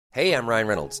Hey, I'm Ryan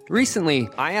Reynolds. Recently,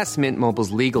 I asked Mint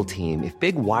Mobile's legal team if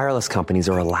big wireless companies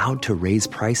are allowed to raise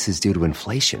prices due to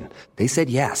inflation. They said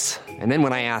yes. And then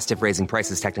when I asked if raising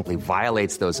prices technically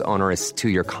violates those onerous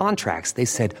two-year contracts, they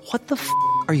said, "What the f***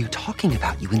 are you talking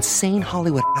about, you insane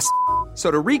Hollywood ass?" So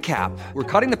to recap, we're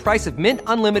cutting the price of Mint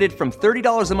Unlimited from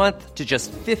 $30 a month to just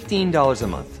 $15 a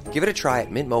month. Give it a try at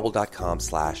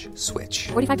mintmobile.com/switch.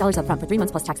 $45 up front for 3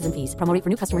 months plus taxes and fees. Promo rate for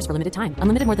new customers for limited time.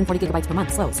 Unlimited more than 40 gigabytes per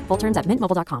month. Slows full terms at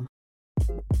mintmobile.com.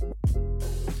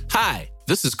 Hi,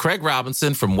 this is Craig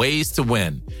Robinson from Ways to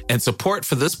Win, and support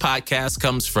for this podcast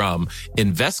comes from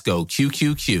Invesco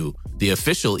QQQ, the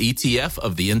official ETF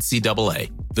of the NCAA.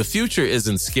 The future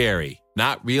isn't scary.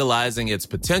 Not realizing its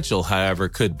potential, however,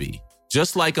 could be.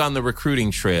 Just like on the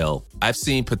recruiting trail, I've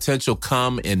seen potential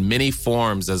come in many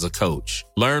forms as a coach.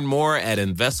 Learn more at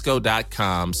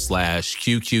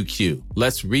Invesco.com/QQQ.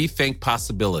 Let's rethink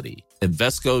possibility.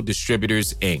 Invesco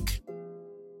Distributors, Inc.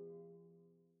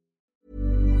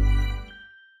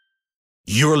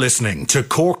 You're listening to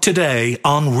Cork Today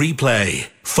on replay.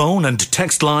 Phone and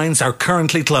text lines are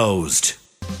currently closed.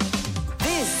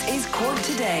 This is Cork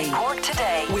Today. Cork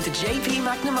Today with JP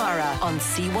McNamara on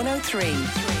C103.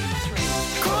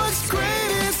 Cork's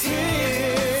greatest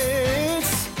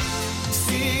hits,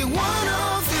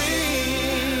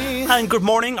 C103. And good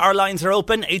morning, our lines are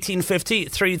open, 1850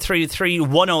 333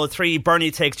 103.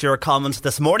 Bernie takes your comments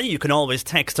this morning. You can always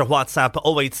text or WhatsApp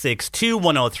 0862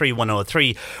 103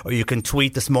 103, or you can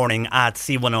tweet this morning at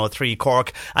C103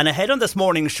 Cork. And ahead on this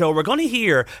morning's show, we're going to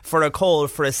hear for a call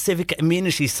for a civic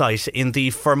amenity site in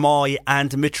the Fermoy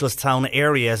and Mitchelstown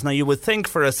areas. Now, you would think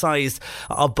for a size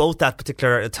of both that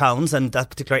particular towns and that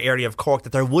particular area of Cork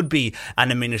that there would be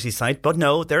an amenity site, but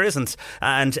no, there isn't.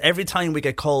 And every time we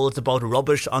get calls about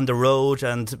rubbish on the road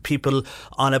and people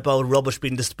on about rubbish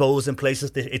being disposed in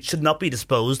places that it should not be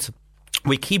disposed,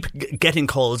 we keep getting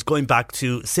calls going back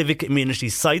to civic amenity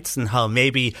sites and how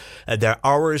maybe their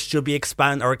hours should be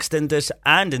expanded or extended,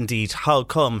 and indeed how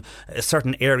come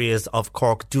certain areas of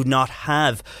Cork do not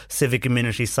have civic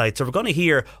amenity sites. So we're going to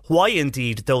hear why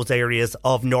indeed those areas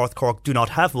of North Cork do not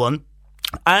have one.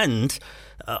 And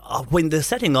when the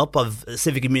setting up of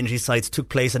civic amenity sites took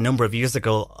place a number of years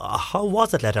ago, how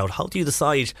was it let out? How do you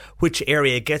decide which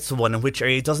area gets one and which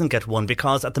area doesn't get one?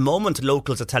 Because at the moment,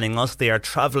 locals are telling us they are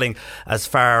travelling as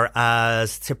far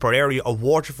as Tipperary or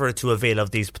Waterford to avail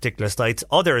of these particular sites.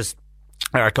 Others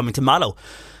are coming to Mallow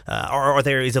or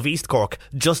the areas of East Cork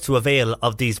just to avail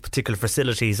of these particular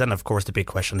facilities. And of course the big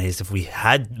question is, if we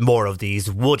had more of these,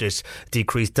 would it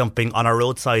decrease dumping on our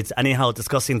roadsides? Anyhow,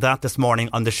 discussing that this morning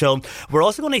on the show. We're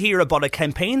also going to hear about a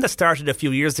campaign that started a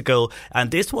few years ago, and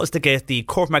this was to get the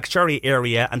Cork-MacSherry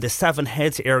area and the Seven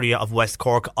Heads area of West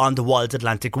Cork on the Wild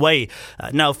Atlantic Way.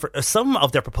 Now, for some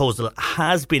of their proposal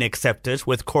has been accepted,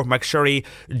 with Cork-MacSherry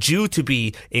due to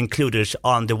be included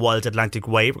on the Wild Atlantic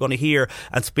Way. We're going to hear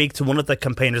and speak to one of the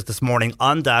campaigners this morning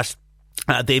on that.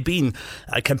 They've been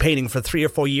campaigning for 3 or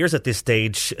 4 years at this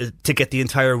stage to get the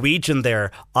entire region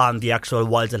there on the actual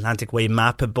Wild Atlantic Way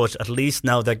map, but at least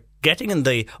now they're getting in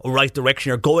the right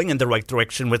direction, or going in the right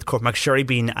direction, with Cork-MacSherry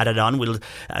being added on. We'll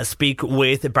speak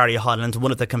with Barry Holland,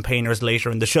 one of the campaigners,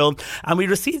 later in the show. And we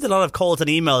received a lot of calls and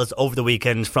emails over the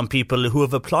weekend from people who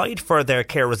have applied for their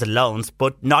carers allowance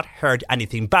but not heard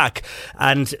anything back.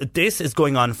 And this is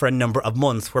going on for a number of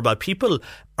months, whereby people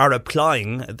are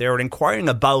applying, they're inquiring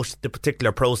about the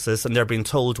particular process, and they're being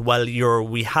told, well,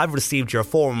 we have received your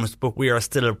forms, but we are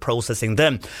still processing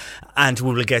them, and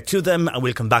we will get to them and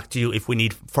we'll come back to you if we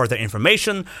need further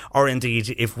information, or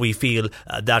indeed if we feel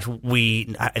that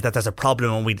there's a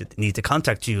problem and we need to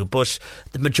contact you. But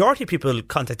the majority of people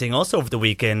contacting us over the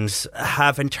weekend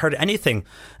haven't heard anything,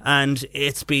 and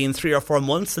it's been 3 or 4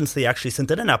 months since they actually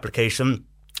sent in an application.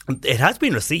 It has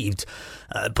been received,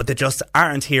 but they just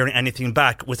aren't hearing anything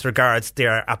back with regards to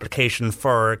their application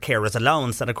for carers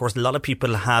allowance. And of course, a lot of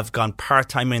people have gone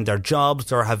part-time in their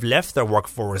jobs or have left their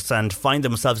workforce and find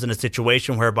themselves in a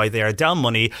situation whereby they are down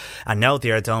money, and now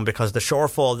they are down because the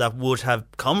shortfall that would have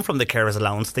come from the carers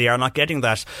allowance, they are not getting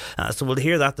that. So we'll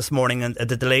hear that this morning, and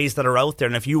the delays that are out there.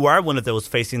 And if you are one of those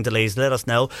facing delays, let us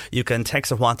know. You can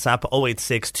text or WhatsApp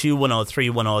 0862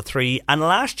 103 103. And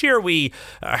last year we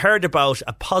heard about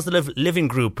a positive living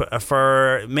group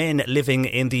for men living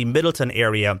in the Middleton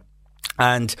area.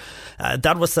 And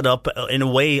that was set up in a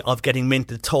way of getting Mint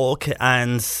to talk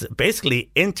and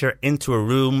basically enter into a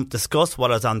room, discuss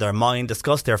what is on their mind,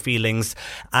 discuss their feelings,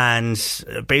 and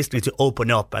basically to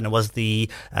open up. And it was the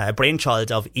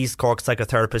brainchild of East Cork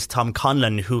psychotherapist Tom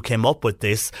Conlon who came up with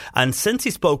this. And since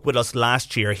he spoke with us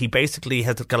last year, he basically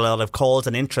has got a lot of calls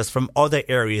and interest from other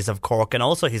areas of Cork, and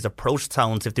also he's approached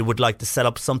towns if they would like to set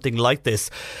up something like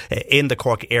this in the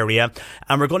Cork area.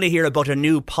 And we're going to hear about a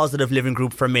new positive living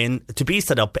group for men to be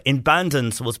set up in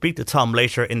Bandon. So we'll speak to Tom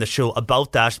later in the show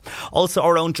about that. Also,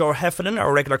 our own Joe Heffernan,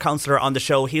 our regular counsellor on the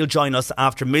show, he'll join us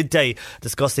after midday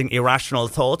discussing irrational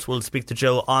thoughts. We'll speak to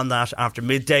Joe on that after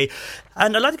midday.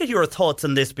 And I'd like to get your thoughts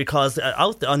on this, because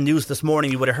out on news this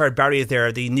morning you would have heard Barry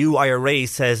there. The new IRA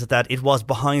says that it was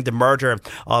behind the murder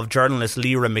of journalist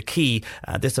Lyra McKee.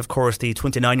 This, of course, the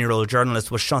 29-year-old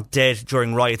journalist was shot dead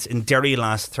during riots in Derry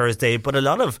last Thursday. But a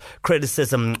lot of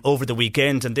criticism over the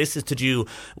weekend, and this is to do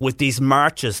with these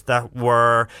marches that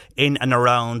were in and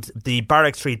around the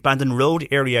Barrack Street, Bandon Road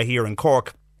area here in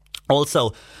Cork.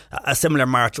 Also, a similar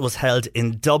march was held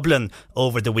in Dublin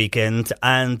over the weekend,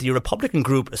 and the Republican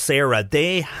group Sarah,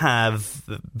 they have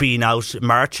been out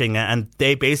marching, and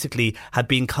they basically have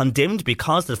been condemned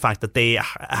because of the fact that they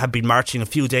have been marching a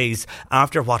few days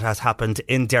after what has happened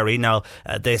in Derry. Now,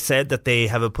 they said that they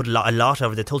have put a lot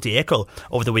of, they told the Echo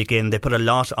over the weekend, they put a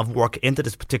lot of work into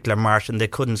this particular march and they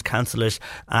couldn't cancel it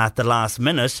at the last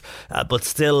minute. But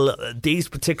still, these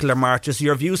particular marches,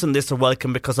 your views on this are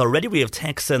welcome, because already we have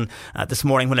texts in this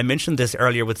morning when I mentioned this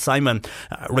earlier with Simon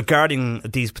regarding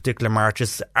these particular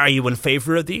marches. Are you in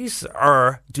favour of these,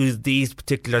 or do these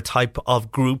particular type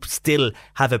of groups still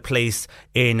have a place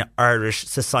in Irish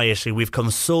society? We've come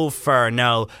so far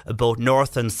now, both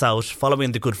north and south,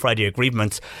 following the Good Friday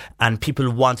Agreement, and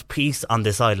people want peace on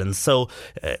this island. So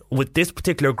with this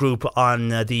particular group on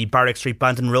the Barrack Street,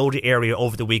 Bandon Road area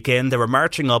over the weekend, they were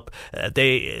marching up.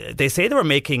 They say they were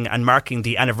making and marking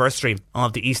the anniversary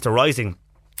of the Easter Rising.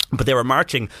 But they were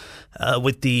marching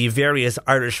with the various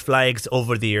Irish flags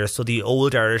over the years. So the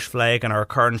old Irish flag and our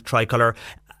current tricolour.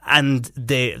 And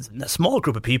a small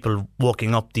group of people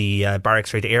walking up the Barrack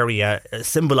Street area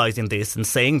symbolising this and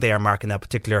saying they are marking that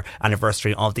particular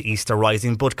anniversary of the Easter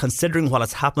Rising. But considering what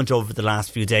has happened over the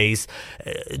last few days,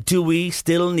 do we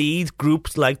still need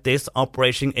groups like this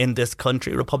operating in this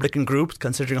country, Republican groups,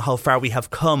 considering how far we have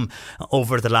come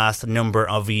over the last number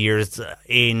of years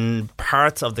in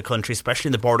parts of the country, especially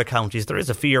in the border counties? There is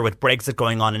a fear with Brexit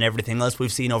going on and everything else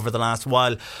we've seen over the last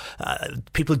while.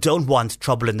 People don't want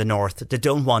trouble in the north. They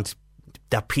don't want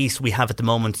that peace we have at the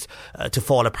moment to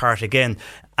fall apart again.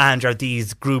 And are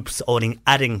these groups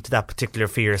adding to that particular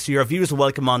fear? So your views are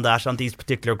welcome on that, on these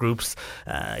particular groups.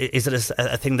 Is it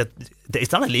a thing that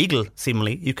it's not illegal,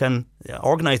 seemingly? You can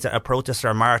organise a protest or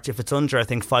a march if it's under, I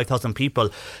think, 5,000 people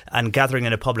and gathering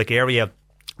in a public area.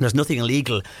 There's nothing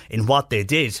illegal in what they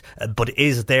did, but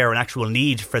is there an actual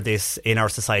need for this in our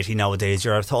society nowadays?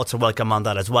 Your thoughts are welcome on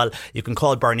that as well. You can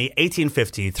call Bernie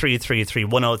 1850 333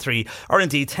 103, or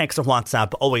indeed text or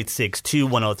WhatsApp 086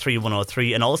 2103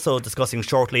 103. And also discussing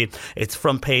shortly, it's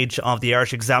front page of the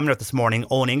Irish Examiner this morning,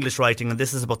 Owen English writing, and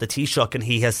this is about the Taoiseach, and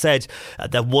he has said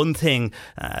that one thing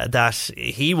that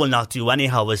he will not do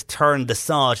anyhow is turn the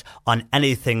sod on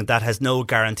anything that has no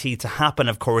guarantee to happen.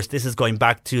 Of course, this is going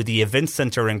back to the event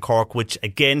centre in Cork, which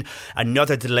again,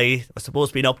 another delay. Was supposed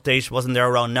to be an update, wasn't there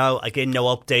around now? Again, no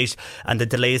update, and the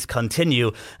delays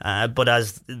continue. But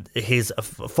as his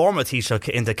former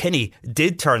Taoiseach Enda Kenny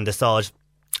did turn the sod,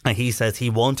 and he says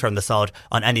he won't turn the sod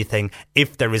on anything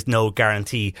if there is no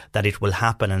guarantee that it will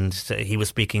happen. And he was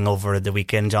speaking over the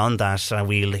weekend on that.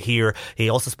 We'll hear, he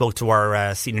also spoke to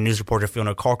our senior news reporter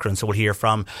Fiona Corcoran, so we'll hear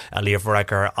from Leah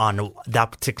Varadkar on that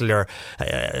particular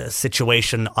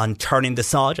situation on turning the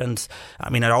sod. And I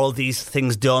mean, are all these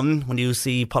things done when you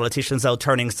see politicians out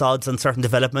turning sods on certain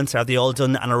developments? Are they all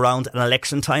done and around an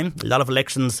election time? A lot of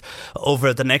elections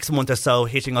over the next month or so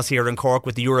hitting us here in Cork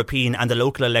with the European and the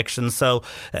local elections. So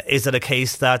is it a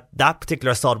case that that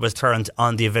particular sod was turned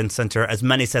on the event centre, as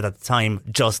many said at the time,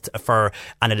 just for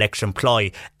an election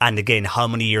ploy? And again, how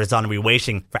many years on are we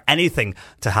waiting for anything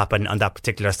to happen on that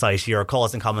particular site? Your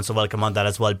calls and comments are welcome on that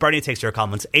as well. Bernie takes your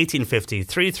comments 1850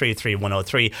 333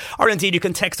 103, or indeed you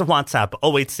can text or WhatsApp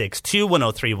 086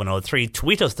 2103 103.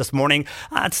 Tweet us this morning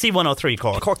at C103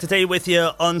 Cork. Cork Today with you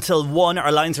until 1.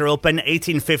 Our lines are open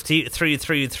 1850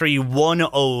 333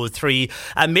 103.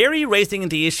 Mary raising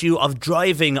the issue of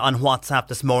driving driving on WhatsApp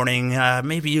this morning.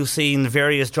 Maybe you've seen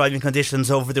various driving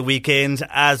conditions over the weekend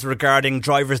as regarding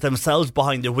drivers themselves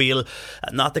behind the wheel,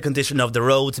 not the condition of the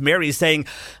roads. Mary's saying,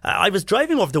 I was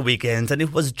driving over the weekend and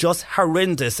it was just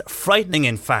horrendous, frightening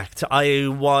in fact. I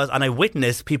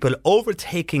witnessed people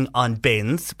overtaking on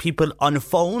bends, people on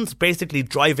phones basically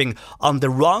driving on the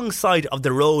wrong side of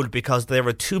the road because they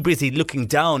were too busy looking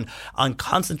down and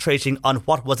concentrating on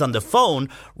what was on the phone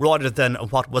rather than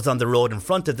what was on the road in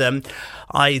front of them.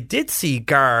 I did see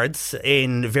guards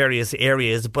in various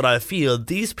areas, but I feel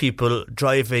these people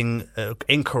driving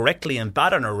incorrectly and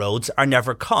bad on our roads are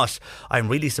never caught. I'm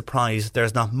really surprised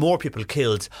there's not more people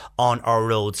killed on our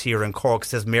roads here in Cork,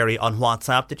 says Mary on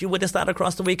WhatsApp. Did you witness that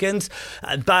across the weekend?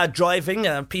 Bad driving,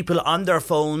 people on their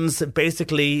phones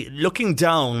basically looking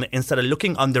down instead of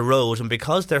looking on the road, and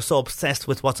because they're so obsessed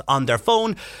with what's on their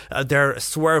phone, they're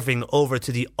swerving over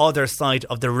to the other side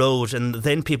of the road, and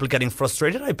then people getting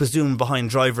frustrated, I presume, behind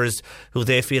drivers who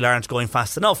they feel aren't going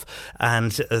fast enough,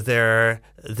 and they're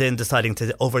then deciding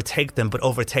to overtake them, but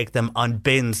overtake them on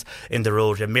bends in the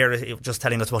road. And Mary just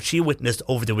telling us what she witnessed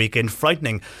over the weekend.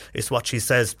 Frightening is what she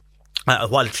says.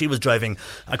 While she was driving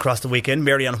across the weekend.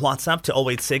 Mary on WhatsApp to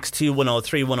 086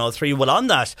 103 103. Well, on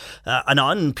that and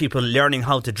on people learning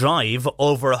how to drive,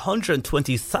 over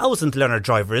 120,000 learner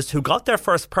drivers who got their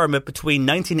first permit between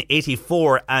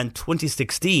 1984 and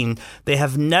 2016, they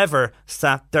have never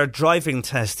sat their driving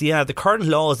test. Yeah, the current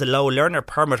laws allow learner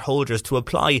permit holders to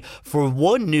apply for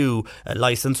one new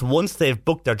licence once they've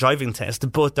booked their driving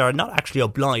test, but they're not actually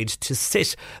obliged to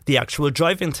sit the actual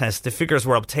driving test. The figures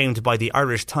were obtained by the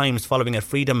Irish Times following a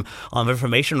Freedom of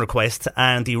Information request,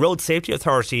 and the Road Safety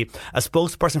Authority, a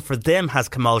spokesperson for them, has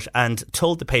come out and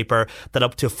told the paper that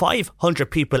up to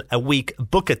 500 people a week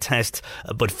book a test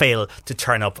but fail to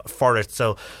turn up for it.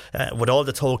 So with all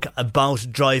the talk about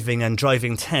driving and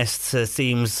driving tests, it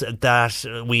seems that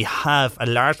we have a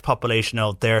large population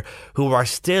out there who are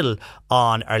still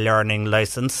on a learning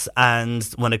licence, and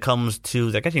when it comes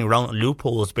to, they're getting around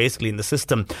loopholes basically in the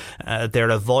system. They're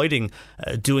avoiding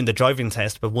doing the driving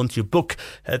test, but once you book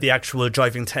the actual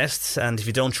driving tests, and if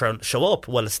you don't show up,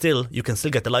 well, still you can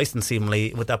still get the licence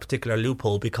seemingly with that particular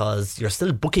loophole, because you're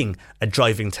still booking a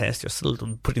driving test, you're still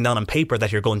putting down on paper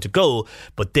that you're going to go,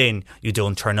 but then you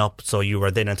don't turn up, so you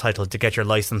are then entitled to get your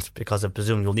licence, because I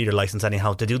presume you'll need a licence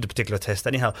anyhow to do the particular test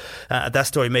anyhow. That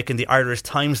story making the Irish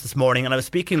Times this morning. And I was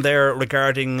speaking there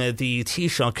regarding the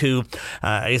Taoiseach, who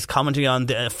is commenting on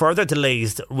the further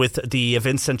delays with the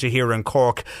event centre here in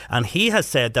Cork, and he has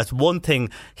said that one thing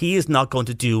he is not going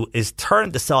to do is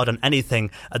turn the sod on anything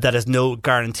that has no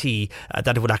guarantee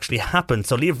that it would actually happen.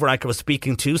 So Liam Varadkar was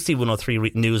speaking to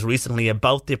C103 News recently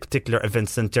about the particular event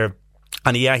centre.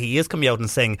 And yeah, he is coming out and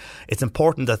saying it's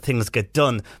important that things get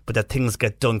done, but that things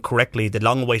get done correctly. The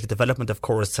long-awaited development, of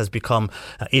course, has become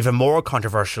even more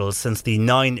controversial since the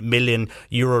 €9 million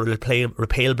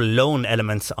repayable loan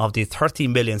element of the 30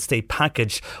 million state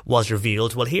package was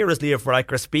revealed. Well, here is Liam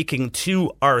Varadkar speaking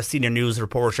to our senior news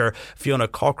reporter Fiona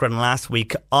Corcoran last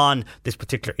week on this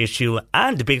particular issue.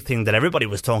 And the big thing that everybody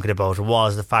was talking about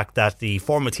was the fact that the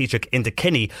former Taoiseach Enda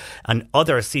Kenny and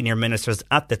other senior ministers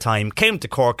at the time came to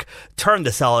Cork, turned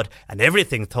the sod, and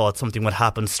everything thought something would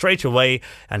happen straight away.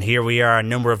 And here we are a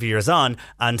number of years on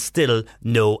and still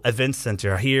no event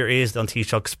centre. Here is Don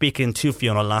Taoiseach speaking to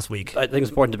Fiona last week. I think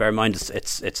it's important to bear in mind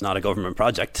it's not a government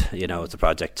project. You know, it's a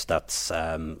project that's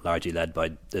largely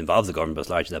involves the government, but it's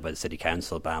largely led by the City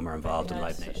Council. BAM are involved in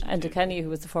Live Nation. And Kenny, who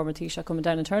was the former Taoiseach, coming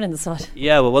down and turning the sod.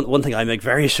 Yeah, well, one thing I make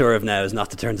very sure of now is not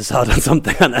to turn the sod on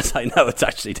something unless I know it's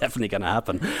actually definitely going to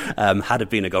happen. Had it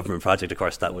been a government project, of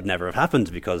course, that would never have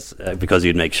happened because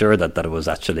you'd make sure that it was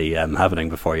actually happening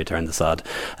before you turn the sod.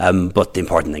 But the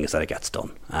important thing is that it gets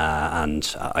done.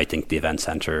 And I think the event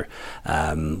centre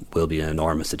will be an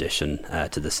enormous addition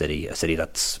to the city, a city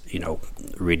that's,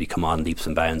 really come on leaps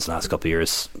and bounds in the last couple of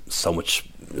years. So much,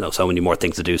 so many more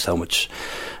things to do, so much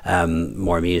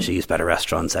more amenities, better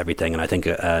restaurants, everything. And I think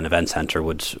an event centre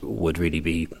would really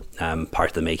be part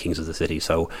of the makings of the city.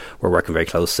 So we're working very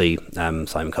closely,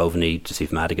 Simon Coveney,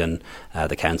 Joseph Madigan,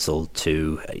 the council,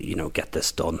 to get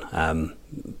this done.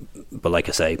 But like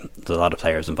I say, there's a lot of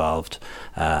players involved,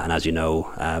 and as you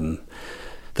know,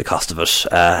 the cost of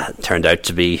it turned out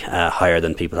to be higher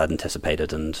than people had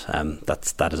anticipated, and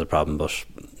that is a problem. But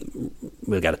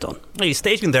we'll get it done. He's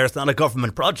stating there it's not a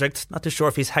government project. Not too sure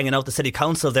if he's hanging out the city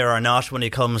council there or not when he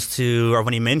comes to, or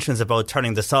when he mentions about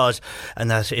turning the sod,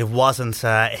 and that it wasn't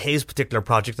his particular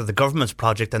project or the government's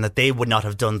project, and that they would not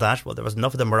have done that. Well, there was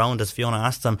enough of them around, as Fiona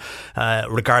asked them,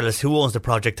 regardless who owns the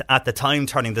project at the time,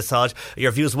 turning the sod.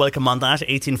 Your views welcome on that.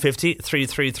 1850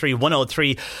 333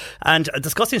 103. And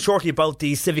discussing shortly about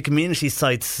the civic community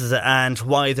sites and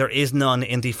why there is none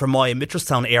in the Fermoy and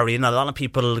Mitchelstown area. And a lot of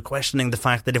people questioning the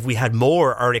fact that if we had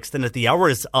more or extended the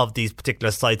hours of these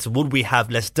particular sites, would we have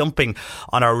less dumping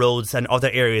on our roads and other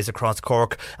areas across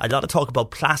Cork? A lot of talk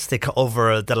about plastic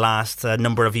over the last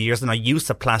number of years and our use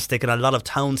of plastic, and a lot of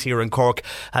towns here in Cork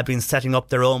have been setting up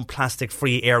their own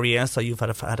plastic-free area. So you've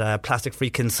had a plastic-free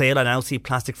Kinsale, and now see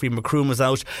plastic-free Macroom was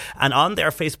out, and on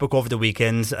their Facebook over the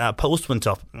weekend a post went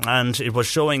up and it was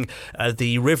showing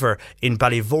the river in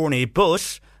Ballyvorney,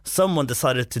 but someone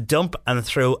decided to dump and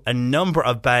throw a number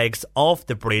of bags off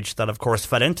the bridge that of course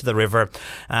fell into the river.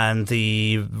 And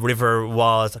the river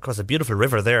was, of course, a beautiful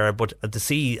river there, but the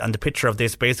sea and the picture of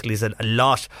this basically is a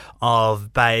lot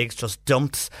of bags just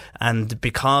dumped, and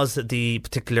because the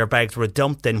particular bags were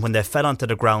dumped, then when they fell onto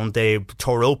the ground they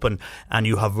tore open and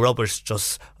you have rubbish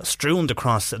just strewn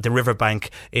across the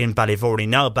riverbank in Ballyvorney.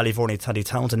 Now Ballyvorney Tally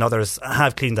Towns and others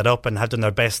have cleaned that up and have done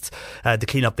their best to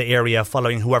clean up the area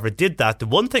following whoever did that. The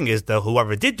one thing is, though,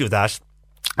 whoever did do that,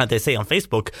 and they say on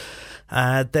Facebook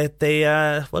that they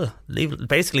leave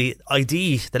basically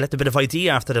ID. They left a bit of ID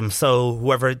after them. So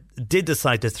whoever did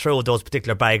decide to throw those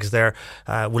particular bags there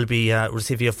will be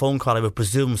receiving a phone call, I would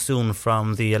presume, soon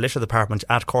from the litter department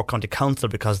at Cork County Council,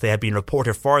 because they have been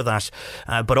reported for that.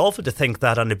 But also to think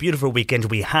that on the beautiful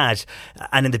weekend we had,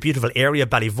 and in the beautiful area of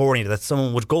Ballyvorney, that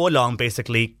someone would go along,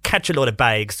 basically catch a load of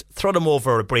bags, throw them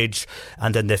over a bridge,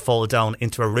 and then they fall down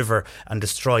into a river and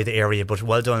destroy the area. But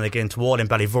well done again to all in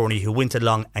Ballyvorney who went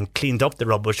along and cleaned up the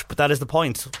rubbish. But that is the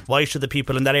point. Why should the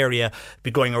people in that area be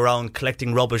going around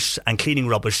collecting rubbish and cleaning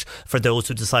rubbish for those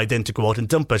who decide then to go out and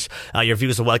dump it? Your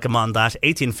views are welcome on that.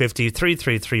 1850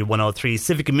 333 103.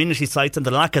 Civic community sites and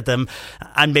the lack of them,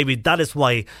 and maybe that is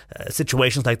why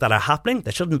situations like that are happening.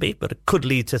 They shouldn't be, but it could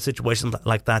lead to situations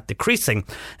like that decreasing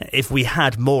if we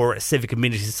had more civic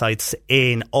community sites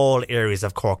in all areas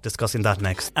of Cork. Discussing that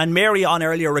next. And Mary on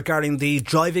earlier regarding the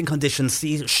driving conditions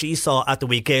she saw at the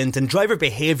weekend, and driver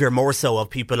behaviour more so of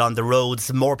people on the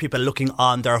roads, more people looking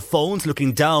on their phones,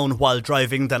 looking down while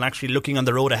driving than actually looking on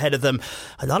the road ahead of them.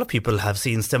 A lot of people have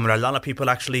seen similar. A lot of people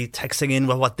actually texting in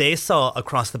with what they saw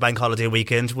across the bank holiday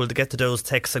weekend. We'll get to those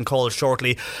texts and calls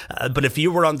shortly. But if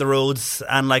you were on the roads,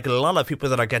 and like a lot of people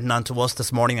that are getting on to us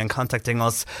this morning and contacting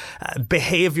us,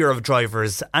 behaviour of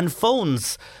drivers and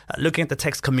phones, looking at the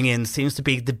text coming in, seems to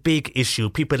be the big issue.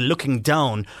 People looking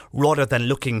down rather than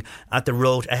looking at the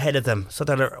road ahead of them. So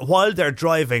that while they're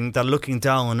driving, they're looking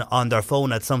down on their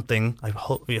phone at something. I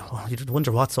hope you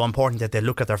wonder what's so important that they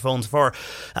look at their phones for,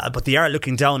 but they are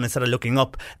looking down instead of looking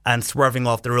up and swerving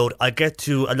off the road. I'll get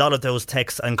to a lot of those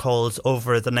texts and calls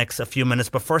over the next few minutes,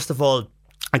 but first of all,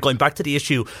 and going back to the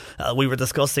issue we were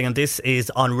discussing, and this is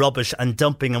on rubbish and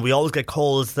dumping, and we always get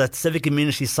calls that civic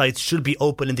community sites should be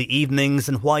open in the evenings,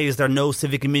 and why is there no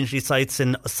civic community sites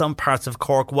in some parts of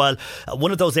Cork? Well,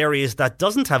 one of those areas that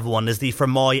doesn't have one is the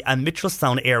Fermoy and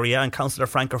Mitchelstown area, and Councillor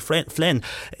Frank Flynn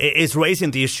is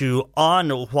raising the issue on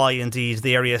why indeed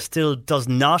the area still does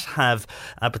not have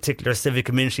a particular civic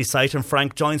community site. And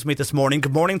Frank joins me this morning.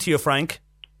 Good morning to you, Frank.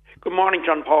 Good morning,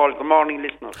 John Paul. Good morning,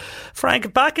 listeners.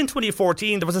 Frank, back in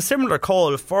 2014, there was a similar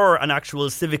call for an actual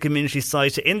civic community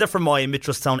site in the Fermoy and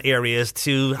Mitchelstown areas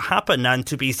to happen and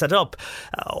to be set up.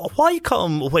 Why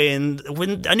come when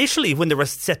initially when they were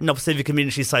setting up civic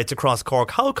community sites across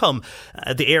Cork, how come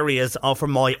the areas of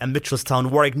Fermoy and Mitchelstown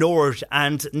were ignored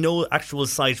and no actual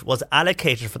site was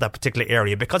allocated for that particular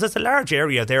area? Because it's a large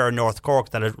area there in North Cork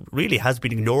that it really has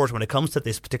been ignored when it comes to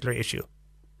this particular issue.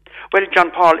 Well,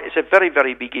 John Paul, it's a very,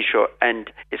 very big issue,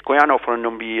 and it's going on now for a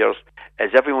number of years. As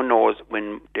everyone knows,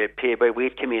 when the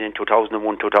pay-by-weight came in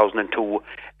 2001, 2002,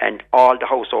 and all the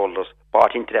householders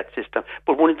bought into that system.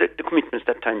 But one of the commitments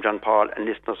that time, John Paul and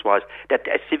listeners, was that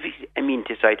a civic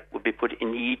amenity site would be put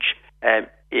in each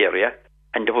area,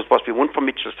 and there was supposed to be one for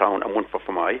Mitchelstown and one for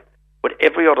Fermoy. But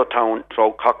every other town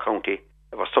throughout Cork County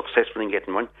was successful in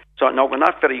getting one. So now we're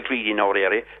not very greedy in our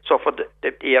area. So for the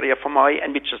area for Fermoy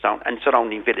and Mitchelstown and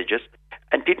surrounding villages,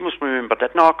 and people must remember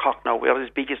that North Cork now, we're as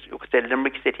big as, you could say,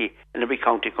 Limerick City and Limerick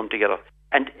County come together.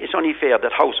 And it's only fair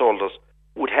that householders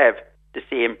would have the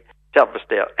same service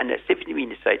there. And a civic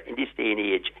amenity site in this day and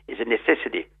age is a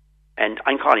necessity. And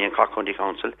I'm calling on Cork County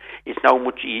Council. It's now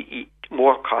much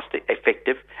more cost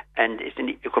effective, and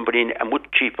you can put in a much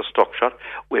cheaper structure.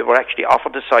 We were actually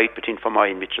offered a site between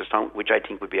Fermoy and Mitchelstown, which I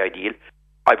think would be ideal.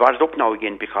 I brought it up now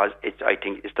again because I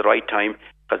think it's the right time,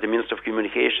 because the Minister of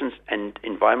Communications and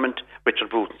Environment, Richard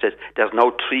Bruton, says there's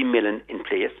now 3 million in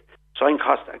place. So I'm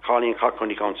calling Cork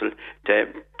County Council to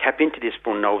tap into this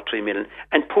fund now, 3 million,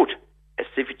 and put a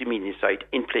civic amenity site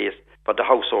in place for the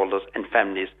householders and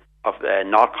families of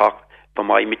North Cork,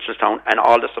 Fermoy, Mitchelstown, and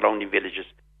all the surrounding villages.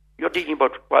 You're talking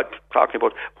about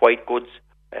white goods,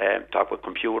 talk about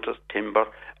computers, timber,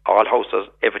 all houses,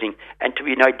 everything, and to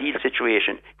be an ideal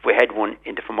situation if we had one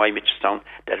in the Fermoy, Mitchelstown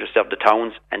that would serve the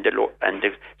towns and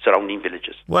the surrounding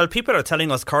villages. Well, people are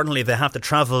telling us currently they have to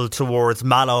travel towards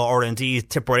Mallow or indeed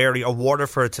Tipperary or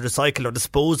Waterford to recycle or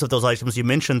dispose of those items you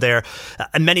mentioned there,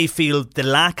 and many feel the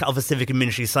lack of a civic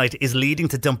amenity site is leading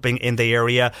to dumping in the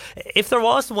area. If there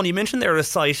was one, you mentioned there a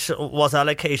site was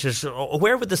allocated,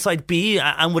 where would the site be,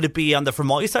 and would it be on the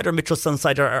Fermoy side or Mitchelstown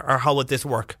side, or how would this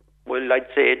work? Well, I'd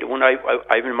say the one I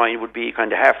have in mind would be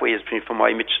kind of halfway between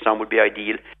Fermoy and Mitchelstown would be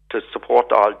ideal to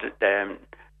support all the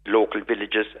local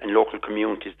villages and local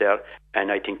communities there,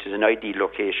 and I think it's an ideal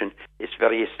location. It's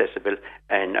very accessible,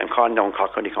 and I'm calling down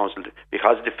Cork County Council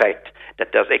because of the fact that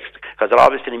there's extra, because they're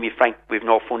always telling me, Frank, we've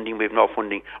no funding.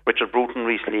 Richard Bruton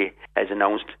recently has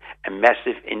announced a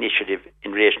massive initiative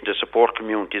in relation to support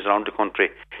communities around the country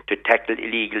to tackle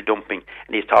illegal dumping,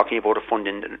 and he's talking about a fund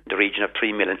in the region of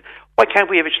 3 million. Why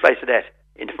can't we have a slice of that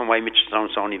in the Fermoy,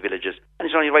 Mitchelstown, surrounding villages? And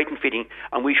it's only right and fitting,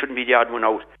 and we shouldn't be the odd one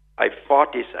out. I've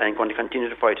fought this and I'm going to continue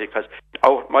to fight it because the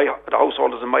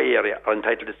householders in my area are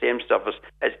entitled to the same service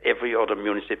as every other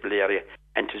municipal area,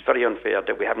 and it's very unfair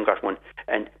that we haven't got one.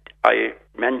 And our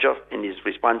manager in his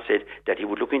response said that he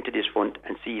would look into this fund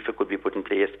and see if it could be put in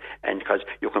place, and because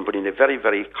you can put in a very,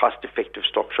 very cost-effective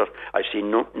structure. I've seen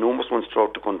numerous ones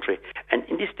throughout the country, and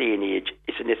in this day and age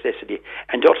it's a necessity.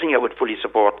 And the other thing I would fully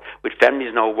support, with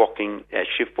families now working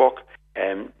shift work,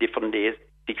 different days,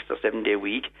 6 or 7 day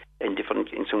week, in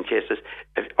some cases,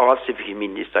 all civic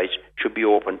amenity sites should be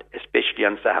opened, especially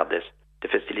on Saturdays, to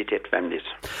facilitate families.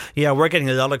 Yeah, we're getting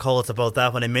a lot of calls about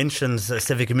that when I mentioned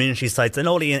civic community sites, and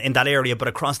only in that area but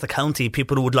across the county.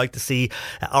 People would like to see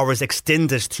hours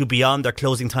extended to beyond their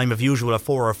closing time of usual of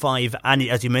 4 or 5, and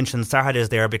as you mentioned, Saturdays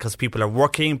there, because people are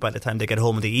working. By the time they get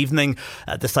home in the evening,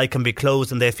 the site can be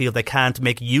closed and they feel they can't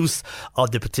make use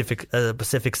of the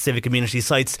Pacific civic community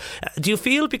sites. Do you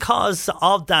feel because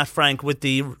of that, Frank, with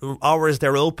the hours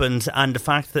they're opened and the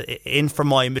fact that in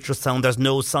Fermoy, Mitchelstown there's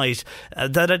no site,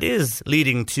 that it is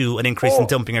leading to an increase in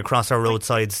dumping across our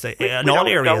roadsides in all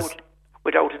areas?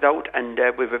 Without a doubt, and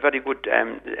we have a very good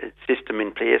system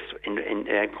in place in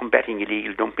combating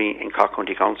illegal dumping in Cork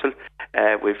County Council.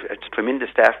 We've tremendous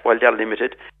staff while they're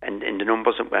limited, and in the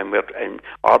numbers, and we're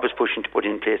always pushing to put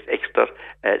in place extra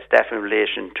staff in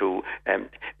relation to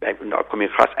coming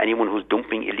across anyone who's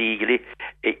dumping illegally.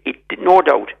 No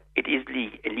doubt it is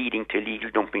leading to illegal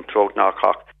dumping throughout North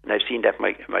Cork, and I've seen that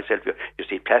myself. You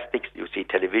see plastics, you see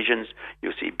televisions,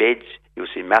 you see beds, you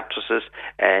see mattresses,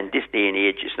 and this day and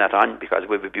age it's not on because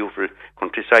we have a beautiful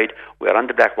countryside. We're on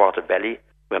the Blackwater Valley.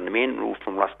 We're on the main route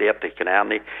from Rosslare to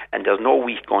Killarney, and there's no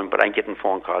week going, but I'm getting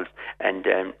phone calls. And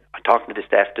I'm talking to the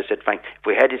staff. They said, Frank, if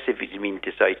we had a civic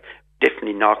amenity site,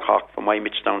 definitely North Cork, Fermoy,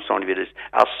 Mitchelstown, surrounding villages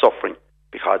are suffering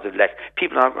because of lack.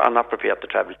 People are not prepared to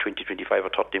travel 20, 25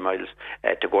 or 30 miles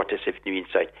to go to a civic amenity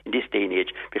site in this day and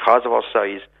age because of our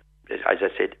size. As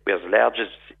I said, we're the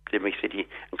largest Limerick city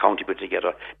and county put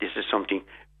together. This is something,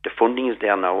 the funding is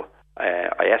there now.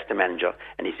 I asked the manager,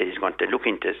 and he said he's going to look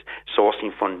into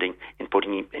sourcing funding and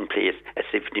putting in place a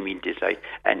civic amenity site,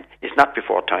 and it's not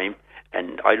before time.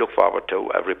 And I look forward to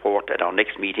a report at our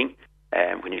next meeting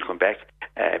when you come back,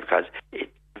 because it's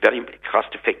very cost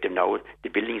effective now. The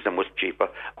buildings are much cheaper.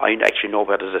 I actually know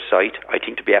where there's a site I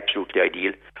think to be absolutely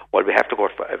ideal. While we have to go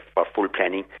for full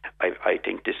planning, I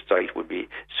think this site would be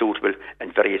suitable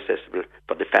and very accessible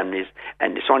for the families,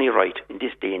 and it's only right in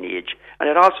this day and age. And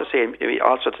I'd also say,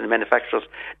 also to the manufacturers,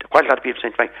 quite a lot of people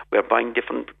saying, Frank, we're buying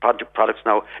different products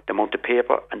now, the amount of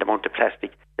paper and the amount of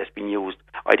plastic that's been used.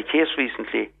 I had a case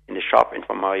recently in the shop in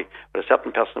Fermoy where a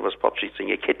certain person was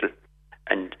purchasing a kettle,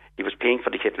 and he was paying for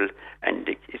the kettle, and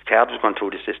his card was going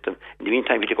through the system. In the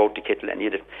meantime, he took out the kettle and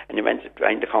he went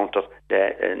behind the counter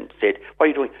and said, "What are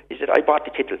you doing?" He said, "I bought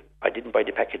the kettle. I didn't buy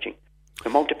the packaging." The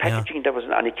amount of packaging that was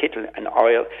on a kettle and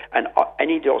oil and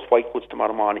any of those white goods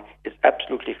tomorrow morning is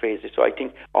absolutely crazy. So I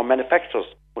think our manufacturers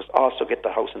must also get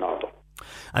their house in order.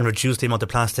 And reduce the amount of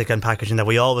plastic and packaging that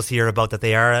we always hear about that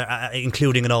they are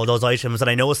including in all those items. And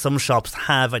I know some shops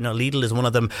have, I know Lidl is one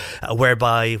of them,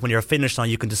 whereby when you're finished now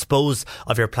you can dispose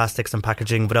of your plastics and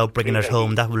packaging without bringing it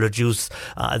home. That will reduce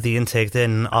the intake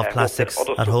then of plastics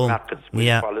at home.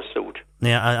 Follow suit.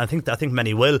 Yeah, I think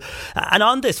many will. And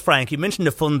on this, Frank, you mentioned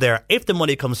the fund there. If the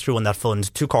money comes through on that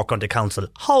fund to Cork County Council,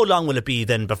 how long will it be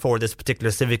then before this particular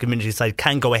civic community site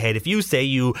can go ahead? If you say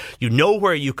you know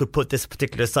where you could put this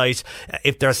particular site,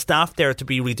 if there's staff there to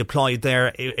be redeployed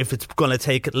there, if it's going to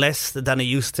take less than it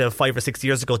used to 5 or 6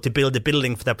 years ago to build a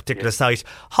building for that particular site,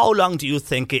 how long do you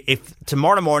think, if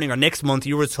tomorrow morning or next month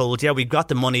you were told, yeah, we've got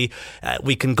the money,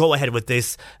 we can go ahead with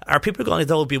this, are people going to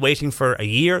though be waiting for a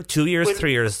year, 2 years,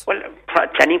 3 years? Well,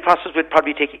 planning process would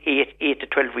probably take 8 to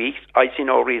 12 weeks. I see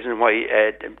no reason why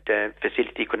the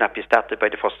facility could not be started by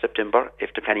the 1st September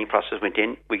if the planning process went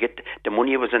in. The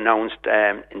money was announced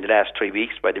in the last 3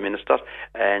 weeks by the Minister,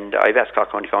 and I've asked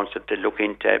Cork County Council to look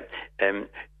into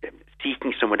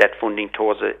seeking some of that funding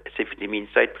towards a civic means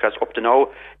site, because up to now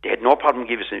they had no problem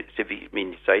giving us a civic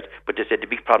means site, but they said the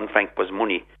big problem, Frank, was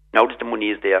money. Now that the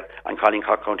money is there, I'm calling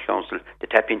Cork County Council to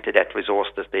tap into that resource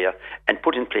that's there and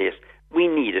put in place. We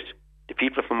need it. The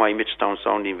people from my Mitchtown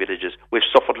surrounding villages, we've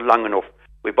suffered long enough.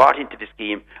 We bought into the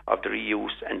scheme of the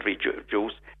reuse and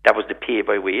reduce. That was the pay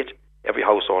by weight. Every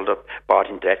householder bought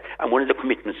into that. And one of the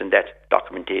commitments in that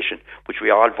documentation, which we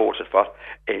all voted for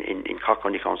in Cork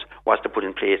County Council, was to put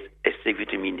in place a civic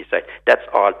community site. That's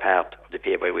all part of the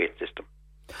pay by weight system.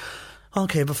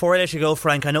 Okay, before I let you go,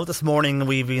 Frank, I know this morning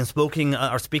we've been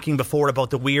speaking before about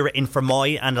the Weir in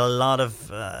Fermoy, and a lot of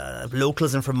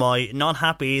locals in Fermoy not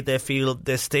happy. They feel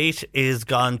the state is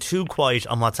gone too quiet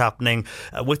on what's happening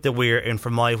with the Weir in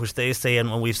Fermoy, which they say,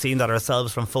 and we've seen that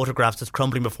ourselves from photographs, it's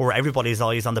crumbling before everybody's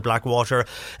eyes on the Blackwater.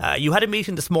 You had a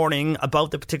meeting this morning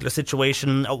about the particular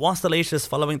situation. What's the latest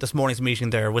following this morning's meeting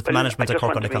there with management at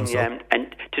Cork County Council? And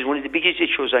it is one of the biggest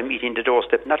issues I'm meeting the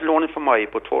doorstep, not alone in Fermoy,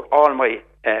 but for all my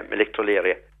electoral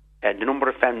area. The number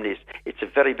of families, it's a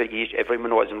very big issue.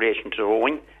 Everyone knows in relation to the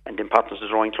rowing and the importance of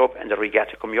the rowing club and the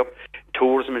regatta coming up.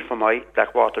 Tourism in Fermoy,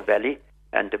 Blackwater Valley,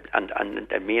 and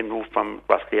the main route from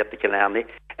Rosclare to Killarney,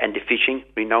 and the fishing,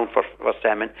 renowned for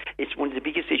salmon. It's one of the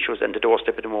biggest issues on the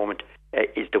doorstep at the moment,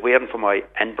 is the Weir in Fermoy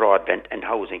and broadband and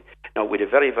housing. Now, we had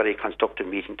a very, very constructive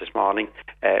meeting this morning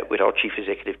with our Chief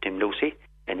Executive, Tim Lucy,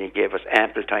 and he gave us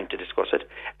ample time to discuss it.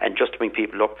 And just to bring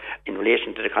people up, in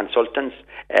relation to the consultants,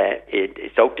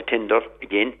 it's out to tender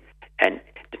again, and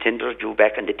the tender is due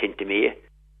back on the 10th of May.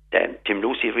 Tim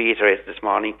Lucy reiterated this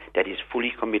morning that he's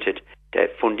fully committed to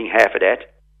funding half of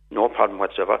that, no problem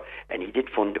whatsoever, and he did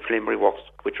fund the preliminary works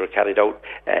which were carried out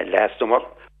last summer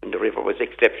when the river was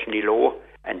exceptionally low,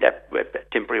 and that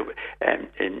temporary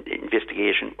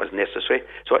investigation was necessary.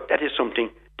 So that is something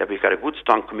that we've got a good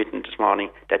strong commitment this morning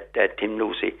that Tim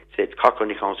Lucy said Cork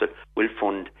County Council will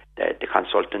fund the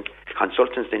consultant. The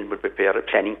consultants then will prepare a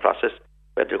planning process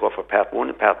where they'll go for part 1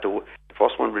 and part 2. The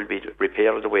first one will be the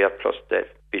repair of the weir plus the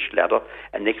fish ladder,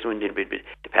 and next one will be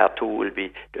the part 2 will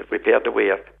be to repair the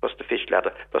weir plus the fish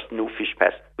ladder plus the new fish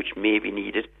pass, which may be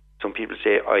needed. Some people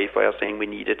say IFI are saying we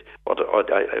need it, or the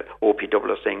OPW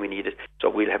are saying we need it. So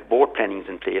we'll have both plannings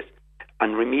in place.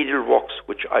 And remedial works,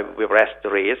 which we were asked to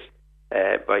raise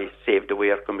by Save the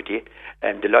Weir Committee.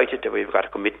 I'm delighted that we've got a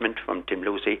commitment from Tim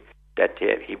Lucy that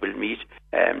he will meet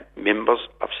members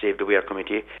of Save the Weir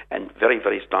Committee, and very,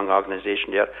 very strong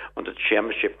organisation there under the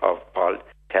chairmanship of Paul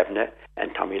Kavanagh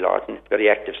and Tommy Lawton, very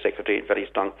active secretary, very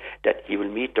strong, that he will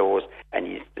meet those, and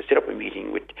he's to set up a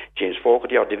meeting with James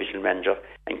Fogarty, our divisional manager,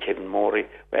 and Kevin Morey,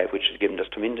 which has given us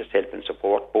tremendous help and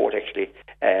support, both actually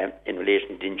in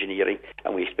relation to engineering,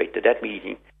 and we expect that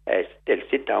meeting they'll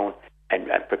sit down and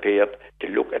prepared to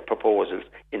look at proposals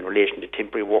in relation to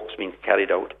temporary works being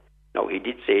carried out. Now, he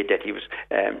did say that he was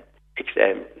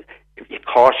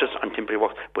cautious on temporary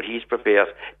work, but he's prepared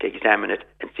to examine it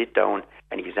and sit down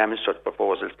and examine such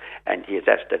proposals, and he has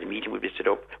asked that a meeting will be set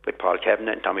up with Paul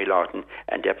Kavanagh and Tommy Lawton,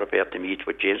 and they're prepared to meet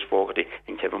with James Fogarty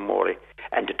and Kevin Morey.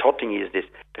 And the third thing is this: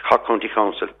 the Cork County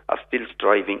Council are still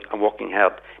striving and working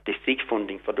hard to seek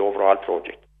funding for the overall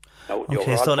project. Now,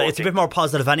 okay, so it's a bit more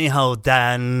positive anyhow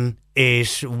than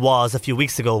it was a few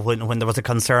weeks ago when there was a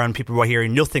concern. People were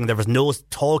hearing nothing. There was no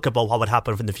talk about what would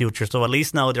happen in the future. So at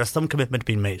least now there's some commitment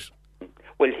being made.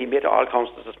 Well, he met all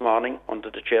councillors this morning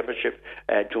under the chairmanship.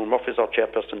 Joan Murphy is our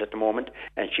chairperson at the moment,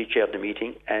 and she chaired the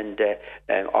meeting, and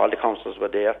all the councillors were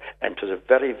there, and it was a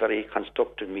very, very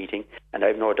constructive meeting, and I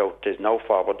have no doubt there's now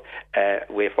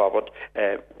way forward.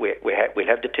 We'll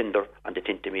have the tender on the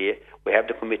 10th of May. We have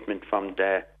the commitment from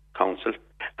the Council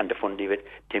and the funding of it.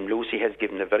 Tim Lucy has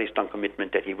given a very strong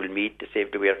commitment that he will meet the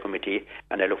Save the Weir Committee,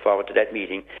 and I look forward to that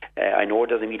meeting. I know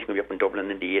there's a meeting will be up in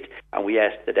Dublin on the 8th, and we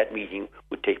asked that meeting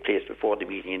would take place before the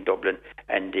meeting in Dublin,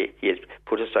 and he has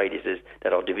put aside, he says,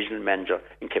 that our divisional manager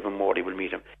in Kevin Morley will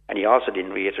meet him. And he also then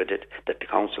reiterated that the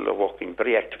Council are working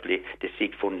very actively to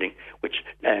seek funding, which,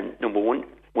 number one,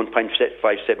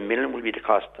 1.57 million will be the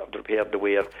cost of the repair of the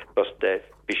weir plus the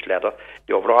fish ladder.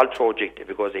 The overall project, if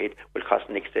it goes ahead, will cost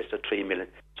in excess of 3 million.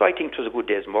 So I think it was a good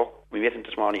day's work. We met him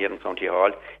this morning here in County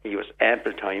Hall. He was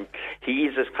ample time. He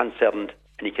is as concerned,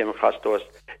 and he came across to us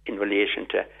in relation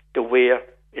to the weir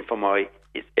in Fermoy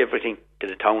is everything to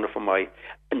the town of Fermoy,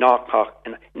 North Cork,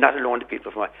 and not alone the people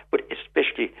of Fermoy, but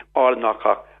especially all of North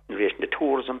Cork in relation to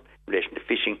tourism, in relation to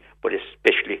fishing, but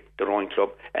especially the rowing club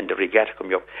and the regatta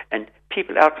coming up. And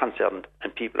people are concerned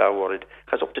and people are worried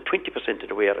because up to 20% of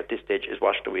the weir at this stage is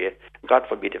washed away. God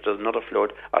forbid if there's another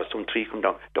flood or some tree come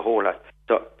down, the whole lot.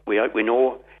 So we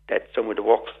know that some of the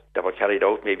works that were carried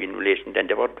out maybe in relation, then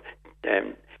they were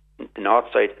the north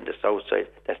side and the south side,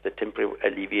 that's the temporary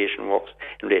alleviation works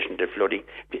in relation to flooding.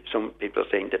 Some people are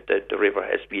saying that the river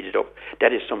has speeded up.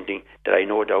 That is something that I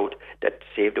no doubt that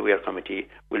Save the Weir Committee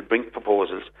will bring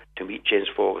proposals to meet James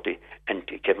Fogarty and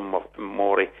to Kevin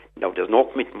Morey. Now there's no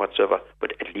commitment whatsoever,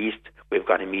 but at least we've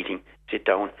got a meeting, sit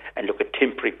down and look at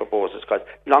temporary proposals, because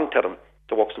long term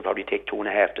the works will probably take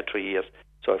 2.5 to 3 years.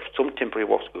 So if some temporary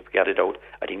works could be carried out,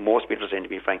 I think most people are saying, to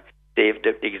be frank, save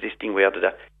the existing weir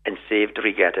and save the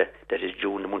regatta that is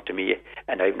due in the month of May.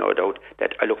 And I have no doubt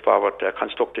that I look forward to a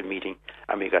constructive meeting,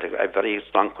 and we got a very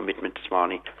strong commitment this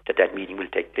morning that meeting will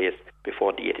take place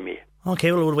before the 8th of May.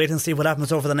 OK, well, we'll wait and see what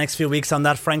happens over the next few weeks on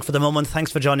that. Frank, for the moment,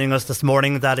 thanks for joining us this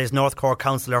morning. That is North Cork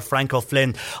Councillor Frank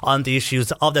O'Flynn on the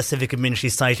issues of the civic community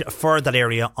site for that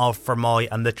area of Fermoy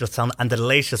and Mitchelstown, and the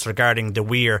latest regarding the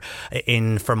weir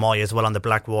in Fermoy as well on the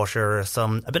Blackwater.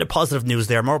 A bit of positive news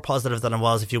there, more positive than it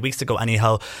was a few weeks ago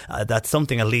anyhow, that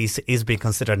something at least is being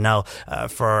considered now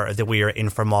for the weir in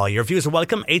Fermoy. Your views are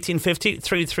welcome, 1850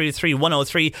 333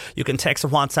 103. You can text or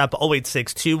WhatsApp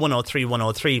 0862 103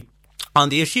 103. On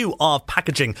the issue of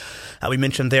packaging, we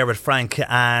mentioned there with Frank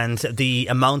and the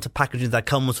amount of packaging that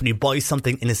comes when you buy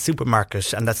something in a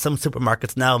supermarket, and that some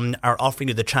supermarkets now are offering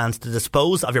you the chance to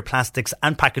dispose of your plastics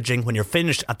and packaging when you're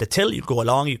finished at the till. You go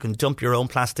along, you can dump your own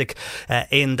plastic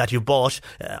in that you bought,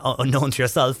 unknown to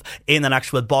yourself, in an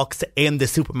actual box in the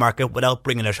supermarket without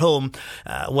bringing it home.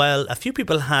 Well, a few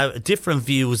people have different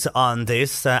views on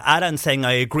this. Adan saying,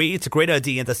 I agree, it's a great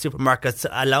idea that supermarkets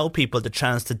allow people the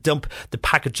chance to dump the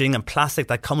packaging and plastic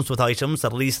that comes with items.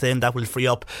 At least then that will free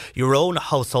up your own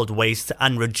household waste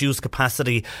and reduce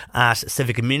capacity at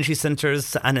civic community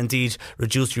centres, and indeed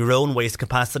reduce your own waste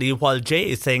capacity. While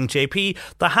Jay is saying, JP,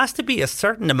 there has to be a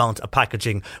certain amount of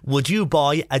packaging. Would you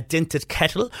buy a dented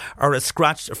kettle or a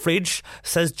scratched fridge,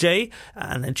 says Jay?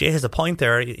 And Jay has a point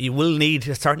there. You will need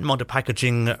a certain amount of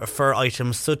packaging for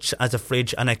items such as a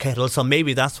fridge and a kettle. So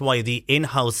maybe that's why the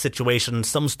in-house situation,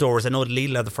 some stores, I know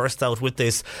Lidl are the first out with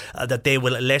this, that they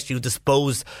will let you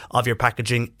dispose of your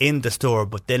packaging in the store.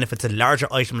 But then if it's a larger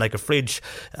item like a fridge,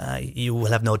 you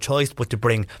will have no choice but to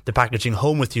bring the packaging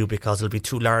home with you, because it'll be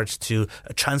too large to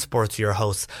transport to your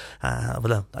house.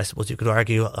 Well, I suppose you could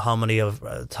argue how many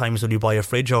of times will you buy a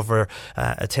fridge over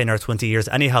 10 or 20 years.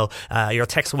 Anyhow, your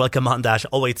text welcome on that,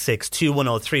 086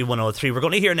 103 103. We're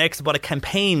going to hear next about a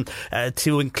campaign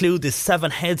to include the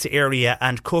Seven Heads area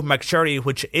and Cormacturry,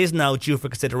 which is now due for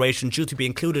consideration, due to be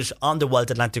included on the Wild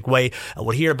Atlantic Way.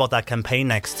 We'll hear about that campaign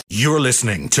next. You're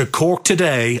listening to Cork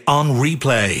Today on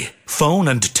replay. Phone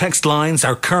and text lines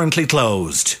are currently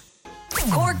closed.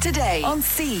 Cork Today on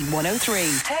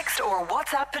C103. Text or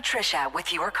WhatsApp Patricia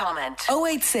with your comment.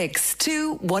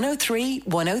 0862 103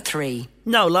 103.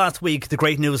 Now, last week, the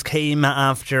great news came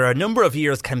after a number of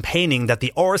years campaigning that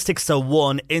the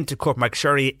R601 into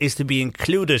Cormacturry is to be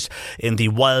included in the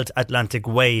Wild Atlantic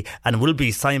Way and will be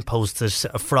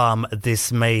signposted from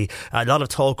this May. A lot of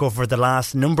talk over the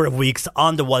last number of weeks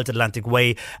on the Wild Atlantic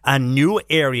Way, and new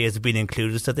areas being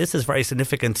included. So this is very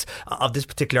significant of this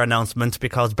particular announcement,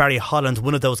 because Barry Holland,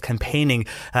 one of those campaigning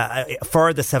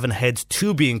for the Seven Heads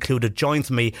to be included, joins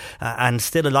me, and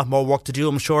still a lot more work to do,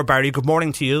 I'm sure. Barry, good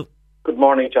morning to you. Good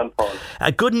morning, John Paul.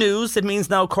 Good news. It means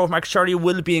now Cormacturry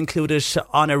will be included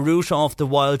on a route off the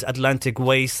Wild Atlantic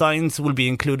Way. Signs will be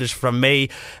included from May.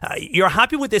 You're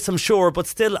happy with this, I'm sure, but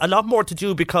still a lot more to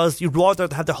do, because you'd rather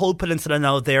have the whole peninsula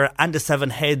now there and the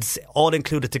Seven Heads all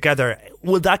included together.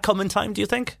 Will that come in time, do you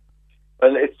think?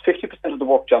 Well, it's 50% of the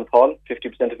work, John Paul.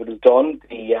 50% of it is done.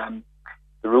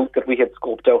 The route that we had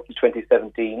scoped out in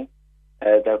 2017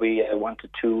 that we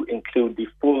wanted to include the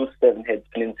full Seven Heads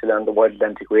Peninsula on the Wild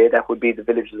Atlantic Way. That would be the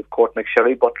villages of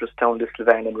Courtmacsherry, Butlerstown,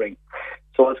 Lislevan and Ring.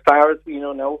 So as far as we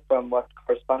know now, from what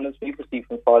correspondence we've received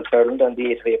from Fáilte Ireland on the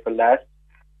 8th of April last,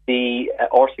 the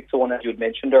R601, as you had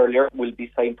mentioned earlier, will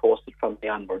be signposted from May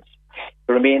onwards.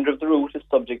 The remainder of the route is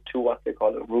subject to what they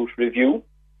call a route review.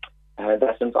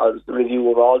 That involves the review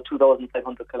of all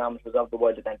 2,500 kilometres of the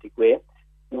Wild Atlantic Way.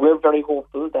 We're very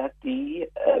hopeful that the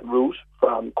route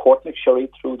from Courtmacsherry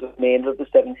through the remainder of the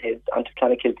Seven Heads onto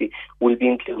Clonakilty will be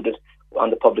included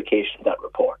on the publication of that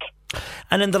report.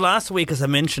 And in the last week, as I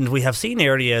mentioned, we have seen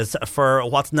areas for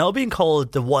what's now being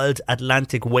called the Wild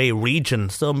Atlantic Way region.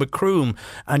 So Macroom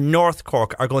and North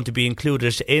Cork are going to be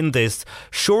included in this,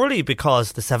 surely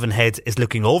because the Seven Heads is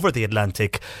looking over the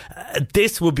Atlantic.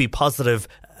 This would be positive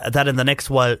that in the next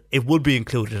while it would be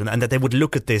included and that they would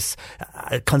look at this,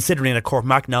 considering that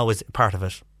Cormac now is part of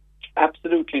it.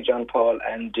 Absolutely, John Paul.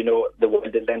 And, you know, the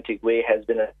Wild Atlantic Way has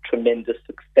been a tremendous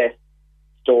success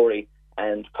story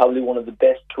and probably one of the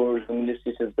best tourism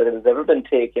initiatives that has ever been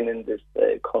taken in this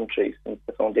country since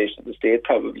the foundation of the state,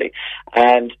 probably.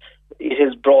 And it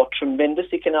has brought tremendous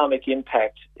economic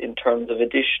impact in terms of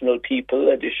additional people,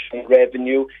 additional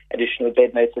revenue, additional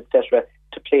bed nights, etc.,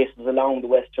 to places along the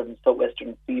western and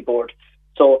southwestern seaboard.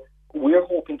 So we're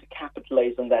hoping to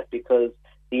capitalise on that because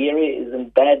the area is in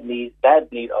bad need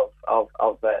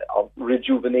of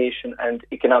rejuvenation and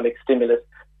economic stimulus.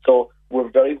 So we're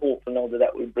very hopeful now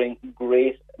that will bring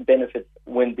great benefits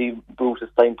when the route is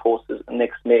signposted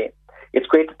next May. It's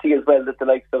great to see as well that the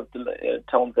likes of the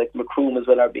towns like Macroom as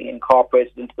well are being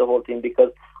incorporated into the whole thing, because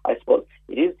I suppose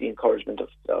it is the encouragement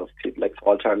of people like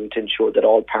Fáilte Ireland to ensure that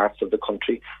all parts of the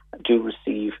country do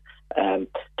receive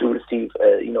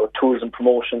tourism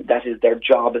promotion. That is their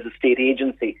job as a state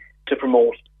agency, to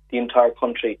promote the entire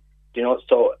country. You know,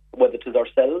 so whether it is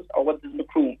ourselves or whether it is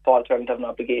Macroom, Fáilte Ireland have an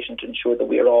obligation to ensure that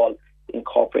we are all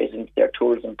incorporated into their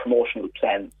tourism promotional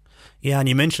plans. Yeah, and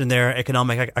you mentioned there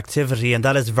economic activity, and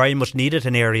that is very much needed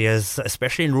in areas,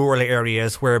 especially in rural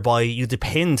areas, whereby you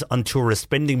depend on tourists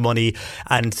spending money,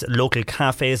 and local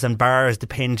cafes and bars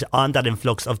depend on that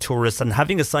influx of tourists. And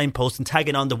having a signpost and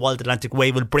tagging on the Wild Atlantic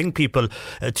Way will bring people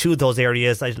to those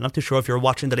areas. I'm not too sure if you're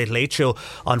watching the Late Late Show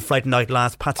on Friday night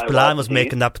last. Pat Spillane was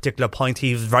making that particular point.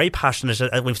 He was very passionate.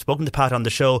 We've spoken to Pat on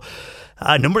the show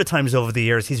a number of times over the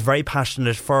years. He's very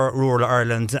passionate for rural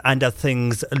Ireland, and that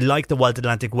things like the Wild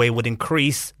Atlantic Way would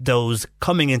increase those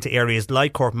coming into areas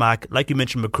like Cormac, like you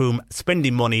mentioned Macroom,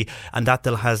 spending money, and that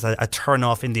has a turn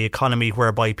off in the economy,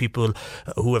 whereby people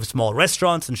who have small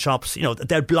restaurants and shops, you know,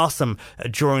 they'll blossom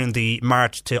during the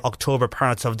March to October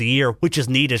parts of the year, which is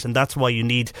needed, and that's why you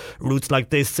need routes like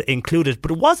this included.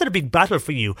 But was it a big battle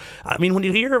for you? I mean, when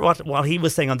you hear what he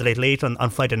was saying on the Late Late on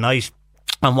Friday night,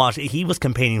 and what he was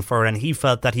campaigning for, and he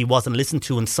felt that he wasn't listened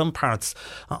to in some parts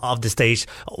of the state.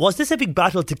 Was this a big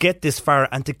battle to get this far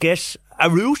and to get a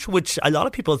route which a lot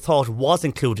of people thought was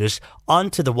included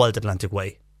onto the Wild Atlantic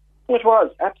Way? It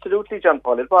was, absolutely, John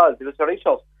Paul. It was very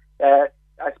tough. I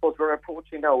suppose we're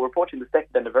approaching the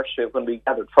second anniversary of when we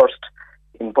gathered first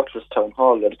in Butler's Town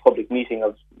Hall at a public meeting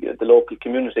of the local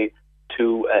community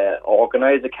to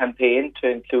organise a campaign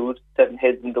to include Seven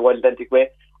Heads in the Wild Atlantic Way.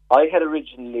 I had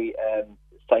originally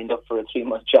signed up for a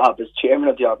 3-month job as chairman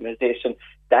of the organisation.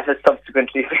 That has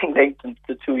subsequently been lengthened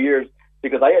to 2 years,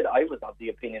 because I was of the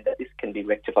opinion that this can be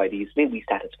rectified easily. We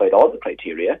satisfied all the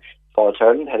criteria. Fáilte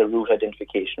Ireland had a route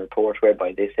identification report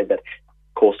whereby they said that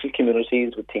coastal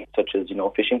communities with things such as, you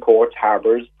know, fishing ports,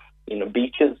 harbours, you know,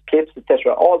 beaches, cliffs,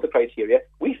 etc., all the criteria,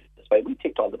 we satisfied. We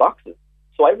ticked all the boxes.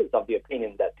 So I was of the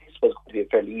opinion that this was going to be a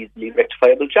fairly easily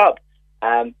rectifiable job.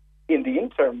 In the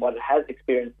interim, what it has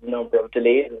experienced is a number of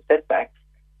delays and setbacks,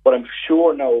 but I'm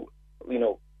sure now, you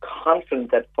know,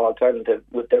 confident that Fáilte Ireland,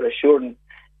 with their assurance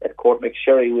that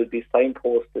Courtmacsherry will be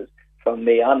signposted from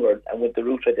May onwards, and with the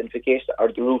route identification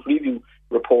or the route review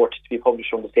report to be published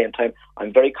from the same time,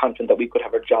 I'm very confident that we could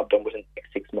have our job done within the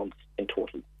next 6 months in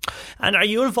total. And are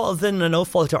you involved in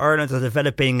Fáilte Ireland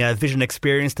developing vision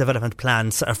experience development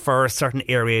plans for certain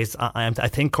areas? I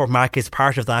think Cormac is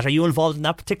part of that. Are you involved in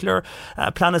that particular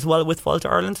plan as well with Fáilte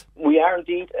Ireland? We are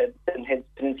indeed. Seven Heads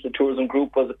Peninsula Tourism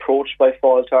Group was approached by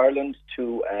Fáilte Ireland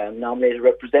to nominate a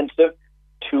representative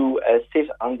to sit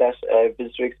on that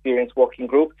visitor experience working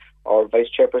group. Our Vice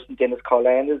Chairperson Dennis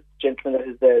Carlyan is the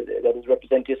gentleman that is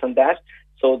representing us on that.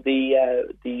 So the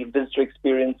visitor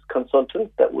experience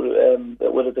consultant that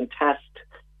would have been tasked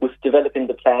with developing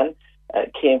the plan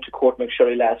came to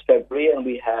Courtmacsherry last February, and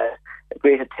we had a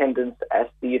great attendance at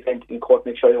the event in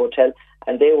Courtmacsherry Hotel,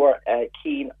 and they were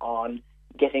keen on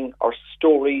getting our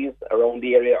stories around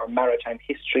the area, our maritime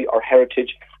history, our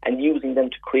heritage, and using them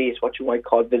to create what you might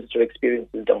call visitor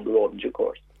experiences down the road in due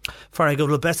course. Very good.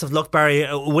 Well, best of luck, Barry,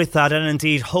 with that. And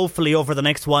indeed, hopefully over the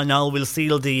next while now, we'll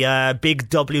seal the big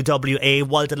WWA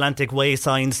Wild Atlantic Way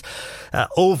signs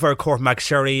over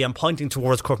Cormac's-Sherry and pointing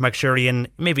towards Cormac's-Sherry. And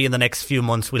maybe in the next few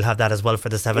months, we'll have that as well for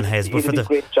the Seven Heads. But for the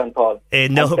great, John Paul.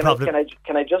 No problem.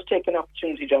 Can I just take an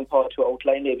opportunity, John Paul, to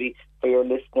outline maybe for your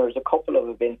listeners a couple of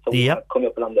events that we have coming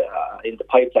up in the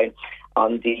pipeline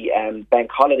on the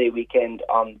bank holiday weekend,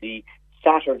 on the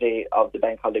Saturday of the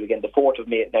bank holiday weekend, the 4th of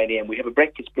May at 9 a.m. We have a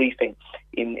breakfast briefing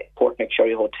in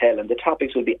Cormac's-Sherry Hotel, and the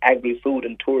topics will be agri-food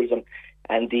and tourism,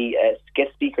 and the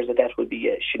guest speakers at that will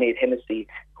be Sinead Hennessy,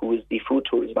 who is the Food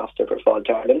Tourism Officer for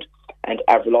Fáilte Ireland, and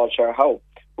Avril All-Shire-Howe,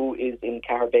 who is in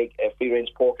Carbeg,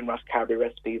 free-range pork and Rosscarbery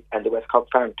recipes, and the West Cork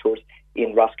Farm Tours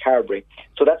in Rosscarbery.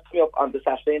 So that's coming up on the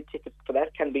Saturday, and tickets for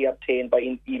that can be obtained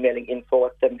by emailing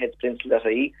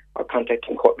info@sevenheadspeninsula.ie or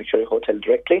contacting Cormac's-Sherry Hotel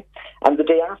directly. And the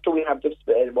day after, we have this,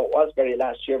 what was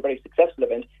last year, very successful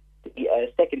event, the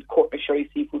second Cormac's-Sherry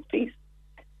Seafood Feast,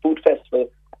 food festival,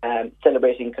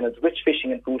 celebrating kind of rich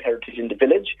fishing and food heritage in the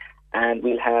village. And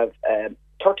we'll have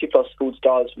 30 plus food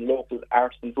stalls from local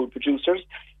arts and food producers,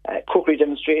 cookery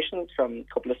demonstrations from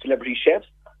a couple of celebrity chefs,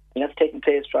 and that's taking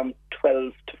place from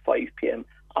 12 to 5 p.m.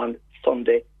 on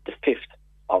Sunday, the 5th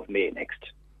of May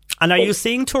next. And are you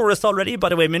seeing tourists already, by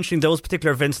the way, mentioning those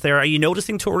particular events there? Are you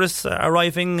noticing tourists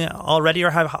arriving already,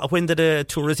 or when did the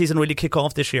tourist season really kick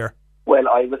off this year? Well,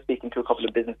 I was speaking to a couple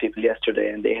of business people yesterday,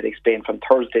 and they had explained from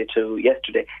Thursday to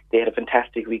yesterday they had a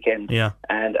fantastic weekend. Yeah.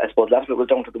 And I suppose a lot of it was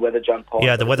down to the weather, John Paul.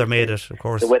 Yeah, the weather made it, of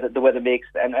course. The weather makes,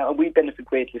 and we benefit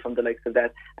greatly from the likes of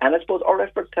that. And I suppose our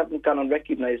efforts haven't gone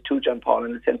unrecognised too, John Paul,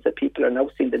 in the sense that people are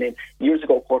now seeing the name. Years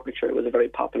ago, Cormac's-Sherry was a very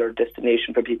popular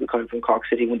destination for people coming from Cork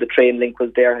City when the train link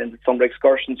was there and the summer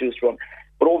excursions used to run.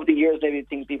 But over the years, maybe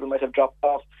things people might have dropped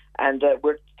off, and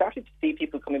we're starting to see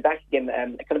people coming back again,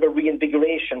 kind of a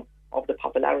reinvigoration of the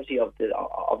popularity of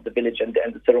the village and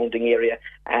the surrounding area.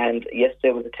 And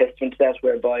yesterday was a testament to that,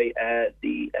 whereby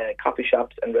the coffee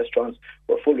shops and restaurants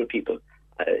were full of people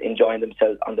enjoying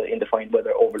themselves in the fine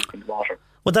weather overlooking the water.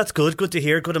 Well, that's good. Good to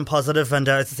hear. Good and positive. And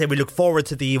as I say, we look forward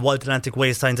to the Wild Atlantic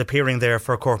Way signs appearing there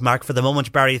for Cormac. For the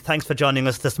moment, Barry, thanks for joining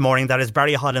us this morning. That is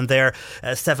Barry Holland there,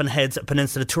 Seven Heads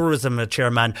Peninsula Tourism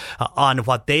Chairman, on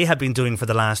what they have been doing for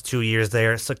the last 2 years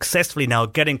there, successfully now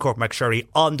getting Cormac's-Sherry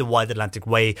on the Wild Atlantic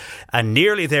Way and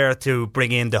nearly there to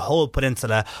bring in the whole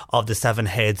peninsula of the Seven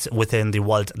Heads within the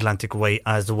Wild Atlantic Way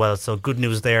as well. So good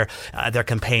news there. Their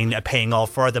campaign paying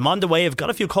off for them. On the way, I've got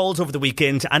a few calls over the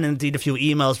weekend and indeed a few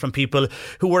emails from people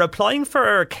who were applying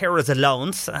for carers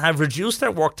allowance, have reduced their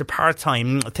work to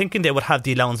part-time, thinking they would have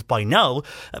the allowance by now,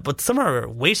 but some are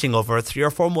waiting over 3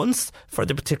 or 4 months for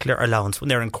the particular allowance. When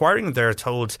they're inquiring, they're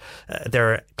told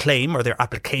their claim or their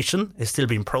application is still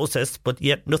being processed, but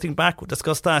yet nothing back. We'll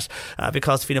discuss that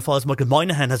because Fianna Fáil's Michael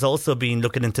Moynihan has also been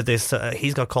looking into this.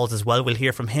 He's got calls as well. We'll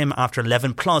hear from him after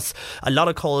 11. Plus, a lot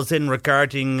of calls in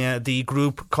regarding the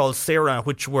group called Sarah,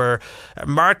 which were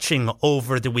marching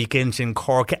over the weekend in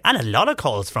Cork, and a lot of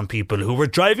calls from people who were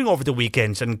driving over the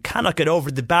weekend and cannot get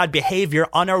over the bad behaviour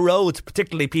on our roads,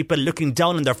 particularly people looking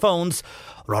down on their phones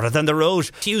rather than the road.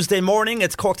 Tuesday morning,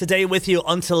 it's Cork Today with you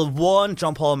until 1.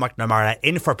 John Paul McNamara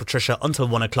in for Patricia until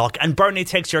 1 o'clock. And Bernie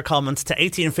takes your comments to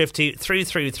 1850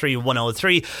 333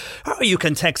 103. Or you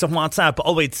can text on WhatsApp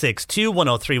 0862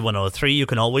 103 103. You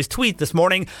can always tweet this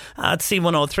morning at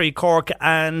C103 Cork.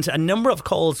 And a number of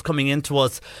calls coming into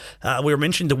us. We were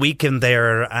mentioning the weekend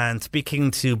there and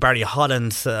speaking to Barry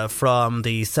Holland from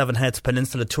the Seven Heads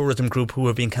Peninsula Tourism Group, who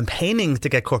have been campaigning to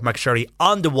get Cormac's-Sherry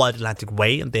on the Wild Atlantic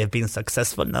Way, and they have been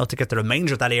successful now to get the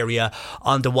remainder of that area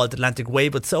on the Wild Atlantic Way.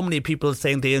 But so many people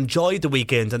saying they enjoyed the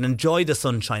weekend and enjoyed the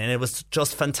sunshine, and it was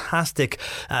just fantastic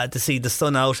to see the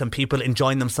sun out and people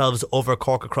enjoying themselves over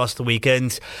Cork across the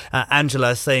weekend.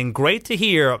 Angela saying, great to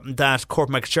hear that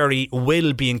Cormac's-Sherry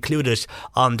will be included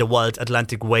on the Wild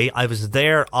Atlantic Way. I was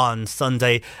there on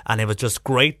Sunday and it was just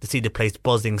great to see the place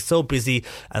buzzing, so busy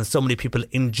and so many people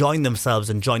enjoying themselves,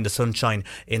 enjoying the sunshine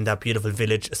in that beautiful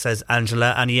village, says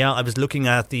Angela. And yeah, I was looking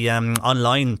at the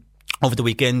online over the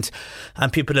weekend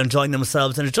and people enjoying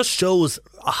themselves, and it just shows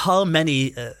how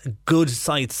many good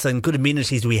sites and good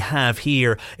amenities we have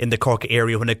here in the Cork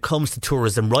area when it comes to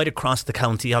tourism right across the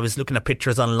county. I was looking at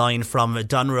pictures online from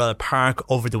Doneraile Park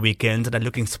over the weekend, and they're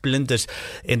looking splendid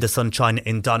in the sunshine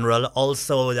in Doneraile.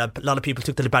 Also, a lot of people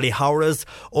took to the Ballyhowras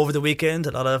over the weekend,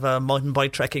 a lot of mountain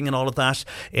bike trekking and all of that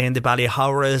in the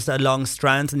Ballyhowras along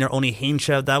Strand near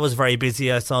Onihenshaw. That was very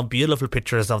busy. I saw beautiful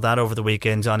pictures of that over the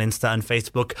weekend on Insta and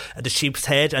Facebook. The Sheep's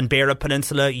Head and Beara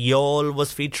Peninsula, Youghal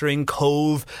was featuring, Cove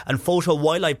Cove and Photo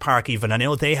Wildlife Park even. I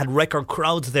know they had record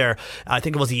crowds there. I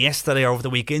think it was yesterday or over the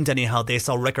weekend anyhow. They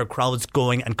saw record crowds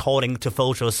going and calling to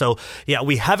photos. So yeah,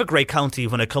 we have a great county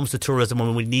when it comes to tourism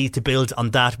and we need to build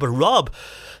on that. But Rob,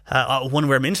 when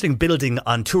we're mentioning building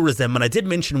on tourism, and I did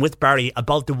mention with Barry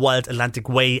about the Wild Atlantic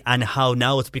Way and how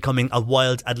now it's becoming a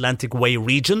Wild Atlantic Way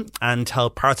region and how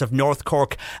parts of North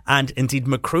Cork and indeed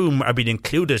Macroom are being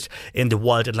included in the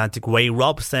Wild Atlantic Way.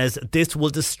 Rob says this will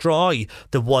destroy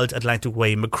the Wild Atlantic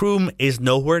Way. Macroom is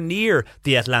nowhere near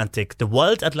the Atlantic. The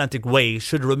Wild Atlantic Way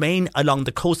should remain along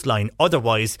the coastline.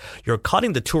 Otherwise, you're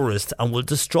conning the tourists and will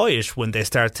destroy it when they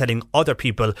start telling other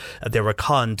people they were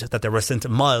conned, that they were sent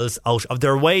miles out of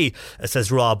their way,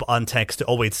 says Rob on text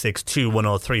 0862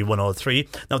 103 103.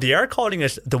 Now, they are calling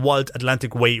it the Wild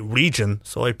Atlantic Way region,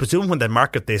 so I presume when they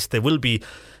market this, they will be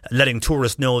letting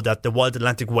tourists know that the Wild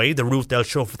Atlantic Way, the route they'll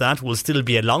show for that, will still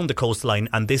be along the coastline,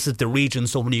 and this is the region.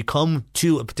 So when you come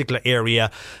to a particular area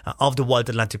of the Wild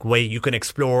Atlantic Way, you can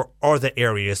explore other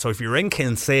areas. So if you're in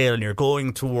Kinsale and you're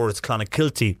going towards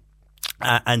Clonakilty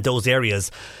and those areas,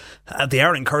 they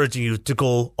are encouraging you to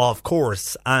go off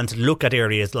course and look at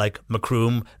areas like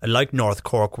Macroom, like North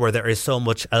Cork, where there is so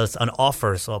much else on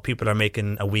offer. So people are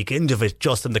making a weekend of it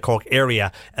just in the Cork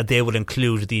area, and they will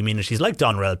include the amenities like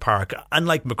Doneraile Park and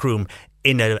like Macroom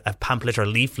in a pamphlet or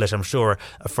leaflet, I'm sure,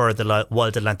 for the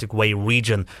Wild Atlantic Way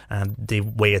region. And the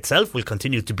way itself will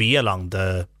continue to be along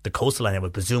the coastline, I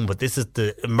would presume, but this is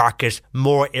the market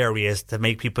more areas to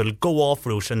make people go off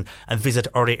route and visit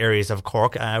other areas of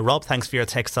Cork. Rob, thanks for your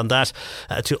text on that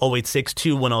to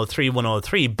 0862 103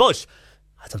 103. But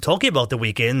as I'm talking about the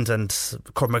weekend and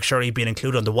Cormac Sherry being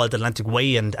included on the Wild Atlantic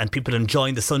Way and people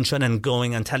enjoying the sunshine and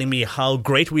going and telling me how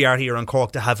great we are here in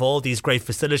Cork to have all these great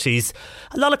facilities,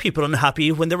 a lot of people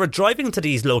unhappy when they were driving to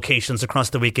these locations across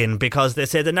the weekend because they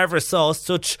say they never saw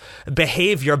such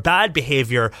bad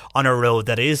behaviour on a road,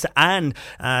 that is. Anne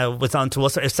was on to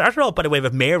us. It started out, by the way,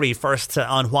 with Mary first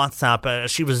on WhatsApp.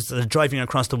 She was driving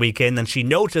across the weekend and she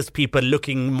noticed people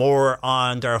looking more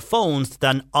on their phones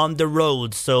than on the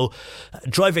road. So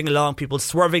driving along, people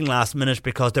swerving last minute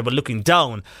because they were looking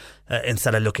down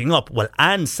instead of looking up. Well,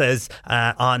 Anne says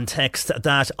on text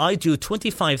that I do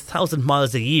 25,000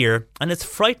 miles a year and it's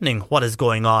frightening what is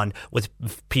going on with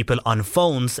people on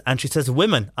phones. And she says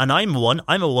women, and I'm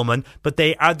a woman, but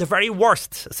they are the very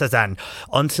worst, says Anne.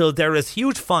 Until there is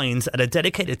huge fines and a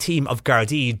dedicated team of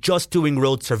Gardaí just doing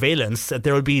road surveillance,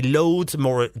 there will be loads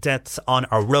more deaths on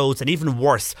our roads and even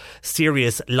worse,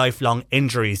 serious lifelong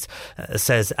injuries,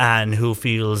 says Anne, who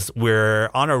feels we're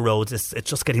on our roads. It's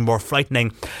just getting more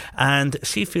frightening. And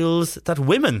she feels that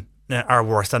women are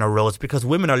worse on our roads because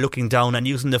women are looking down and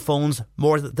using the phones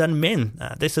more than men.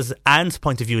 This is Anne's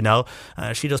point of view now.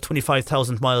 She does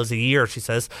 25,000 miles a year, she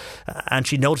says, and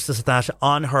she notices that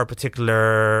on her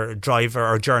particular drive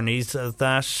or journeys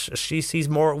that she sees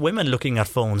more women looking at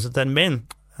phones than men.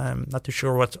 I'm not too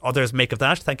sure what others make of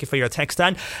that. Thank you for your text,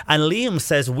 Dan. And Liam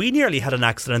says, we nearly had an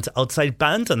accident outside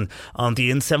Bandon on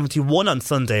the N71 on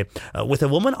Sunday with a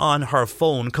woman on her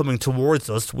phone coming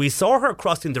towards us. We saw her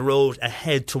crossing the road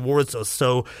ahead towards us,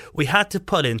 so we had to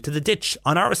pull into the ditch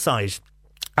on our side.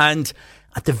 And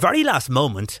at the very last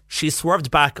moment, she swerved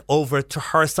back over to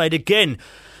her side again.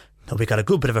 Now, we got a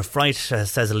good bit of a fright,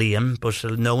 says Liam, but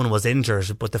no one was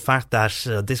injured. But the fact that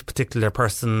this particular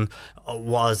person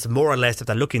was more or less, if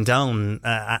they're looking down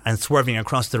and swerving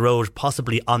across the road,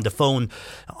 possibly on the phone.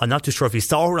 I'm not too sure if he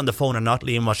saw her on the phone or not,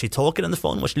 Liam. Was she talking on the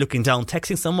phone? Was she looking down,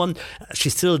 texting someone? She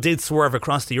still did swerve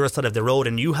across the your side of the road,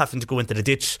 and you having to go into the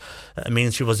ditch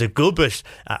means she was a good bit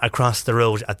across the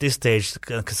road at this stage,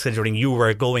 considering you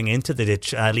were going into the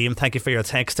ditch. Liam, thank you for your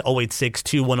text,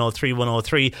 0862 103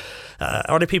 103.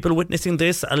 Other people witnessing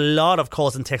this, a lot of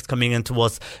calls and texts coming into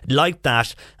us like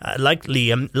that, like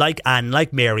Liam, like Anne,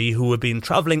 like Mary, who have been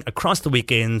travelling across the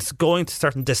weekends, going to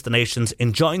certain destinations,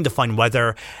 enjoying the fine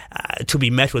weather, to be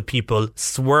met with people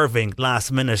swerving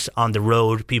last minute on the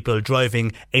road, people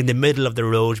driving in the middle of the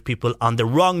road, people on the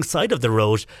wrong side of the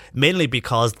road, mainly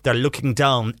because they're looking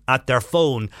down at their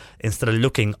phone instead of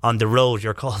looking on the road.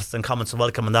 Your calls and comments are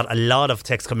welcome on that. A lot of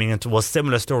texts coming into us,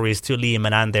 similar stories to Liam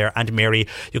and Anne there, and Mary.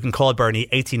 You can call Bernie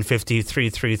 1850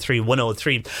 333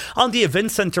 103. On the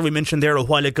event centre we mentioned there a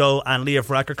while ago, and Leo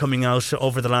Varadkar coming out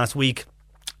over the last week,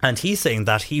 and he's saying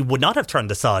that he would not have turned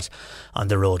the sod on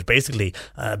the road, basically,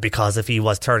 because if he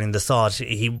was turning the sod,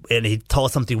 he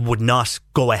thought something would not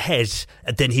go ahead,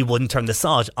 then he wouldn't turn the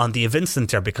sod on the event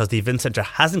centre, because the event centre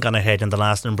hasn't gone ahead in the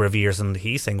last number of years. And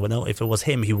he's saying, well, no, if it was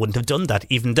him, he wouldn't have done that,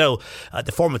 even though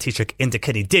the former Taoiseach Enda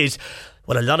Kenny did.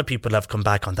 Well, a lot of people have come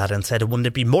back on that and said, wouldn't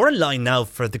it be more in line now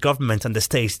for the government and the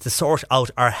state to sort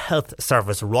out our health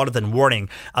service rather than worrying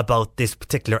about this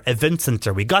particular event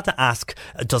centre? We got to ask,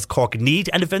 does Cork need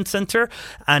an event centre?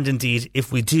 And indeed,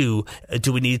 if we do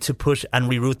we need to put and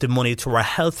reroute the money to our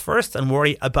health first and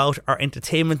worry about our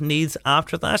entertainment needs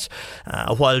after that?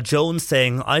 While Jones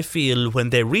saying, I feel when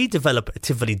they redevelop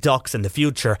Tivoli Docks in the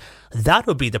future, that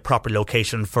would be the proper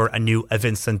location for a new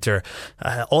event centre.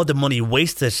 All the money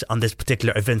wasted on this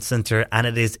particular event centre, and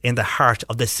it is in the heart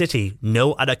of the city.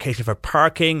 No allocation for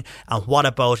parking. And what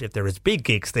about if there is big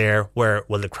gigs there? Where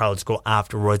will the crowds go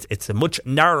afterwards? It's a much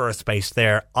narrower space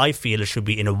there. I feel it should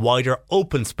be in a wider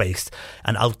open space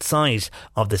and outside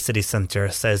of the city centre,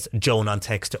 says Joan on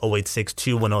text to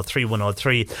 0862 103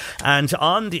 103. And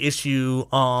on the issue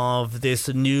of this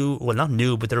new, well not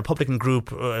new, but the Republican group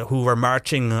who were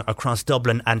marching across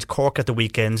Dublin and Cork at the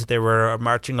weekend, they were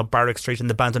marching up Barrack Street in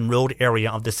the Bandon Road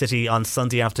area of the city on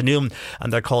Sunday afternoon,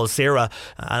 and they're called Sarah,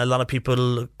 and a lot of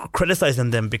people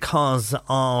criticising them because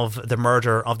of the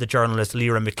murder of the journalist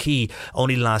Lyra McKee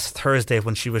only last Thursday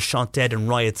when she was shot dead in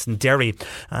riots in Derry.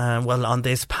 Well, on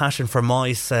this, Passion for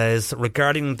Moy says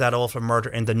regarding that awful murder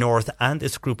in the north, and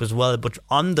this group as well, but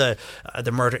on the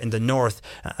murder in the north,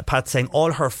 Pat saying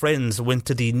all her friends went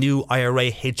to the new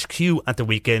IRA HQ at the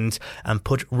weekend and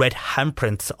put red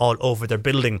handprints all over their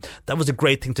building. That was a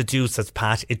great thing to do, says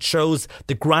Pat. It shows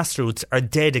the grassroots are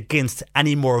dead against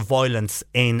any more violence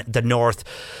in the north.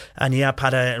 And yeah,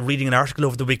 Pat, reading an article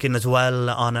over the weekend as well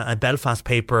on a Belfast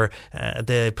paper,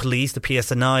 the police, the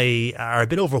PSNI, are a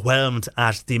bit overwhelmed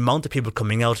at the amount of people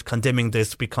coming out condemning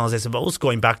this, because I suppose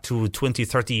going back to 20,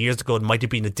 30 years ago, it might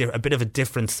have been a bit of a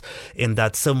difference in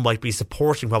that some might be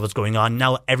supporting what was going on.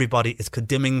 Now everybody is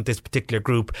condemning this particular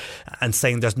group and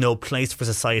saying there's no place for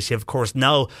society. Of course,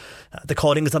 now the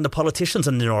calling is on the politicians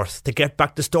in the north to get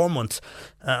back to Stormont.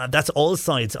 That's all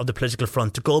sides of the political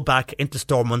front, to go back into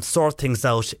Stormont, sort things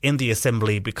out in the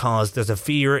Assembly, because there's a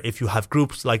fear if you have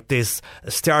groups like this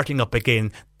starting up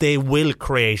again, they will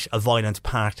create a violent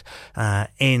pact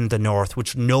in the north,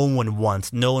 which no one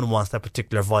wants. No one wants that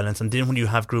particular violence. And then when you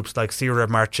have groups like Sarah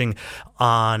marching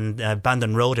on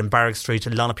Bandon Road and Barrack Street,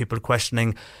 a lot of people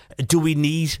questioning, do we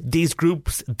need these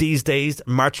groups these days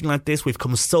marching like this? We've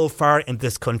come so far in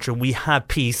this country. We have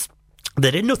peace.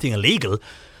 They did nothing illegal.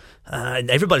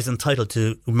 Everybody's entitled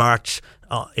to march.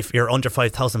 If you're under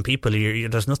 5,000 people,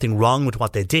 there's nothing wrong with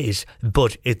what they did,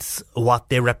 but it's what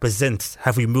they represent.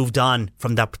 Have we moved on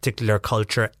from that particular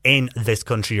culture in this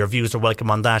country? Your views are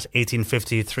welcome on that.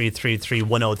 1850 333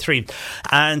 103.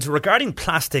 And regarding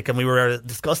plastic, and we were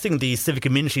discussing the civic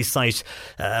amenity site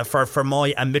for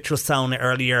Moy and Mitchell Sound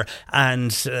earlier,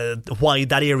 and why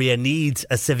that area needs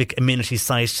a civic amenity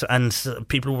site, and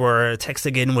people were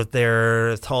texting in with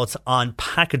their thoughts on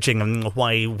packaging and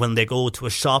why when they go to a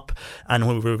shop. And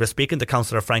when we were speaking to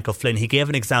Councillor Frank O'Flynn, he gave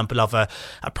an example of a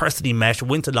person he met,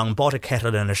 went along, bought a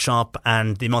kettle in a shop,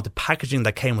 and the amount of packaging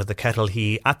that came with the kettle,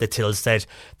 he at the till said,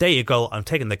 there you go, I'm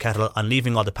taking the kettle, I'm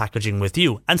leaving all the packaging with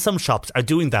you. And some shops are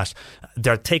doing that.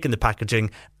 They're taking the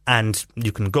packaging and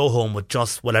you can go home with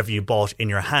just whatever you bought in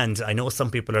your hand. I know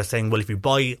some people are saying, well, if you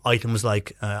buy items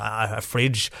like a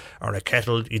fridge or a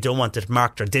kettle, you don't want it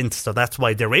marked or dint, so that's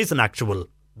why there is an actual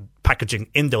packaging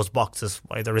in those boxes,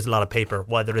 why there is a lot of paper,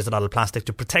 why there is a lot of plastic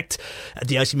to protect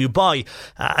the item you buy.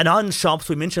 And on shops,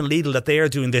 we mentioned Lidl, that they are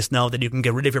doing this now, that you can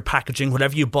get rid of your packaging.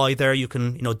 Whatever you buy there, you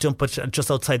can dump it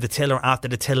just outside the till or after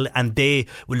the till, and they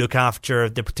will look after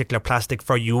the particular plastic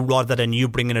for you rather than you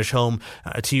bringing it home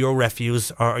to your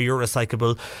refuse or your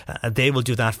recyclable. They will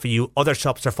do that for you. Other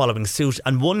shops are following suit.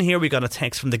 And one here, we got a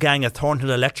text from the gang at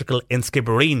Thornhill Electrical in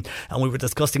Skibbereen, and we were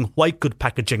discussing white good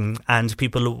packaging and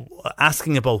people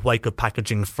asking about white good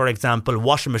packaging. For example,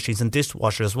 washing machines and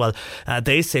dishwashers as well.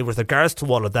 They say with regards to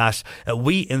all of that,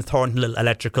 we in Thornhill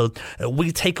Electrical,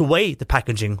 we take away the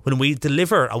packaging when we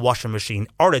deliver a washing machine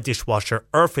or a dishwasher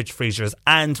or fridge freezers,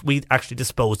 and we actually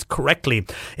dispose correctly.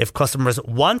 If customers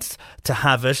want to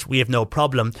have it, we have no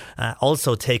problem.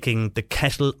 Also taking the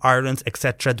kettle, irons,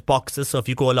 etc., the boxes. So if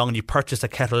you go along and you purchase a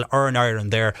kettle or an iron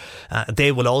there,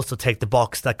 they will also take the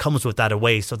box that comes with that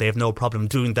away. So they have no problem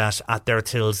doing that at their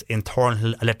tills in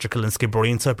Thornhill Electrical in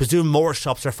Skibbereen. So I presume more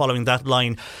shops are following that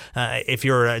line. If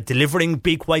you're delivering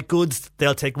big white goods,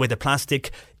 they'll take away the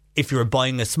plastic. If you're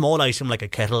buying a small item like a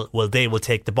kettle, well, they will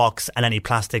take the box and any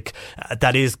plastic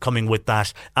that is coming with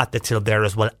that at the till there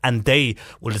as well, and they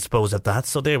will dispose of that.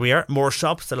 So there we are, more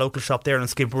shops, the local shop there in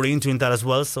Skibbereen doing that as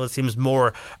well. So it seems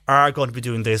more are going to be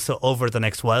doing this over the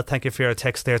next while. Thank you for your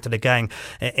text there to the gang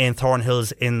in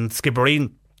Thornhills in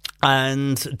Skibbereen.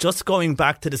 And just going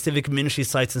back to the civic community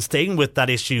sites and staying with that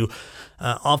issue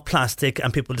of plastic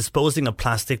and people disposing of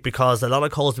plastic, because a lot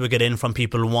of calls we get in from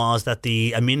people was that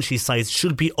the amenity sites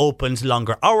should be opened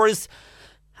longer hours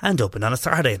and open on a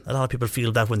Saturday. A lot of people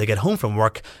feel that when they get home from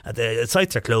work, the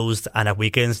sites are closed, and at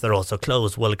weekends they're also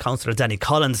closed. Well, Councillor Danny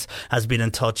Collins has been in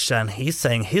touch, and he's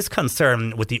saying his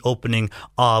concern with the opening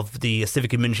of the civic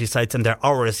community sites and their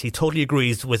hours. He totally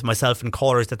agrees with myself and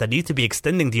callers that they need to be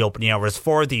extending the opening hours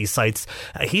for these sites.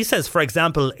 He says, for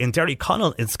example, in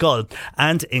Derryconnell in Schull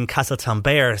and in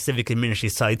Castletownbere civic community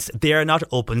sites, they are not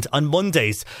opened on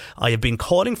Mondays. I have been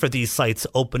calling for these sites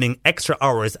opening extra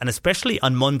hours, and especially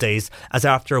on Mondays, as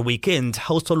after a weekend,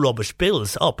 household rubbish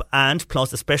builds up, and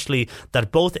plus especially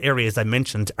that both areas I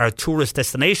mentioned are tourist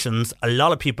destinations. A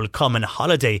lot of people come on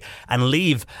holiday and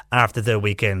leave after their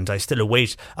weekend. I still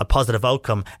await a positive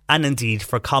outcome and indeed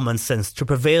for common sense to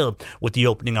prevail with the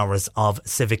opening hours of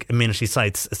civic amenity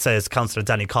sites, says Councillor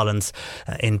Danny Collins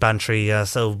in Bantry.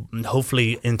 So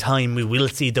hopefully in time we will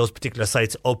see those particular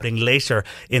sites opening later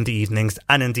in the evenings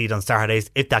and indeed on Saturdays,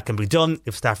 if that can be done,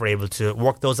 if staff are able to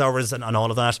work those hours and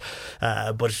all of that.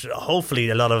 But hopefully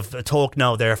a lot of talk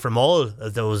now there from all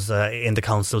those in the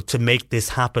council to make this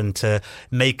happen, to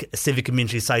make civic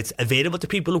community sites available to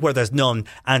people where there's none,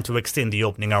 and to extend the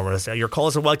opening hours. Your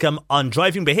calls are welcome on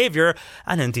driving behaviour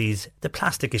and indeed the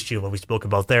plastic issue what we spoke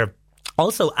about there.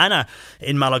 Also, Anna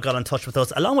in Mallow got in touch with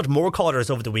us, along with more callers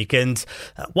over the weekend,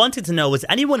 wanted to know, is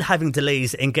anyone having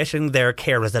delays in getting their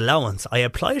carers allowance? I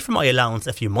applied for my allowance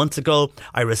a few months ago.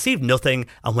 I received nothing,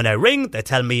 and when I ring, they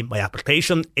tell me my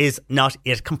application is not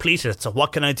yet completed. So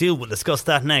what can I do? We'll discuss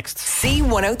that next.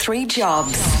 C103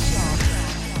 Jobs.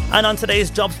 And on today's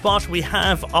Job Spot, we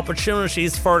have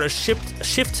opportunities for a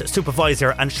shift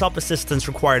supervisor and shop assistants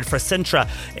required for Centra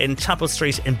in Chapel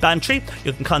Street in Bantry.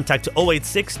 You can contact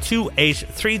 086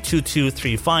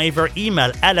 28 or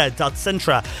email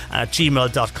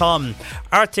ella.centra@gmail.com.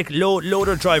 Arctic low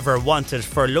loader driver wanted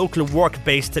for local work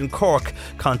based in Cork.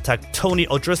 Contact Tony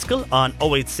O'Driscoll on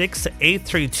 086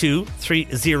 832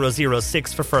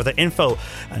 3006 for further info.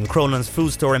 And Cronan's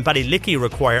Food Store in Ballylickey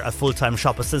require a full-time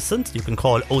shop assistant. You can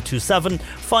call 027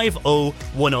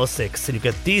 50106. And you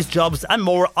get these jobs and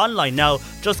more online now.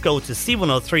 Just go to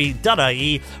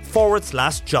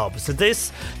c103.ie/jobs. So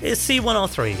this is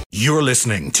C103. You're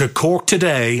listening to Cork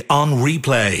Today on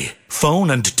replay. Phone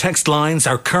and text lines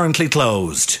are currently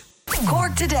closed.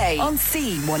 Cork Today on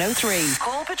C103.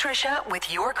 Call Patricia with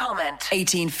your comment.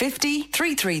 1850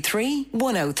 333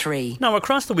 103. Now,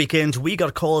 across the weekend, we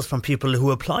got calls from people who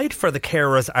applied for the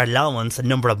carers allowance a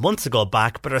number of months ago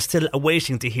back, but are still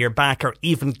awaiting to hear back or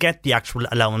even get the actual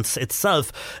allowance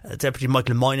itself. Deputy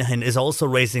Michael Moynihan is also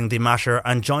raising the matter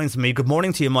and joins me. Good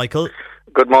morning to you, Michael.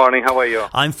 Good morning, how are you?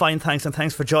 I'm fine, thanks, and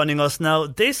thanks for joining us. Now,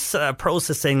 this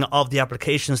processing of the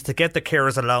applications to get the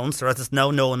carers allowance, or as it's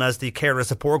now known as the carer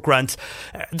support grant,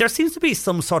 there seems to be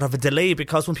some sort of a delay,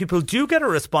 because when people do get a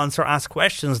response or ask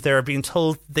questions, they're being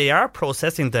told they are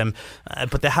processing them,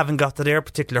 but they haven't got to their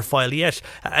particular file yet.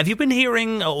 Have you been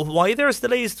hearing why there's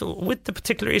delays with the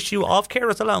particular issue of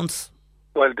carers allowance?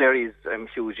 Well, there is a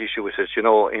huge issue with it. You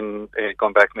know, in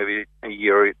going back maybe a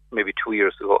year, maybe 2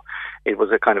 years ago, it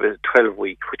was a kind of a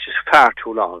 12-week, which is far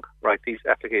too long, right? These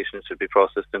applications should be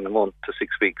processed in a month to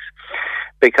 6 weeks.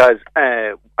 Because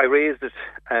I raised it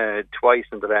twice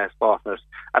in the last fortnight,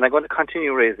 and I'm going to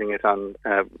continue raising it on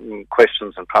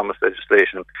questions and promise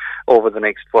legislation over the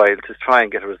next while to try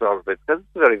and get a resolve of it, because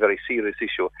it's a very, very serious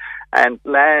issue. And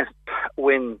last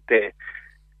Wednesday,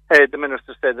 the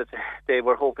Minister said that they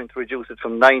were hoping to reduce it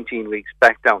from 19 weeks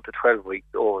back down to 12 weeks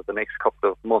over the next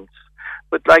couple of months.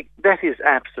 But, that is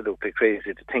absolutely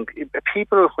crazy to think.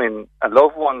 People, when a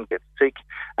loved one gets sick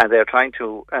and they're trying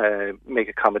to make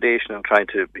accommodation and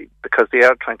because they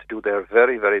are trying to do their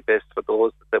very, very best for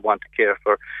those that they want to care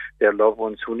for, their loved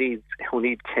ones who need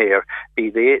care, be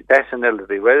that an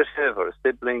elderly relative or a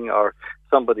sibling or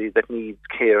somebody that needs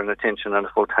care and attention on a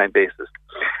full-time basis.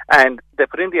 And they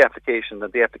put in the application,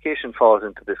 and the application falls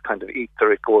into this kind of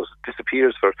ether. It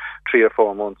disappears for 3 or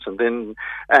 4 months, and then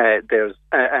there's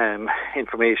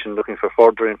information, looking for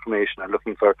further information and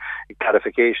looking for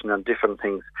clarification on different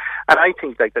things. And I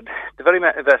think that the very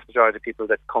vast majority of people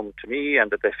that come to me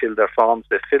and that they fill their forms,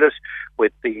 they fill it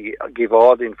with give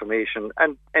all the information.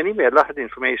 And anyway, a lot of the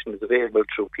information is available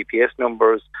through PPS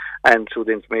numbers and through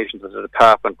the information that the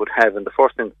department would have in the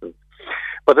first instance.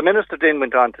 But the Minister then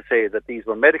went on to say that these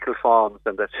were medical forms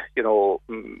and that,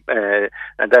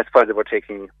 and that's why they were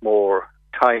taking more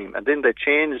time. And then they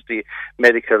changed the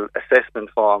medical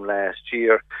assessment form last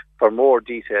year for more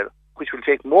detail, which will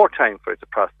take more time for it to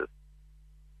process.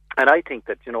 And I think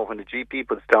that, when the GP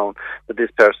puts down that this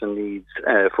person needs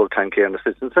full-time care and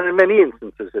assistance, and in many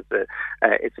instances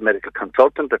it's a medical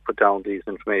consultant that put down these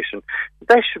information,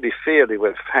 that should be fairly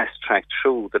well fast-tracked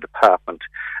through the department.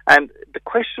 And the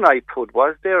question I put,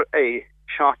 was there a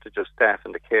shortage of staff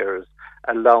in the carers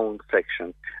allowance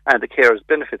section and the carers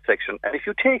benefit section? And if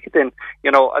you take it in,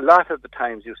 a lot of the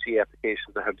times you see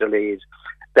applications that are delayed,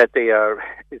 that they are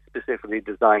specifically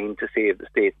designed to save the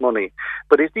state money.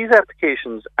 But if these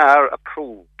applications are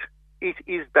approved, it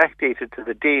is backdated to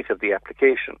the date of the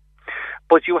application.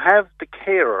 But you have the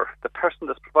carer, the person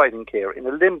that's providing care, in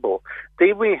a limbo.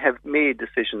 They may have made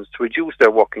decisions to reduce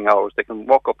their working hours. They can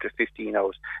work up to 15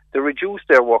 hours. They reduce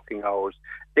their working hours.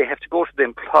 They have to go to the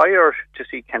employer to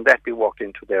see can that be worked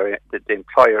into the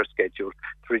employer schedule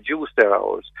to reduce their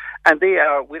hours. And they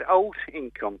are without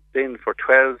income then for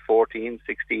 12, 14,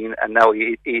 16 and now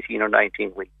 18 or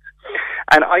 19 weeks.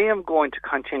 And I am going to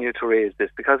continue to raise this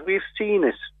because we've seen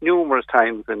it numerous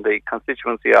times in the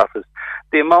constituency office,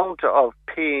 the amount of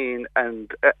pain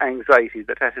and anxiety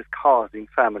that is causing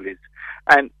families.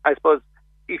 And I suppose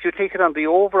if you take it on the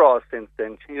overall sense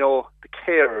then, the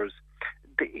carers,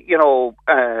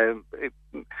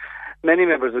 many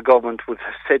members of government would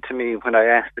have said to me when I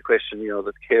asked the question,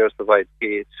 that carers provide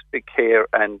care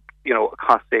and,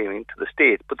 cost saving to the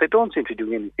state, but they don't seem to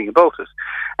do anything about it.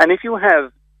 And if you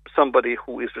have somebody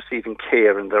who is receiving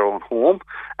care in their own home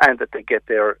and that they get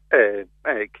their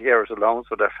carers allowance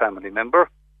for their family member,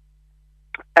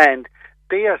 and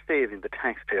they are saving the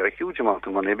taxpayer a huge amount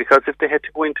of money, because if they had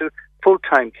to go into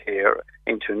full-time care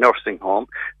into a nursing home,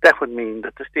 that would mean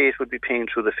that the state would be paying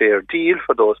through the fair deal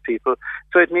for those people.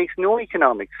 So it makes no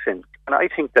economic sense. And I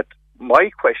think that my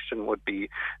question would be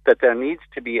that there needs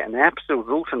to be an absolute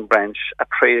root and branch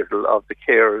appraisal of the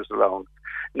carers allowance.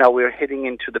 Now we're heading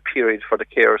into the period for the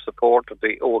care support of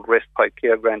the old respite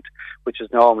care grant, which is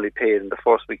normally paid in the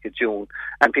first week of June,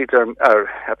 and people are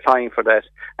applying for that,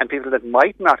 and people that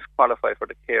might not qualify for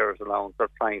the carers allowance are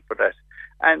applying for that.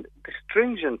 And the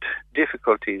stringent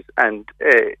difficulties and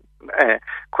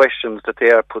questions that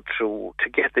they are put through to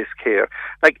get this care,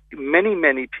 like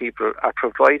many people are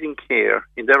providing care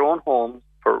in their own homes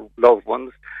for loved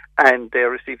ones, and they're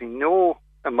receiving no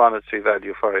a monetary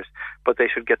value for it, but they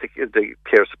should get the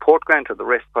care support grant or the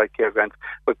respite care grant.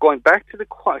 But going back to the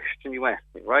question you asked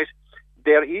me, right,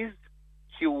 there is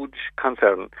huge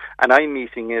concern, and I'm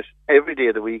meeting it every day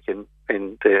of the week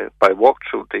by walk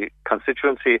through the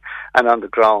constituency and on the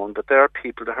ground, that there are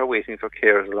people that are waiting for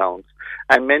carers allowance.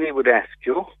 And many would ask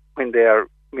you, when they are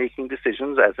making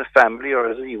decisions as a family or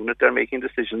as a unit, they're making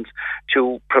decisions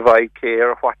to provide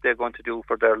care, what they're going to do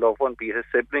for their loved one, be it a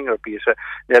sibling or be it a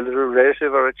little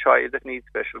relative or a child that needs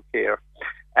special care.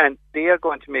 And they are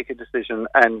going to make a decision,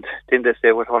 and then they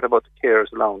say, well, what about the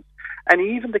carers allowance? And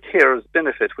even the carers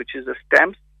benefit, which is a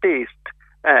stamp-based,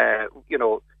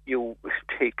 you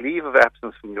take leave of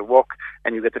absence from your work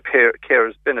and you get the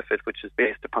carers benefit, which is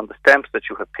based upon the stamps that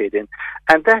you have paid in.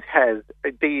 And that has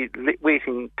the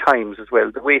waiting times as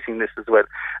well, the waiting list as well.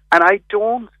 And I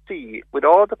don't see, with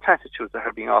all the platitudes that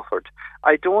are being offered,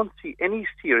 I don't see any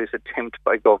serious attempt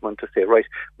by government to say, right,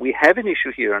 we have an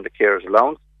issue here on the carers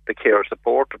allowance, the care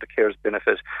support or the carers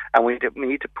benefit, and we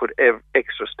need to put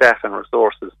extra staff and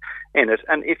resources in it.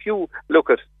 And if you look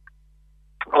at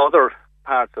other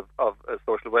parts of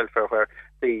social welfare where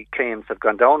the claims have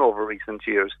gone down over recent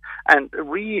years, and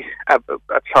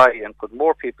apply and put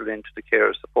more people into the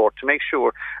care support to make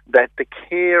sure that the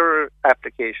care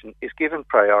application is given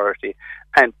priority,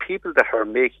 and people that are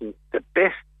making the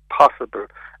best possible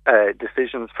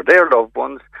decisions for their loved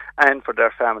ones and for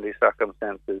their family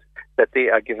circumstances, that they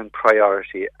are given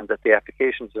priority and that the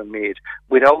applications are made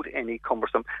without any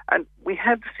cumbersome. And we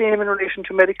have the same in relation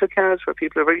to medical cards, where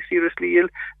people are very seriously ill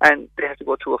and they have to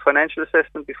go through a financial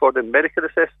assessment before the medical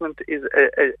assessment is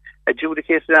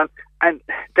adjudicated on, and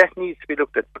that needs to be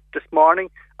looked at. But this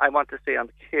morning I want to say on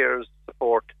the carers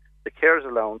support, the carers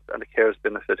allowance and the carers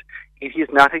benefit, it is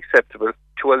not acceptable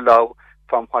to allow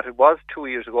from what it was 2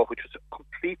 years ago, which was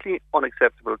completely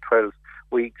unacceptable, 12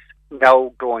 weeks,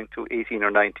 now going to 18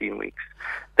 or 19 weeks.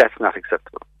 That's not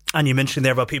acceptable. And you mentioned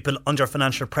there about people under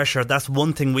financial pressure. That's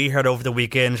one thing we heard over the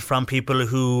weekend from people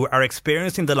who are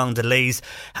experiencing the long delays,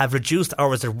 have reduced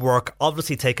hours at work,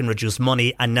 obviously taken reduced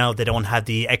money, and now they don't have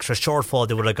the extra shortfall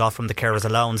they would have got from the carers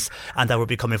allowance, and that would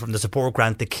be coming from the support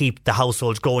grant to keep the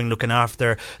households going, looking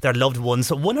after their loved ones.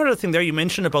 So one other thing there you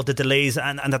mentioned about the delays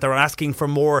and that they're asking for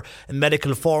more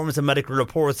medical forms and medical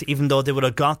reports, even though they would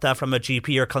have got that from a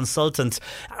GP or consultant.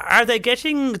 Are they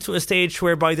getting to a stage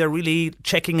whereby they're really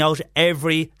checking out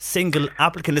every single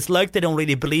applicant? It's like they don't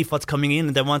really believe what's coming in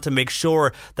and they want to make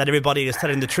sure that everybody is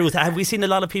telling the truth. Have we seen a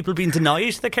lot of people being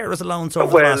denied the carers allowance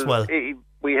over the last while?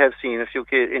 We have seen a few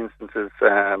instances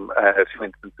where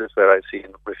I've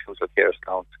seen refusal of carers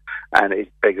allowance, and it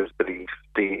beggars belief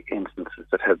the instances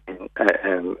that have been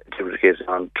adjudicated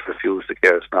on to refuse the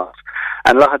carers allowance.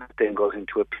 And a lot of it then goes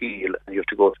into appeal, and you have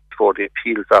to go before the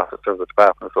appeals officer of the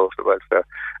Department of Social Welfare.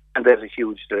 And there's a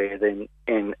huge delay then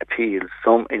in appeals.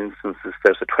 Some instances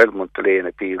there's a 12-month delay in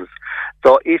appeals.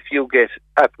 So if you get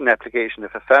an application,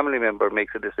 if a family member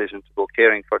makes a decision to go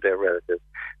caring for their relative,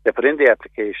 they put in the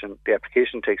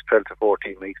application takes 12 to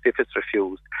 14 weeks. If it's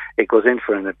refused, it goes in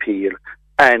for an appeal.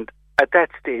 And at that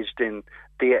stage then,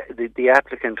 the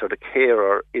applicant or the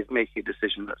carer is making a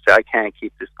decision that say, I can't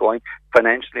keep this going.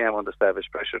 Financially, I'm under savage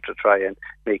pressure to try and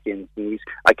make ends meet.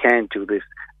 I can't do this.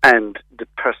 And the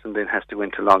person then has to go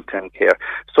into long-term care.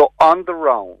 So on the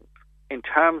round, in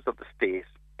terms of the state,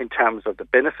 in terms of the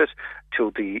benefit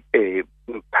to the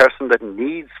person that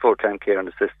needs full-time care and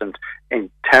assistance, in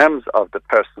terms of the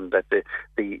person that the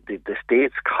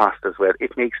state's cost as well,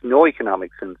 it makes no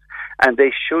economic sense. And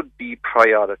they should be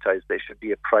prioritised. They should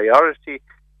be a priority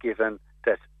given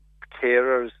that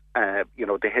carers,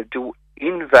 they do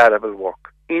invaluable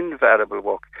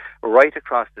work right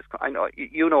across this. I know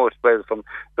you know it well from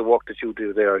the work that you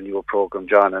do there in your program,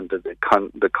 John, and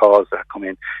the calls that come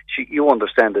in. You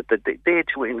understand that they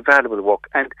do invaluable work,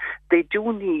 and they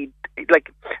do need.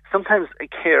 Like sometimes a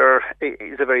carer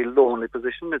is a very lonely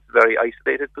position. It's a very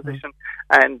isolated position,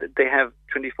 and they have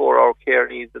 24-hour care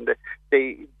needs, and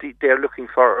they're looking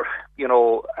for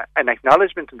an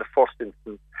acknowledgement in the first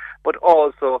instance, but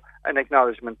also an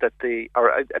acknowledgement that they are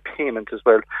a payment as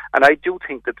well. And I do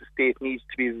think that the state needs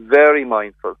to be very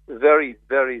mindful, very,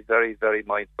 very, very, very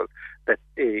mindful that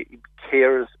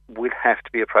carers will have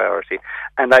to be a priority.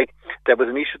 And there was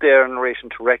an issue there in relation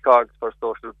to records for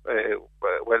social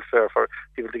welfare, for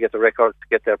people to get the records, to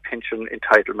get their pension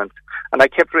entitlement. And I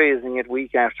kept raising it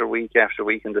week after week after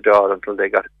week in the Dáil until they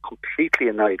got completely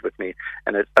annoyed with me.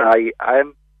 And I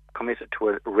am committed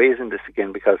to raising this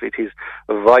again because it is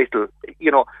vital,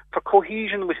 for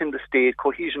cohesion within the state,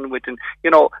 cohesion within,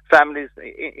 families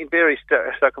in various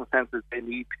circumstances. They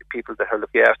need people that are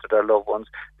looking after their loved ones.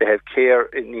 They have care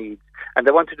needs, and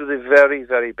they want to do the very,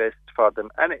 very best for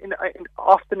them. And in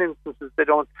often instances, they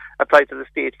don't apply to the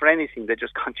state for anything. They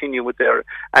just continue with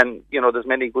and there's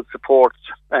many good supports,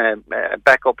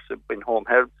 backups in home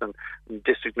health and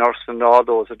district nurse, and all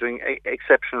those are doing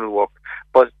exceptional work.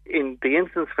 But in the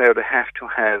instance where they have to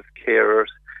have carers,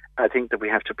 I think that we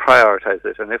have to prioritise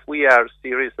it. And if we are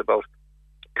serious about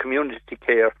community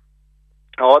care,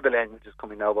 all the language is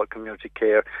coming now about community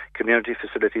care, community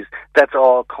facilities, that's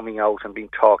all coming out and being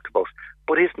talked about.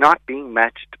 But it's not being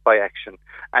matched by action.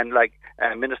 And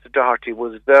Minister Doherty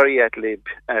was very ad lib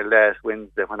last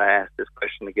Wednesday when I asked this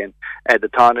question again. The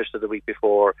Taoiseach of the week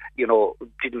before,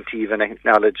 didn't even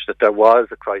acknowledge that there was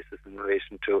a crisis in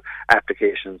relation to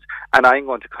applications. And I'm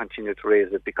going to continue to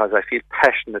raise it because I feel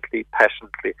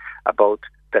passionately about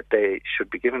that they should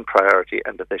be given priority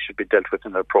and that they should be dealt with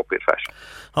in an appropriate fashion.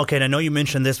 Okay, and I know you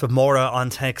mentioned this with Maura on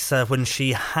text. When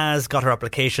she has got her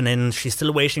application in, she's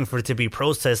still waiting for it to be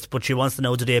processed, but she wants to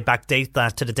know, do they backdate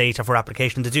that to the date of her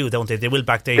application to do, don't they? They will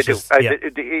backdate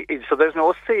it. So there's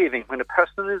no saving. When a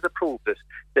person is approved it,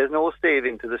 there's no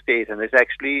saving to the state, and it's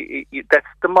actually, that's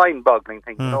the mind-boggling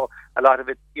thing. A lot of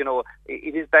it,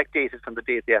 it is backdated from the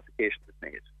date the application is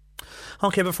made.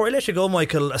 Okay, before I let you go,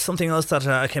 Michael, something else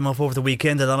that came up over the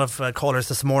weekend, a lot of callers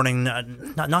this morning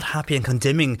not happy and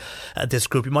condemning this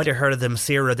group. You might have heard of them,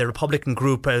 Sierra, the Republican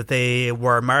group. They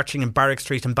were marching in Barrack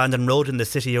Street and Bandon Road in the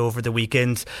city over the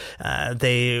weekend.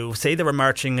 They say they were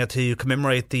marching to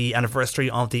commemorate the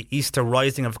anniversary of the Easter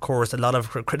Rising. Of course, a lot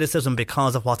of criticism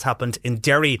because of what's happened in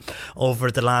Derry over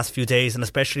the last few days, and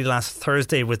especially last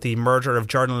Thursday with the murder of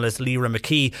journalist Lyra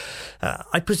McKee.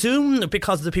 I presume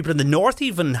because the people in the north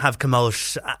even have come out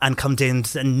and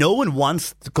condemned, and no one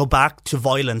wants to go back to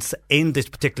violence in this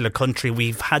particular country.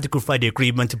 We've had the Good Friday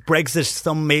Agreement. Brexit,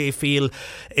 some may feel,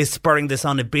 is spurring this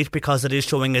on a bit because it is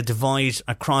showing a divide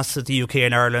across the UK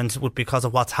and Ireland because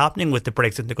of what's happening with the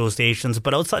Brexit negotiations.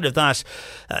 But outside of that,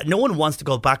 no one wants to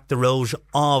go back the road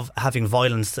of having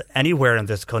violence anywhere in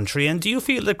this country. And do you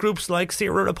feel that groups like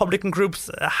Sierra, Republican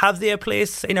groups, have they a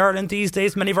place in Ireland these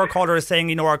days? Many of our callers are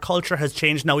saying, our culture has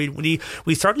changed now.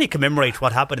 We certainly commemorate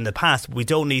what happened in the past. We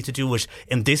don't need to do it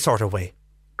in this sort of way.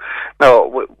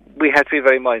 No, we have to be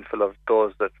very mindful of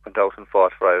those that went out and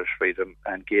fought for Irish freedom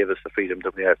and gave us the freedom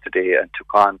that we have today and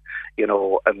took on,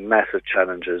 massive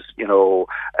challenges,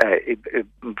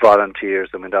 volunteers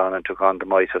that went on and took on the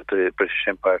might of the British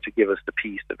Empire to give us the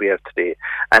peace that we have today,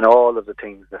 and all of the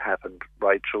things that happened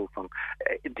right through from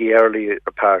the early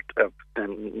part of the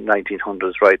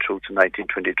 1900s right through to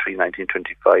 1923,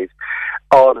 1925.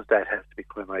 All of that has to be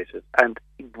commemorated, and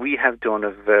we have done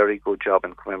a very good job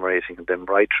in commemorating them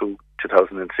right through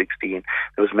 2016.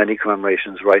 There was many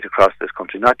commemorations right across this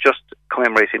country, not just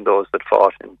commemorating those that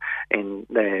fought in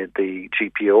the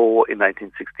GPO in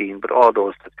 1916, but all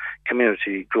those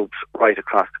community groups right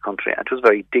across the country, and it was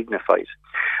very dignified.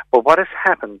 But what has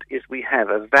happened is we have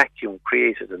a vacuum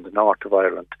created in the north of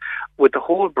Ireland with the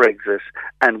whole Brexit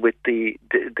and with the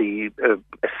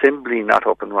assembly not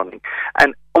up and running.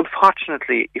 And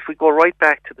unfortunately, if we go right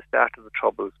back to the start of the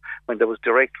Troubles, when there was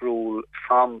direct rule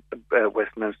from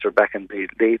Westminster back in the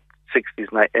late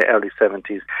 60s, early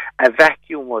 70s, a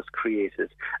vacuum was created,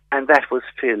 and that was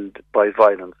filled by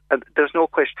violence. And there's no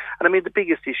question. And I mean, the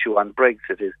biggest issue on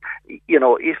Brexit is,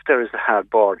 if there is a hard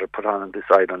border put on this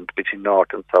island between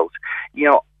north and south,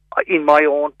 in my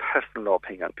own personal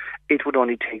opinion, it would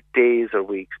only take days or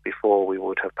weeks before we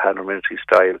would have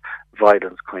parliamentary-style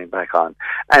violence coming back on.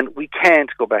 And we can't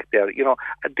go back there.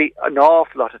 An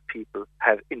awful lot of people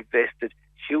have invested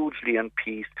hugely in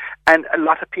peace, and a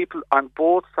lot of people on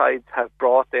both sides have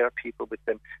brought their people with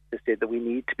them to say that we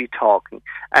need to be talking,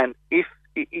 and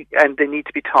they need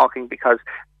to be talking because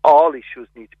all issues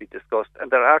need to be discussed,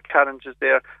 and there are challenges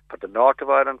there for the north of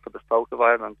Ireland, for the south of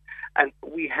Ireland, and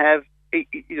we have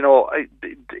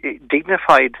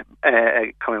dignified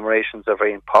commemorations are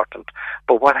very important.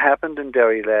 But what happened in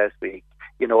Derry last week,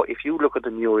 if you look at the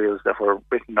murals that were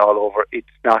written all over, it's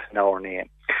not in our name.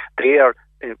 They are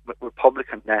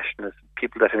Republican nationalists,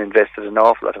 people that have invested an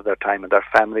awful lot of their time and their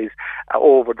families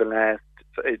over the last,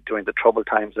 during the Troubled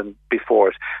times and before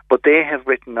it. But they have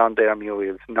written on their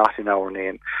murals, not in our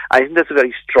name. I think that's a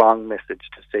very strong message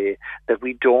to say that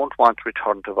we don't want to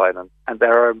return to violence. And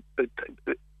there are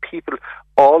people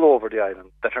all over the island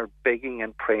that are begging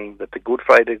and praying that the Good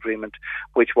Friday Agreement,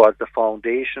 which was the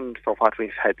foundation for what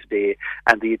we've had today,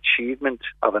 and the achievement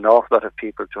of an awful lot of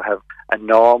people to have a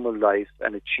normal life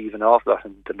and achieve an awful lot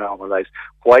in the normal lives,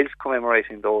 whilst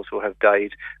commemorating those who have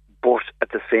died, but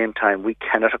at the same time we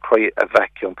cannot create a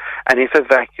vacuum. And if a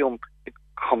vacuum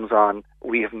comes on,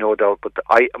 we have no doubt, but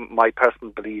my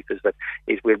personal belief is that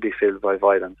it will be filled by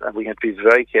violence, and we have to be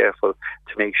very careful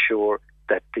to make sure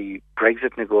that the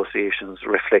Brexit negotiations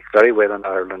reflect very well on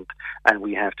Ireland, and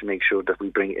we have to make sure that we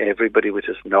bring everybody with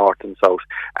us, north and south.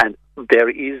 And there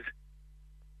is,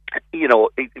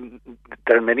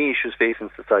 there are many issues facing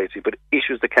society, but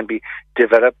issues that can be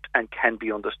developed and can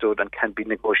be understood and can be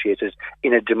negotiated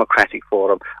in a democratic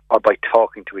forum or by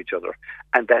talking to each other.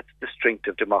 And that's the strength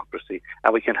of democracy.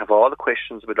 And we can have all the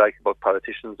questions we like about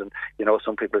politicians, and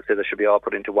some people say they should be all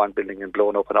put into one building and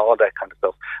blown up and all that kind of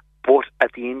stuff. But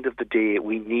at the end of the day,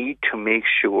 we need to make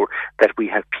sure that we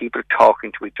have people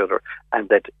talking to each other, and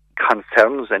that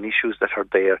concerns and issues that are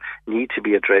there need to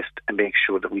be addressed, and make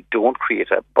sure that we don't create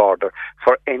a border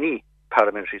for any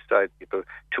parliamentary style people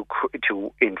to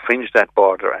infringe that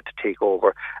border and to take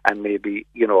over and maybe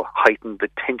heighten the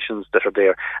tensions that are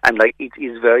there. And it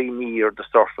is very near the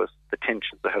surface, the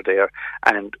tensions that are there,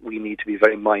 and we need to be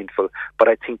very mindful. But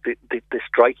I think the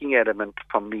striking element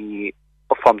from the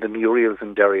murals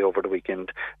in Derry over the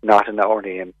weekend, not in our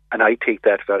name, and I take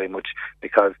that very much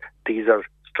because these are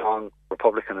strong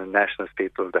Republican and nationalist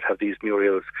people that have these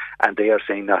murals, and they are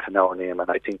saying not in our name,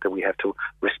 and I think that we have to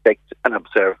respect and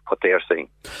observe what they are saying.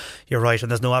 You're right,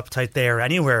 and there's no appetite there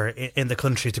anywhere in the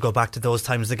country to go back to those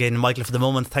times again. Michael, for the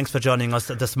moment, thanks for joining us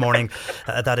this morning.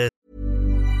 That is.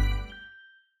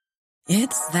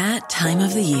 It's that time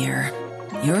of the year.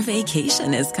 Your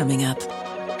vacation is coming up.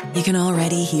 You can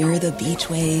already hear the beach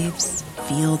waves,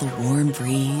 feel the warm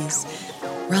breeze,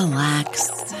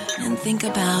 relax, and think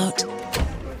about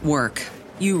work.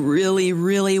 You really,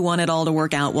 really want it all to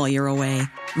work out while you're away.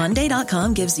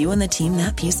 Monday.com gives you and the team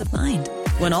that peace of mind.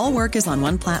 When all work is on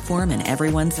one platform and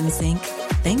everyone's in sync,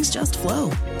 things just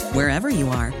flow. Wherever you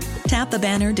are, tap the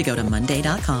banner to go to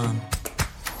Monday.com.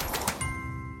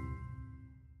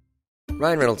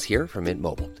 Ryan Reynolds here from Mint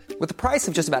Mobile. With the price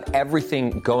of just about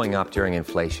everything going up during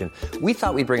inflation, we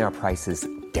thought we'd bring our prices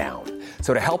down.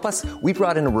 So to help us, we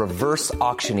brought in a reverse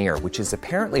auctioneer, which is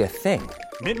apparently a thing.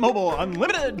 Mint Mobile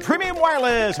Unlimited Premium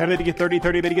Wireless. How to get 30,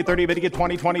 30, bit to get 30, bit to get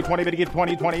 20, 20, 20, bit to get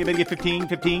 20, 20, bit to get 15,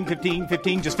 15, 15,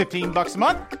 15, just $15 a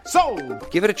month? Sold!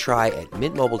 Give it a try at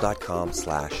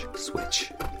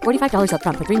mintmobile.com/switch. $45 up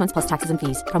front for 3 months plus taxes and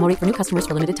fees. Promo rate for new customers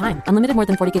for limited time. Unlimited more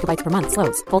than 40 gigabytes per month.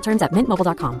 Slows full terms at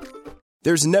mintmobile.com.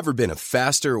 There's never been a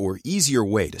faster or easier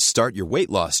way to start your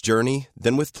weight loss journey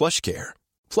than with PlushCare.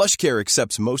 PlushCare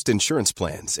accepts most insurance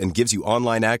plans and gives you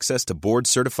online access to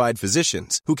board-certified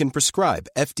physicians who can prescribe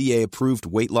FDA-approved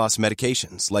weight loss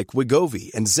medications like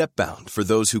Wegovy and Zepbound for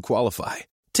those who qualify.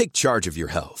 Take charge of your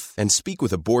health and speak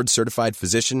with a board-certified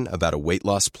physician about a weight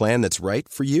loss plan that's right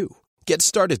for you. Get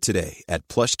started today at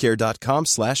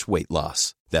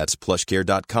plushcare.com/weight-loss. That's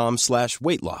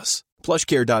plushcare.com/weight-loss.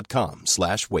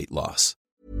 plushcare.com/weight-loss.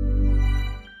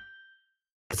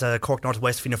 It's Cork North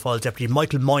West Fianna Fáil Deputy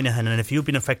Michael Moynihan, and if you've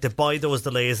been affected by those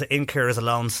delays in carers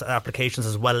allowance applications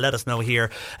as well, let us know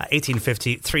here at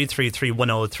 1850 333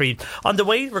 103. On the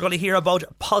way, we're going to hear about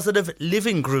positive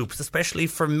living groups, especially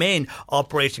for men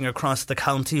operating across the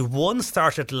county. One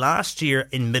started last year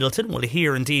in Middleton. We'll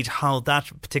hear indeed how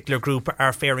that particular group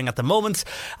are faring at the moment,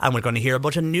 and we're going to hear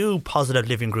about a new positive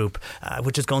living group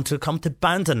which is going to come to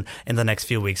Bandon in the next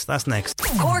few weeks. That's next.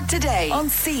 Cork Today on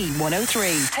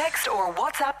C103. Text or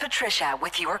WhatsApp Patricia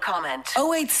with your comment.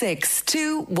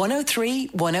 0862 103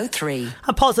 103.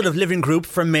 A positive living group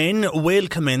for men will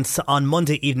commence on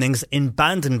Monday evenings in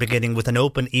Bandon, beginning with an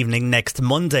open evening next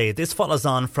Monday. This follows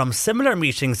on from similar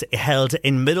meetings held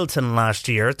in Middleton last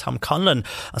year. Tom Conlon,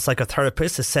 a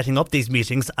psychotherapist, is setting up these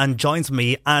meetings and joins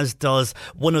me, as does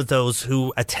one of those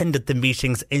who attended the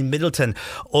meetings in Middleton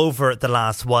over the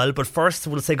last while. But first,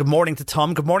 we'll say good morning to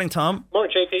Tom. Good morning, Tom.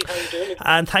 Morning, JP. How are you doing?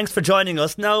 And thanks for joining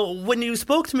us. Now, when you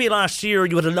spoke to me last year,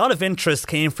 you had a lot of interest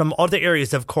came from other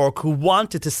areas of Cork who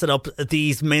wanted to set up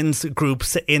these men's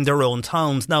groups in their own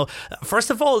towns. Now, first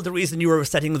of all, the reason you were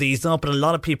setting these up, and a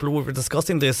lot of people who were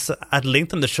discussing this at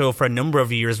length on the show for a number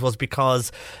of years, was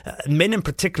because men in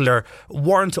particular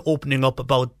weren't opening up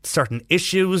about certain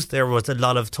issues. There was a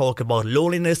lot of talk about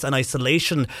loneliness and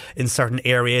isolation in certain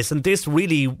areas, and these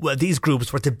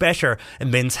groups were to better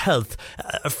men's health.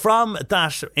 From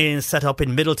that set up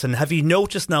in Middleton, have you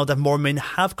noticed now that more men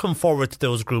have come forward to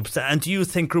those groups, and do you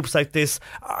think groups like this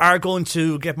are going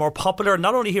to get more popular,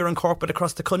 not only here in Cork but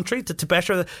across the country, to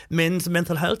better men's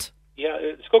mental health? Yeah,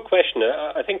 it's a good question.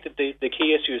 I think that the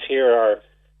key issues here are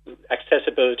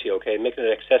accessibility, okay, making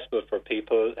it accessible for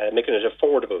people, making it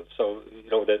affordable. So,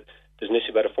 that there's an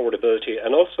issue about affordability,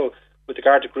 and also with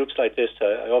regard to groups like this,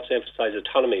 I also emphasise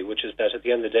autonomy, which is that at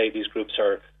the end of the day, these groups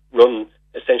are run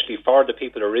essentially for the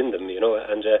people who are in them,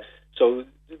 and so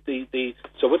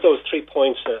with those 3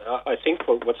 points, I think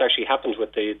what's actually happened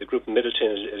with the group in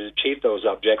Middleton is achieved those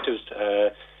objectives.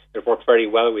 It worked very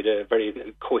well with a very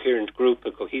coherent group,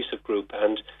 a cohesive group,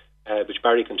 and which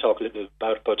Barry can talk a little bit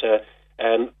about. But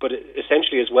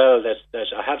essentially as well, that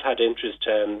I have had interest.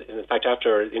 In fact,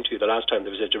 after our interview the last time,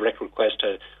 there was a direct request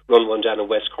to run one down in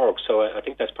West Cork. So I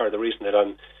think that's part of the reason that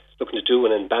I'm looking to do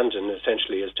one in Bandon.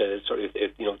 Essentially, is to sort of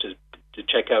to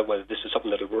check out whether this is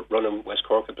something that will run in West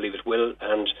Cork. I believe it will,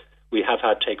 and we have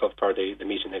had take-up for the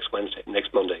meeting next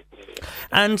Monday.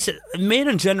 And men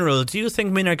in general, do you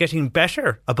think men are getting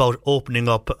better about opening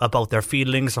up about their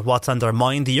feelings or what's on their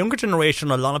mind? The younger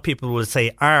generation, a lot of people will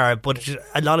say are, but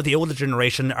a lot of the older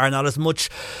generation are not as much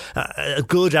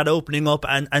good at opening up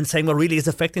and saying what really is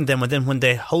affecting them, and then when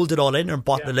they hold it all in or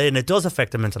bottle it in, it does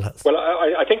affect their mental health. Well,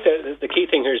 I think the key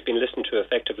thing here has been listened to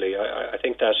effectively. I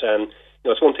think that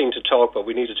it's one thing to talk, but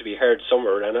we need it to be heard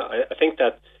somewhere, and I think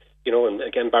that, and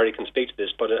again, Barry can speak to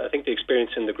this, but I think the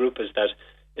experience in the group is that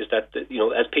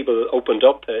as people opened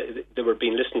up, they were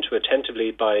being listened to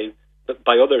attentively by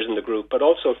others in the group, but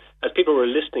also as people were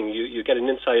listening, you get an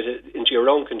insight into your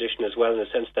own condition as well, in the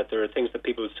sense that there are things that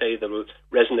people would say that will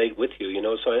resonate with you.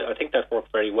 So I think that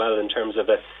worked very well in terms of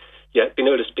being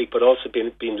able to speak, but also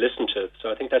being listened to.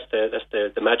 So I think that's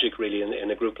the magic really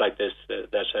in a group like this,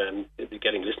 that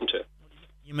getting listened to.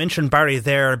 You mentioned Barry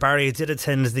there. Barry did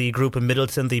attend the group in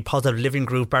Middleton, the Positive Living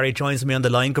Group. Barry joins me on the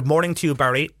line. Good morning to you,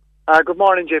 Barry. Good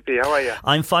morning, JP. How are you?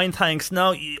 I'm fine, thanks.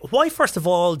 Now, why, first of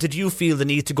all, did you feel the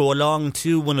need to go along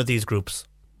to one of these groups?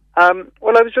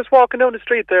 Well, I was just walking down the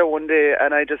street there one day,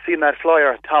 and I just seen that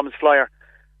flyer, Tom's flyer.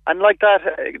 And like that,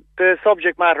 the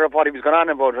subject matter of what he was going on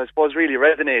about, I suppose, really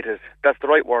resonated. That's the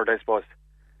right word, I suppose.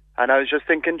 And I was just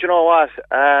thinking, do you know what?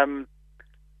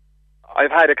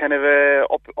 I've had a kind of a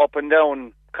up and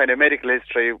down kind of medical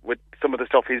history with some of the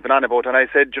stuff he's been on about, and I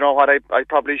said, you know what, I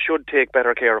probably should take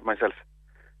better care of myself.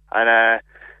 And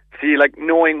see, like,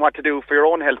 knowing what to do for your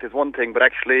own health is one thing, but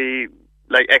actually,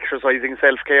 like, exercising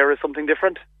self-care is something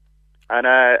different. And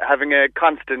having a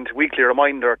constant weekly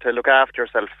reminder to look after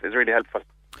yourself is really helpful.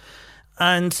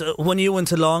 And when you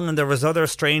went along and there was other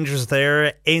strangers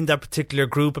there in that particular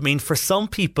group, I mean, for some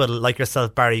people like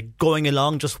yourself, Barry, going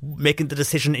along, just making the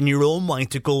decision in your own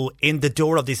mind to go in the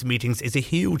door of these meetings is a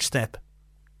huge step.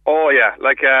 Oh yeah,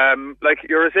 like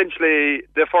you're essentially,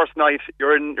 the first night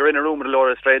you're in a room with a lot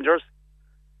of strangers,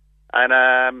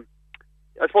 and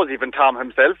I suppose even Tom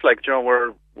himself, like, you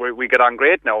know, we get on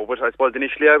great now, but I suppose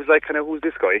initially I was like, kind of, who's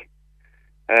this guy?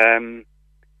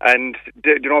 And,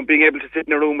 you know, being able to sit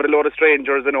in a room with a load of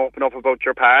strangers and open up about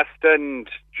your past and,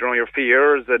 you know, your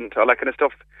fears and all that kind of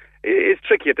stuff is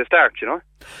tricky at the start, you know?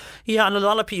 Yeah, and a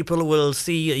lot of people will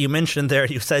see, you mentioned there,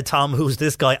 you said, Tom, who's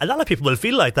this guy? A lot of people will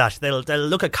feel like that. They'll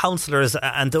look at counsellors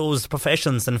and those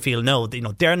professions and feel, no, you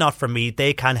know, they're not for me,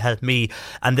 they can't help me,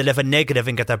 and they'll have a negative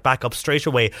and get their back up straight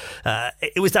away.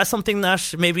 Was that something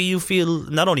that maybe you feel,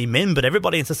 not only men, but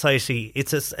everybody in society,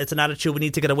 it's an attitude we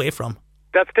need to get away from?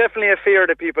 That's definitely a fear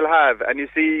that people have. And you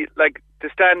see, like, the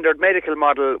standard medical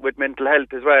model with mental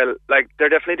health as well, like, they're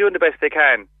definitely doing the best they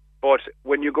can. But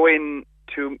when you go in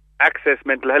to access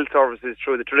mental health services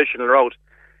through the traditional route,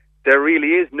 there really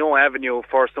is no avenue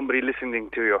for somebody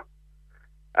listening to you.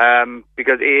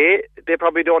 Because A, they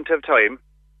probably don't have time,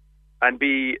 and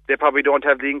B, they probably don't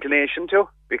have the inclination to,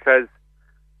 because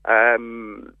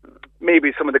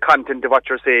maybe some of the content of what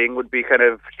you're saying would be kind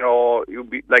of, you know, you'd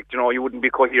be like, you know, you wouldn't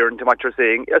be coherent to what you're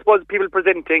saying. I suppose people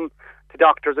presenting to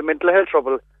doctors with mental health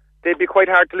trouble, they'd be quite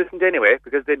hard to listen to anyway,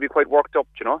 because they'd be quite worked up,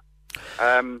 you know.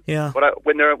 But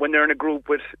when they're in a group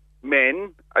with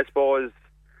men, I suppose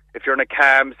if you're in a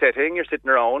calm setting, you're sitting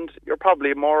around, you're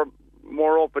probably more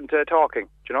open to talking,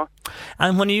 you know.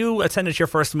 And when you attended your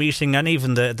first meeting, and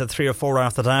even the 3 or 4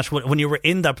 after that, when you were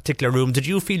in that particular room, did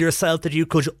you feel yourself that you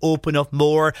could open up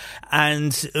more?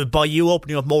 And by you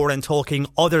opening up more and talking,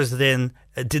 others then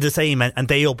did the same and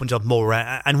they opened up more?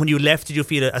 And when you left, did you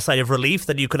feel a sigh of relief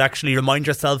that you could actually remind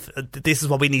yourself that this is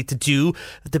what we need to do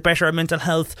to better our mental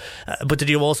health? But did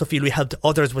you also feel we helped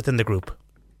others within the group?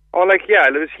 Oh, like, yeah,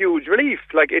 it was huge relief.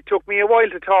 Like, it took me a while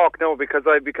to talk now because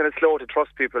I'd be kind of slow to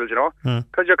trust people, you know?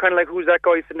 Because you're kind of like, who's that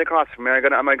guy sitting across from me?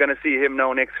 Am I going to see him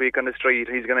now next week on the street?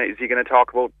 Is he going to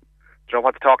talk about, you know,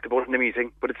 what's talked about in the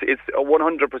meeting? But it's a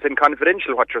 100%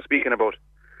 confidential what you're speaking about.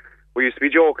 We used to be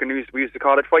joking. We used to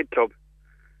call it Fight Club.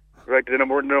 Right? The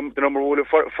number one of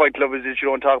Fight Club is that you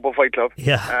don't talk about Fight Club.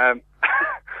 Yeah.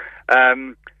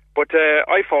 But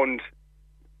I found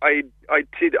I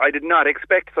did not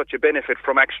expect such a benefit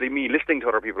from actually me listening to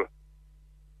other people.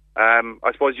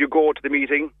 I suppose you go to the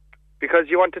meeting because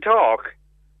you want to talk,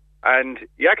 and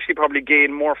you actually probably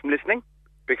gain more from listening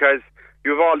because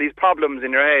you have all these problems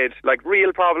in your head, like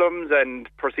real problems and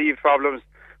perceived problems.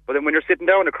 But then when you're sitting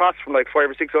down across from like 5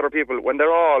 or 6 other people, when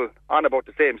they're all on about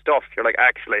the same stuff, you're like,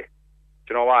 actually,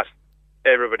 do you know what?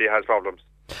 Everybody has problems.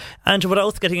 And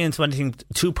without getting into anything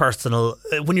too personal,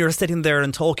 when you're sitting there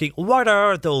and talking, what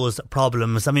are those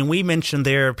problems? I mean, we mentioned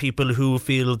there people who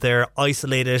feel they're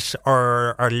isolated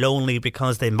or are lonely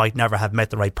because they might never have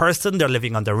met the right person. They're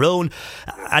living on their own.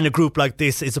 And a group like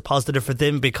this is a positive for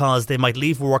them because they might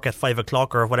leave work at 5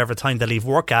 o'clock or whatever time they leave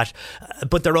work at.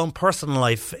 But their own personal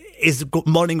life is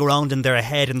mulling around in their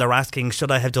head and they're asking,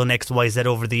 should I have done X, Y, Z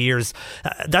over the years?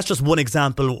 That's just one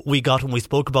example we got when we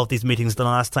spoke about these meetings the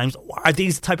last times. Are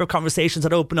these type of conversations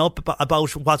that open up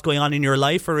about what's going on in your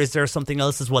life, or is there something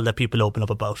else as well that people open up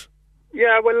about?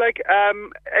 Yeah, well, like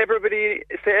everybody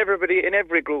in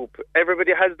every group,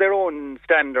 everybody has their own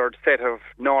standard set of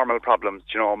normal problems,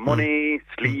 you know, money,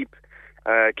 sleep,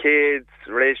 kids,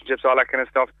 relationships, all that kind of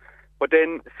stuff. But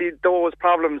then, see, those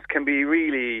problems can be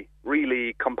really,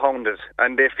 really compounded,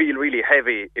 and they feel really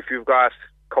heavy if you've got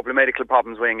a couple of medical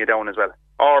problems weighing you down as well,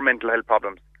 or mental health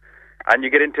problems. And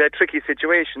you get into a tricky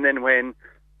situation then when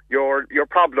your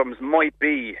problems might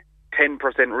be 10%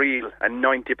 real and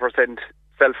 90%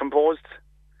 self-imposed.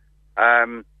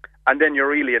 And then you're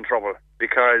really in trouble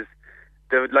because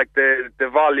the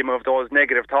volume of those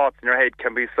negative thoughts in your head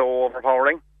can be so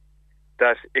overpowering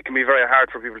that it can be very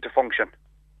hard for people to function.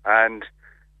 And,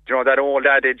 you know, that old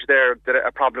adage there, that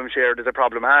a problem shared is a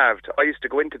problem halved. I used to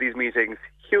go into these meetings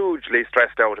hugely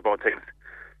stressed out about things.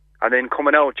 And then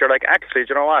coming out, you're like, actually,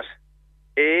 do you know what?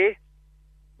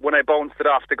 When I bounced it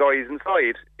off the guys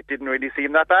inside, it didn't really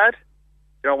seem that bad.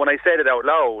 You know, when I said it out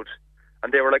loud,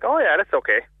 and they were like, oh yeah, that's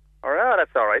okay. Or, oh, that's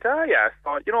all right. Oh yeah,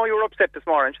 so, you know, you were upset this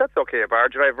morning. That's okay,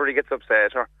 Barge. Everybody gets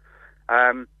upset. Or,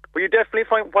 but you definitely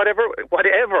find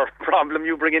whatever problem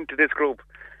you bring into this group,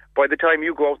 by the time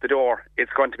you go out the door,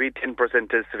 it's going to be 10%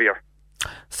 as severe.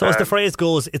 So as the phrase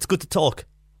goes, it's good to talk.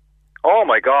 Oh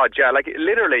my God, yeah. Like,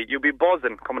 literally, you'd be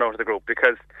buzzing coming out of the group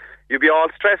because you'd be all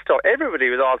stressed out. Everybody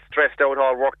was all stressed out,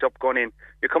 all worked up going in.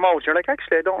 You come out, you're like,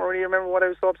 actually, I don't really remember what I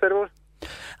was so upset about.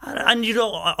 And you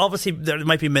know, obviously there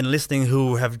might be men listening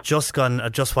who have just gone,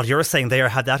 just what you're saying there,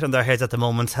 had that in their heads at the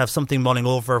moment, have something mulling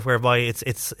over, whereby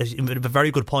it's a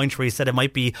very good point where he said it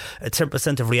might be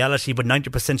 10% of reality, but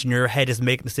 90% in your head is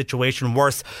making the situation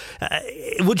worse.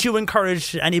 Would you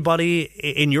encourage anybody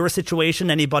in your situation,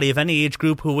 anybody of any age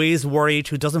group who is worried,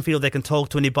 who doesn't feel they can talk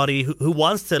to anybody, who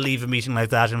wants to leave a meeting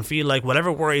like that and feel like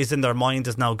whatever worries in their mind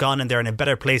is now gone and they're in a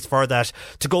better place for that,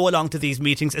 to go along to these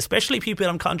meetings, especially people,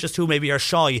 I'm conscious, who maybe are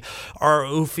shy or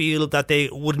who feel that they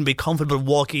wouldn't be comfortable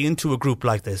walking into a group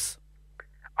like this?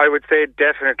 I would say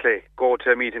definitely go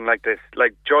to a meeting like this,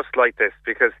 just like this,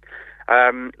 because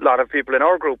a lot of people in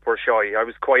our group were shy. I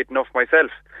was quiet enough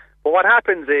myself. But what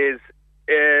happens is,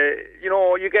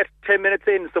 you get 10 minutes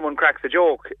in, someone cracks a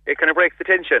joke, it kind of breaks the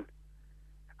tension.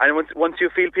 And once you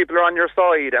feel people are on your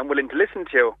side and willing to listen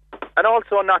to you, and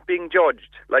also not being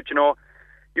judged,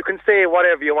 you can say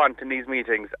whatever you want in these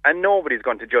meetings, and nobody's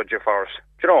going to judge you for it.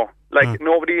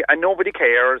 Nobody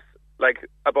cares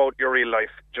about your real life.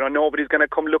 Nobody's going to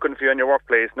come looking for you in your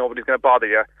workplace. Nobody's going to bother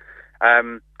you.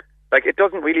 It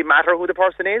doesn't really matter who the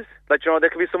person is. There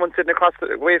could be someone sitting across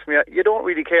the way from you. You don't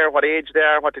really care what age they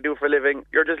are, what they do for a living.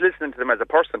 You're just listening to them as a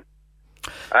person.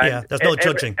 There's no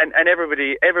judging. And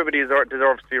everybody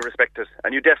deserves to be respected.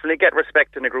 And you definitely get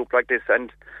respect in a group like this.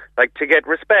 And to get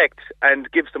respect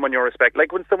and give someone your respect.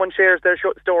 Like when someone shares their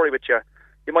story with you,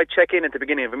 you might check in at the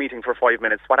beginning of a meeting for 5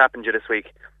 minutes. What happened to you this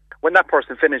week? When that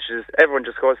person finishes, everyone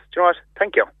just goes, do you know what?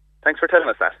 Thank you. Thanks for telling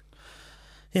us that.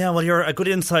 Yeah, well, you're a good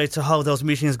insight to how those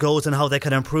meetings goes and how they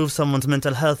can improve someone's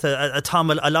mental health.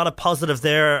 Tom, a lot of positive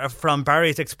there from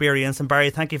Barry's experience. And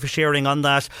Barry, thank you for sharing on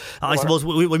that. I suppose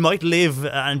we might live,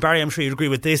 and Barry, I'm sure you'd agree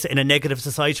with this, in a negative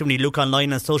society. When you look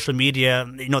online and social media,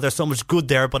 there's so much good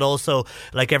there, but also,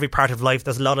 like every part of life,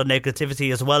 there's a lot of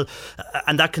negativity as well.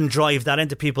 And that can drive that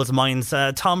into people's minds.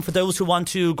 Tom, for those who want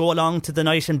to go along to the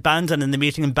night in Bandon, in the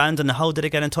meeting in Bandon, how did they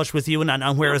get in touch with you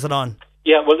and where is it on?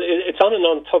 Yeah, well, it's on and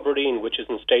on Tubereen, which is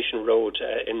in Station Road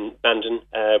in Bandon.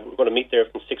 We're going to meet there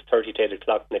from 6:30 to 8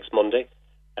 o'clock next Monday.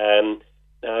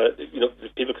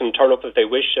 People can turn up if they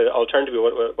wish. Alternatively,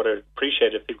 what I'd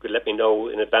appreciate if people could let me know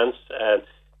in advance.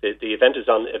 The event is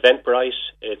on Eventbrite.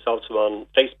 It's also on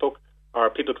Facebook. Or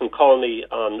people can call me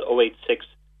on 086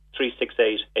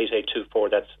 368 8824.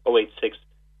 That's 086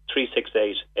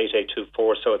 368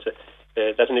 8824. So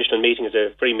that initial meeting is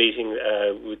a free meeting.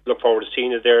 We look forward to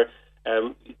seeing you there.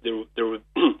 There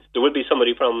will be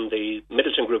somebody from the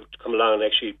Middleton group to come along and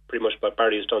actually pretty much what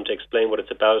Barry has done to explain what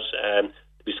it's about. There'll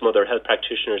be some other health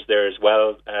practitioners there as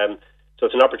well. So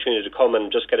it's an opportunity to come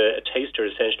and just get a taster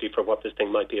essentially for what this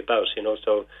thing might be about,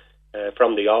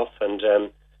 from the off.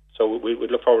 And so we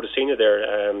look forward to seeing you there.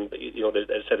 As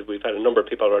I said, we've had a number of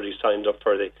people already signed up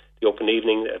for the open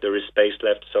evening. There is space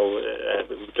left, so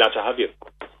we're glad to have you.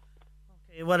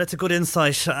 Well, it's a good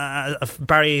insight,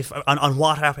 Barry, on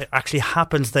what actually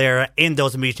happens there in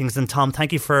those meetings. And Tom,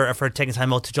 thank you for taking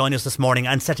time out to join us this morning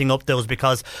and setting up those,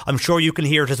 because I'm sure you can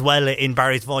hear it as well in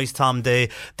Barry's voice, Tom, the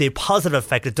positive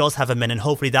effect it does have a minute, and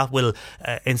hopefully that will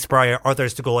inspire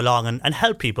others to go along and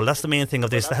help people. That's the main thing of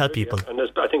this, to help people. And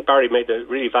I think Barry made a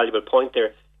really valuable point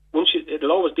there.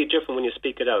 It'll always be different when you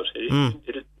speak it out.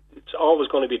 It's always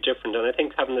going to be different, and I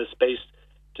think having the space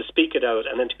to speak it out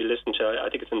and then to be listened to, I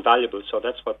think it's invaluable. So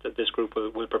that's what this group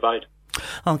will provide.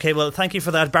 Okay, well, thank you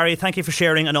for that, Barry. Thank you for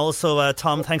sharing. And also,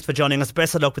 Tom, thanks for joining us.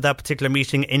 Best of luck with that particular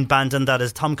meeting in Bandon. That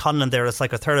is Tom Conlon there, a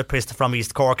psychotherapist from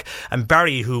East Cork, and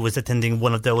Barry, who was attending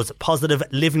one of those positive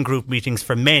living group meetings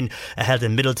for men held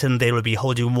in Middleton. They will be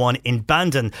holding one in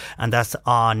Bandon, and that's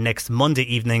on next Monday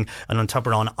evening, and on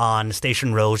Tubereen on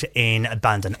Station Road in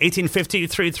Bandon. 1850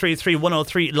 333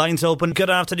 103, lines open. Good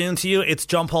afternoon to you. It's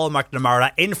John Paul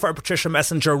McNamara in for Patricia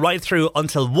Messenger right through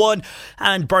until 1,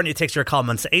 and Bernie takes your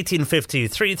comments 1850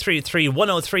 333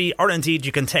 103, or indeed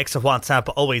you can text or WhatsApp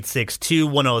 0862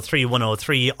 103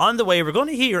 103. On the way, we're going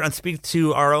to hear and speak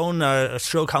to our own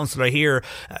show counsellor here,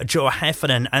 Joe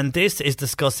Heffernan, and this is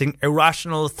discussing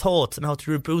irrational thoughts and how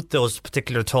to reboot those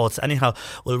particular thoughts. Anyhow,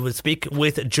 we'll speak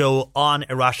with Joe on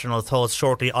irrational thoughts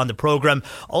shortly on the programme.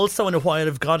 Also, in a while,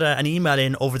 I've got an email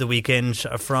in over the weekend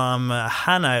from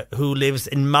Hannah, who lives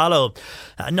in Mallow.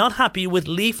 Not happy with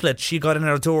leaflets she got in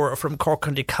her door from Cork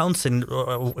County Council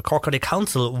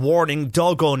warning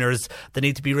dog owners they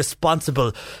need to be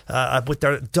responsible with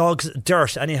their dog's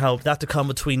dirt. Anyhow, that to come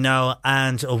between now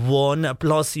and 1,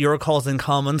 plus your calls and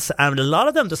comments, and a lot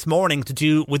of them this morning to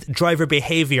do with driver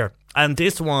behaviour. And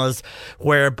this was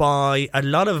whereby a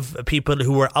lot of people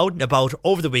who were out and about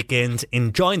over the weekend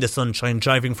enjoying the sunshine,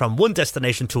 driving from one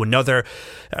destination to another,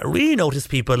 really noticed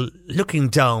people looking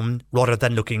down rather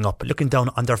than looking up, looking down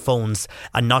on their phones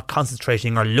and not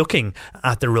concentrating or looking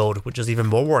at the road, which is even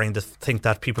more worrying to think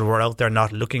that people were out there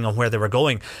not looking on where they were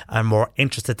going and more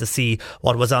interested to see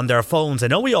what was on their phones. I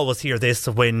know we always hear this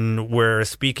when we're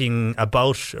speaking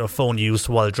about phone use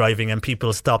while driving, and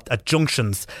people stopped at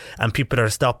junctions and people are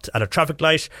stopped at a traffic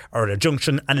light or at a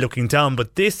junction and looking down,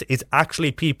 but this is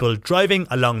actually people driving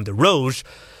along the road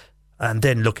and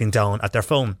then looking down at their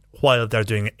phone while they're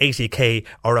doing 80k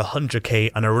or 100k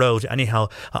on a road. Anyhow,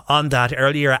 on that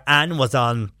earlier, Anne was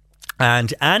on,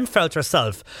 and Anne felt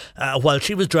herself, while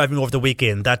she was driving over the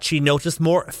weekend, that she noticed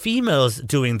more females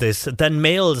doing this than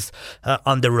males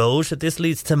on the road. This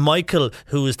leads to Michael,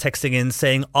 who is texting in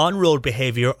saying, on-road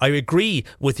behaviour, I agree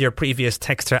with your previous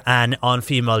texter, Anne, on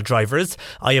female drivers.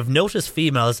 I have noticed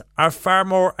females are far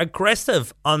more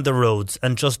aggressive on the roads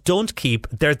and just don't keep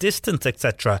their distance,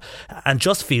 etc., and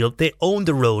just feel they own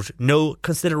the road. No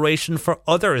consideration for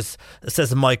others,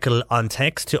 says Michael on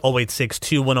text to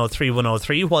 0862 103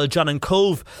 103, while John in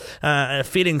Cove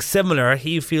feeling similar.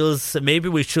 He feels maybe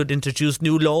we should introduce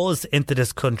new laws into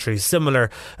this country similar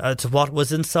to what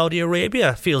was in Saudi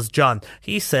Arabia, feels John.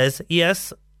 He says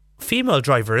yes, female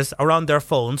drivers are on their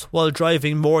phones while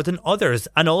driving more than others,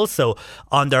 and also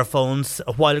on their phones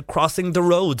while crossing the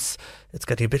roads. It's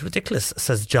getting a bit ridiculous,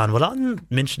 says John. Well, on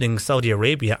mentioning Saudi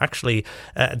Arabia, actually,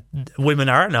 women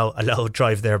are now allowed to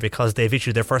drive there because they've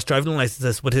issued their first driving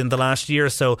licences within the last year.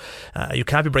 So you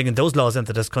can't be bringing those laws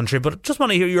into this country. But just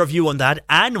want to hear your view on that.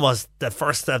 Anne was the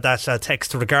first of that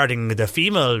text regarding the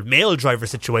female-male driver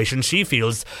situation. She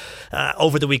feels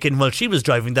over the weekend while she was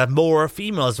driving that more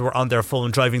females were on their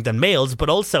phone driving than males. But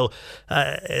also,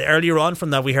 earlier on from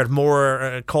that, we heard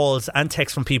more calls and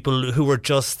texts from people who were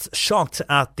just shocked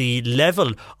at the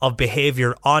level of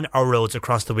behaviour on our roads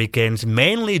across the weekend,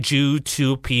 mainly due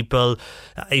to people,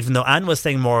 even though Anne was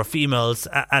saying more females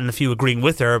and a few agreeing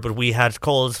with her, but we had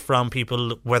calls from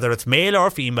people, whether it's male or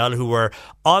female, who were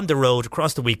on the road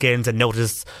across the weekend and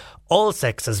noticed all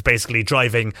sexes basically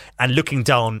driving and looking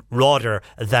down rather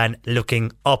than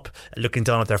looking up, looking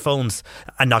down at their phones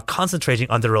and not concentrating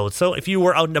on the road. So if you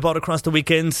were out and about across the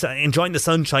weekend enjoying the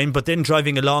sunshine but then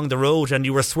driving along the road and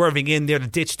you were swerving in near the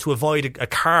ditch to avoid a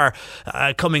car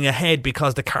coming ahead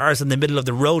because the car's in the middle of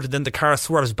the road, and then the car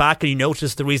swerves back and you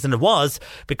notice the reason it was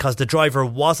because the driver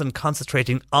wasn't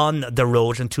concentrating on the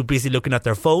road and too busy looking at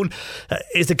their phone.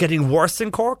 Is it getting worse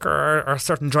in Cork, or are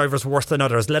certain drivers worse than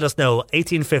others? Let us know.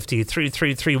 1850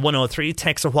 333 103,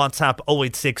 text or WhatsApp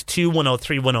 0862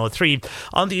 103 103.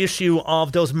 On the issue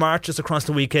of those marches across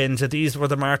the weekend, these were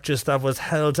the marches that was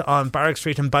held on Barrack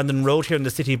Street and Bandon Road here in the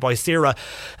city by Sierra.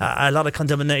 A lot of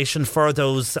condemnation for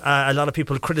those. A lot of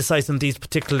people criticising these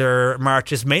particular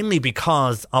marches, mainly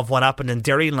because of what happened in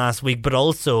Derry last week, but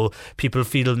also people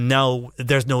feel now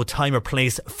there's no time or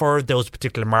place for those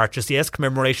particular marches. Yes,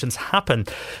 commemorations happen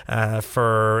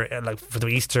for the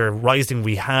Easter Rising.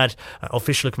 We had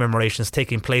official commemorations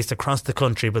taking place across the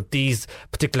country, but these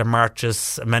particular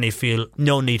marches, many feel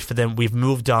no need for them. We've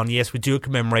moved on. Yes, we do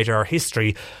commemorate our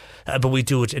history, but we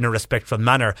do it in a respectful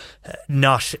manner,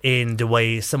 not in the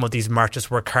way some of these marches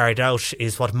were carried out,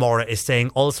 is what Maura is saying.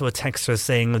 Also a texter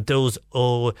saying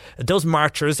those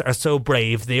marchers are so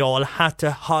brave, they all had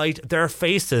to hide their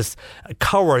faces.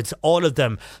 Cowards, all of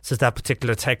them, says that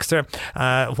particular texter.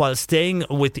 While staying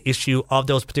with the issue of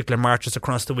those particular marches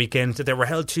across the weekend, they were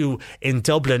held to in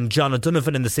Dublin. John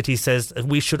O'Donovan in the city says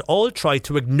we should all try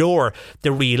to ignore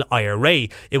the real IRA.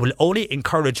 It will only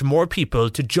encourage more people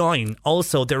to join.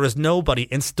 Also, there is nobody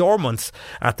in Stormont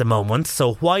at the moment,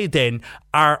 so why then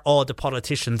are all the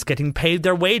politicians getting paid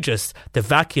their wages? The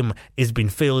vacuum is being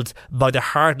filled by the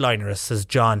hardliners, says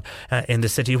John in the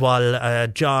city. While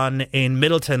John in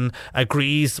Middleton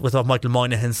agrees with what Michael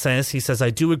Moynihan says. He says, I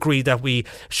do agree that we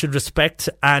should respect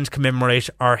and commemorate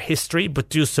our history, but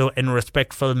do so in a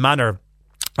respectful manner.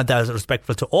 And that is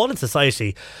respectful to all in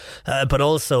society, but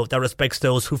also that respects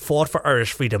those who fought for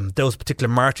Irish freedom. Those particular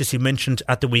marches you mentioned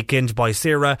at the weekend by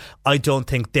Sierra, I don't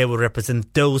think they will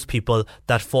represent those people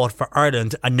that fought for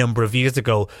Ireland a number of years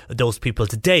ago. Those people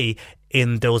today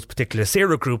in those particular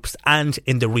SERA groups and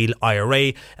in the real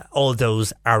IRA. All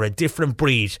those are a different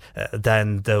breed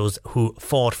than those who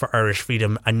fought for Irish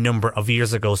freedom a number of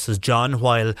years ago, says John,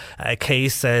 while Kay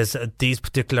says these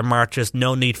particular marches,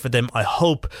 no need for them. I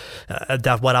hope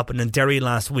that what happened in Derry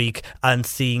last week and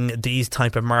seeing these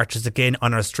type of marches again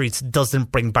on our streets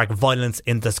doesn't bring back violence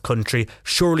in this country.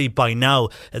 Surely by now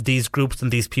these groups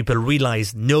and these people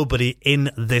realise nobody in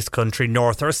this country,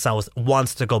 north or south,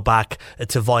 wants to go back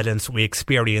to violence we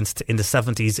experienced in the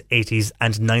 70s, 80s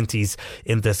and 90s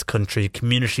in this country.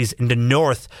 Communities in the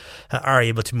north are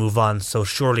able to move on, so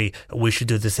surely we should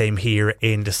do the same here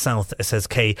in the south, says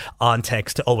Kay on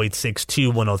text 0862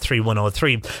 103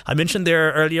 103. I mentioned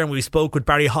there earlier, and we spoke with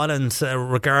Barry Holland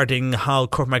regarding how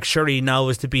Cormacshirley now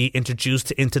is to be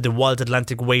introduced into the Wild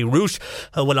Atlantic Way route.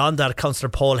 Well, on that, Councillor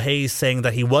Paul Hayes saying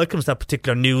that he welcomes that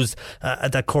particular news,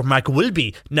 that Cormac will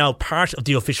be now part of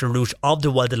the official route of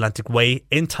the Wild Atlantic Way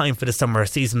in time for the summer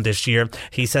season this year.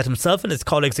 He said himself and his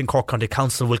colleagues in Cork County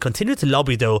Council will continue to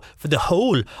lobby, though, for the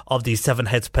whole of the Seven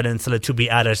Heads Peninsula to be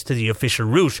added to the official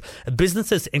route.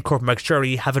 Businesses in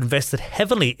Cormacshirley have invested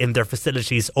heavily in their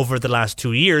facilities over the last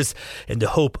 2 years in the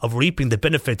hope of reaping the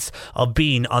benefits of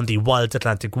being on the Wild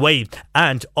Atlantic Way,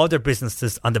 and other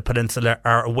businesses on the peninsula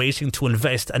are waiting to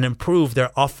invest and improve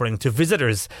their offering to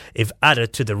visitors if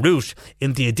added to the route.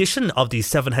 In the addition of the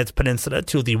Seven Heads Peninsula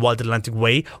to the Wild Atlantic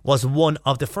Way was one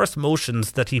of the first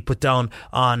motions that he put down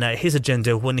on his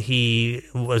agenda when he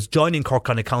was joining Cork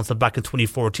County Council back in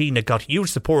 2014. It got huge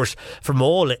support from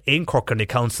all in Cork County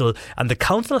Council, and the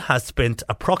council has spent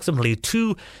approximately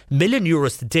 €2 million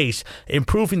to date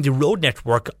improving the road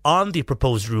network on the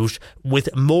proposed route,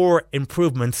 with more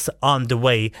improvements on the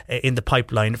way in the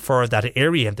pipeline for that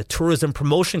area. The Tourism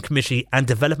Promotion Committee and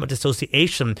Development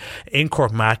Association in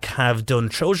Cormac have done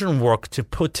Trojan work to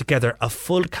put together a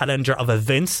full calendar of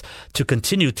events to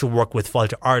continue to work with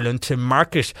Fáilte Ireland to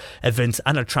market events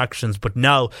and attractions. But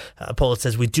now, Paul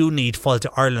says, we do need Fáilte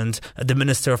Ireland, the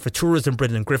Minister for Tourism,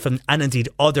 Brendan Griffin, and indeed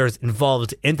others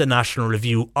involved in the national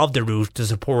review of the route to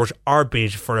support our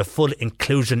bid for a full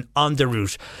inclusion on the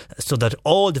route so that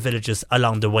all the villages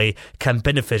along the way can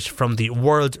benefit from the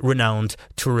world-renowned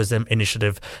tourism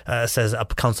initiative, says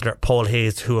Councillor Paul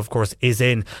Hayes, who of course is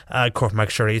in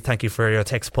Cormacshirley. Thank you for your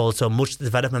text, Paul. So much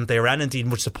development there and indeed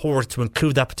much support to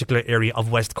include that particular area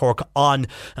of West Cork on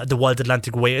the Wild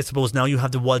Atlantic Way. I suppose now you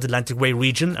have the Wild Atlantic Way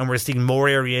region, and we're seeing more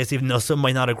areas, even though some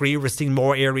might not agree, we're seeing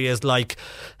more areas like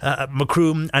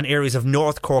Macroom and areas of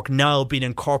North Cork now being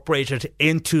incorporated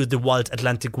into the Wild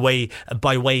Atlantic Way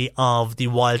by way of the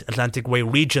Wild Atlantic Way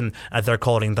region, as they're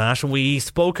calling that. And we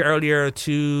spoke earlier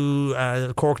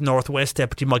to Cork Northwest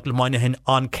Deputy Michael Moynihan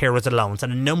on carers allowance,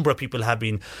 and a number of people have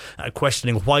been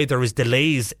questioning why there is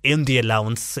delays in the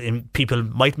allowance. People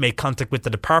might make contact with the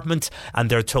department and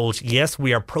they're told, yes,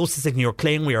 we are processing your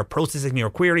claim, we are processing your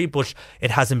query, but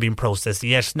it hasn't been processed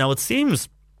yet. Now it seems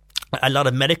a lot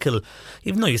of medical,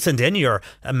 even though you send in your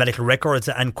medical records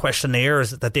and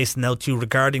questionnaires that they send out to you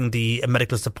regarding the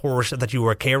medical support that you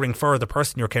are caring for, the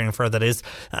person you're caring for, that is,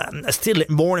 still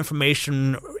more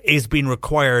information is being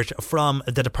required from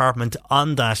the department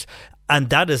on that. And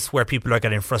that is where people are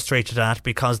getting frustrated at,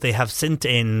 because they have sent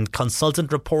in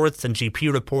consultant reports and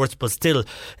GP reports, but still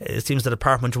it seems the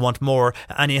department want more.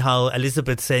 Anyhow,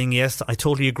 Elizabeth saying, yes, I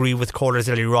totally agree with callers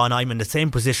earlier on. I'm in the same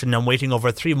position. I'm waiting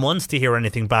over 3 months to hear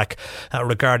anything back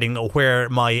regarding where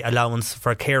my allowance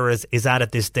for carers is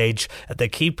at this stage. They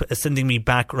keep sending me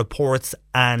back reports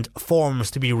and forms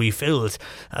to be refilled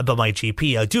by my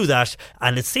GP. I'll do that,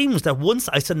 and it seems that once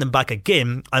I send them back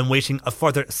again, I'm waiting a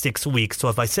further 6 weeks. So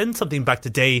if I send something back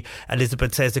today,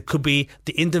 Elizabeth says it could be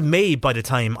the end of May by the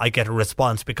time I get a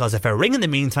response, because if I ring in the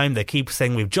meantime, they keep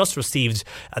saying we've just received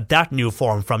that new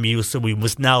form from you, so we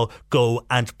must now go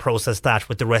and process that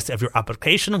with the rest of your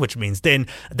application, which means then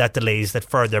that delays that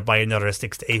further by another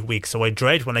 6 to 8 weeks. So I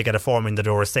dread when I get a form in the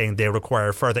door saying they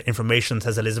require further information,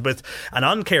 says Elizabeth. And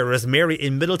on carers, Mary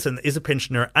in Middleton is a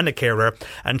pensioner and a carer,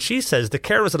 and she says the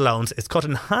carers allowance is cut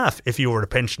in half if you were a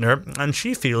pensioner, and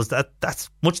she feels that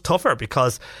that's much tougher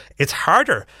because it's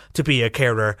harder to be a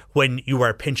carer when you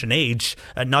are pension age,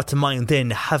 and not to mind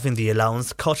then having the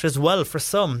allowance cut as well. For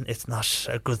some, it's not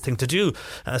a good thing to do,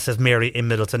 says Mary in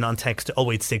Middleton on text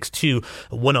 0862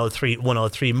 103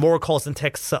 103. More calls and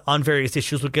texts on various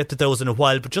issues. We'll get to those in a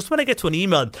while, but just when I get to an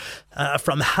email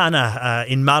from Hannah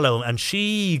in Mallow, and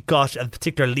she got a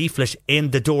particular leaflet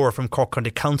in the door from Cork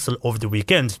County Council over the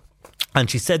weekend. And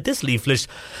she said this leaflet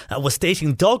was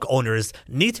stating dog owners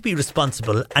need to be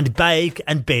responsible and bag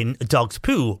and bin dog's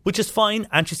poo, which is fine.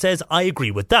 And she says, I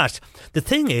agree with that. The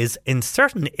thing is, in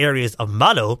certain areas of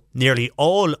Mallow, nearly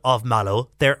all of Mallow,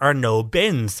 there are no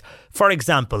bins. For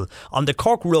example, on the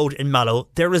Cork Road in Mallow,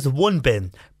 there is one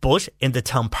bin, but in the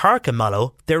town park in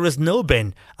Mallow, there is no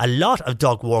bin. A lot of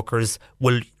dog walkers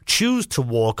will choose to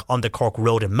walk on the Cork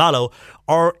Road in Mallow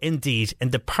or indeed in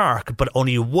the park, but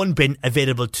only one bin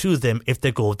available to them if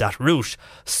they go that route.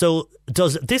 So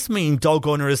does this mean dog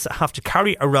owners have to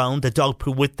carry around the dog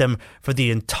poo with them for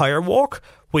the entire walk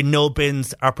when no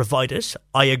bins are provided?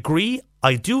 I agree.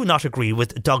 I do not agree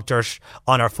with dog dirt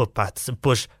on our footpaths,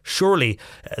 but surely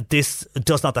this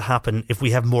does not happen if we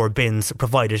have more bins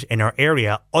provided in our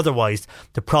area. Otherwise,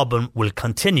 the problem will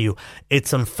continue.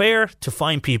 It's unfair to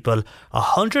fine people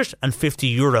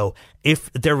 €150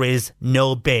 if there is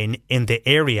no bin in the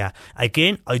area.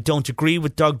 Again, I don't agree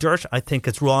with dog dirt. I think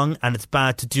it's wrong and it's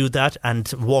bad to do that,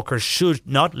 and walkers should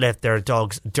not let their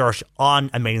dogs dirt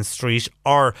on a main street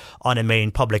or on a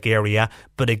main public area.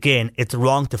 But again, it's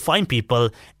wrong to fine people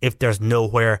if there's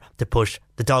nowhere to push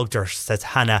the dog dirt, says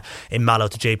Hannah in Mallow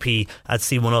to JP at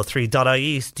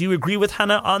C103.ie. Do you agree with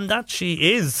Hannah on that?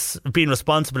 She is being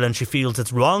responsible and she feels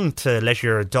it's wrong to let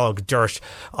your dog dirt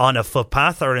on a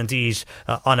footpath or indeed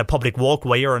on a public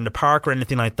walkway or in the park or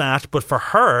anything like that. But for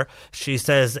her, she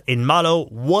says in Mallow,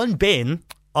 one bin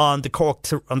on the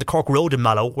Cork Road in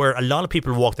Mallow, where a lot of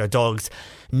people walk their dogs,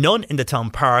 none in the town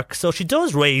park. So she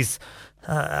does raise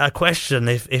a question.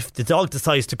 If the dog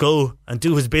decides to go and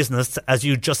do his business as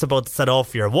you just about to set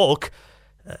off your walk,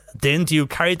 then do you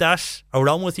carry that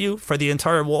around with you for the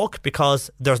entire walk because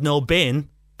there's no bin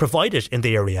provided in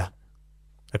the area?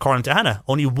 According to Hannah,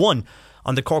 only one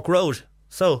on the Cork Road.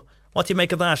 So what do you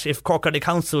make of that? If Cork County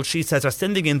Council, she says, are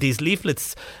sending in these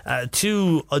leaflets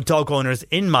to dog owners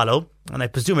in Mallow, and I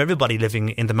presume everybody living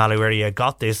in the Mallow area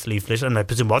got this leaflet, and I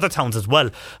presume other towns as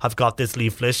well have got this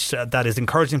leaflet that is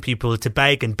encouraging people to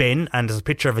bag and bin, and there's a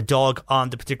picture of a dog on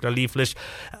the particular leaflet,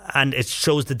 and it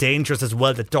shows the dangers as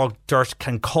well that dog dirt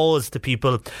can cause to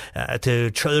people, to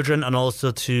children and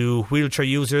also to wheelchair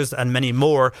users and many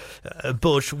more,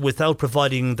 but without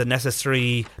providing the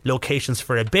necessary locations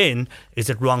for a bin, is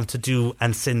it wrong to do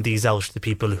and send these out to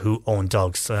people who own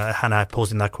dogs? Hannah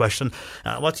posing that question.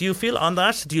 What do you feel on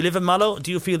that? Do you live in Mallow?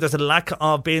 Do you feel there's a lack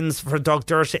of bins for dog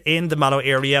dirt in the Mallow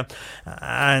area,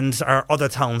 and are other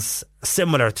towns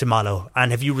similar to Mallow?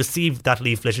 And have you received that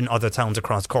leaflet in other towns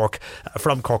across Cork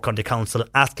from Cork County Council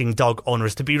asking dog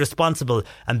owners to be responsible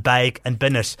and bag and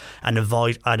bin it and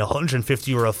avoid an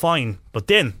 €150 fine? But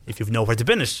then, if you've nowhere to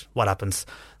bin it, what happens?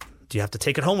 Do you have to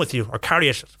take it home with you or carry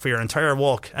it for your entire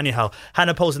walk? Anyhow,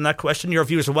 Hannah posing that question. Your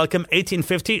views are welcome.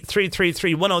 1850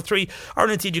 333 103, or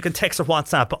indeed you can text or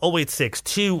WhatsApp 086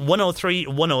 103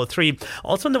 103.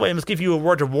 Also on the way, I must give you a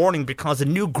word of warning because a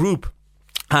new group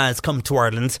has come to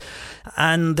Ireland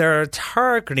and they're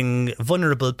targeting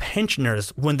vulnerable pensioners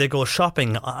when they go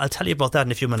shopping. I'll tell you about that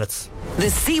in a few minutes. The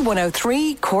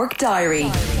C103 Cork Diary.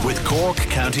 With Cork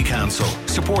County Council,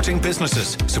 supporting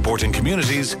businesses, supporting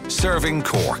communities, serving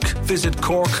Cork. Visit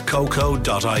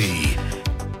corkcoco.ie.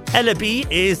 Ella B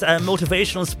is a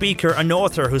motivational speaker and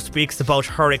author who speaks about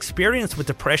her experience with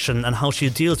depression and how she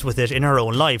deals with it in her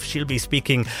own life. She'll be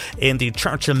speaking in the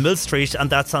Churchill Mill Street, and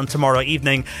that's on tomorrow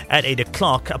evening at 8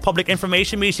 o'clock. A public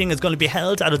information meeting is going to be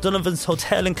held at O'Donovan's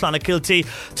Hotel in Clonakilty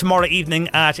tomorrow evening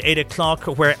at 8 o'clock,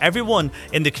 where everyone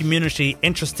in the community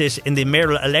interested in the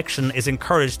mayoral election is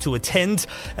encouraged to attend.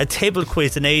 A table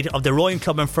quiz in aid of the Rowing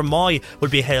Club in Fermoy will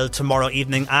be held tomorrow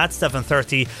evening at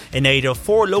 7:30 in aid of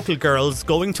 4 local girls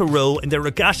going to row in the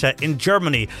regatta in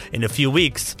Germany in a few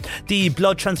weeks. The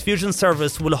blood transfusion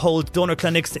service will hold donor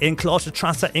clinics in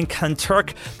Clóidetrasse in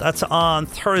Kanturk. That's on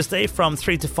Thursday from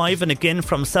 3 to 5 and again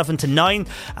from 7 to 9.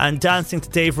 And Dancing to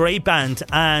Dave Ray Band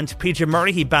and PJ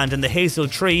Murray Band in the Hazel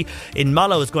Tree in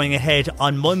Mallow is going ahead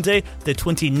on Monday the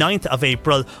 29th of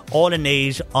April, all in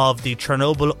aid of the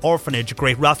Chernobyl Orphanage.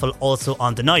 Great raffle also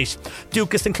on the night.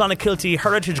 Dukas and Clonakilty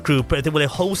Heritage Group, they will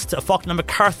host Faulkner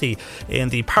McCarthy in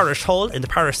the Parish Hall in the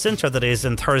Parish Centre, that is,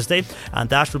 on Thursday, and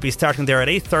that will be starting there at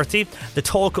 8:30. The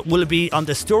talk will be on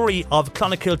the story of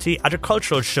Clonakilty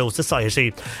Agricultural Show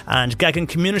Society, and Gagan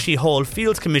Community Hall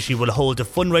Fields Committee will hold a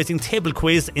fundraising table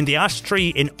quiz in the Ash Tree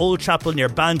in Old Chapel near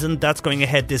Bandon. That's going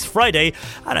ahead this Friday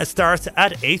and it starts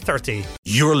at 8:30.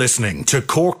 You're listening to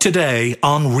Cork Today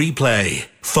on replay.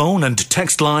 Phone and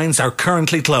text lines are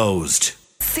currently closed.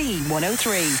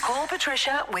 C103. Call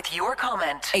Patricia with your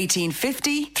comment.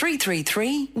 1850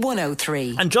 333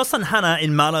 103. And just on Hannah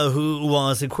in Mallow, who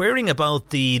was inquiring about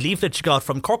the leaflet she got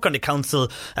from Cork County Council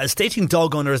stating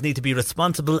dog owners need to be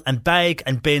responsible and bag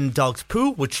and bin dogs'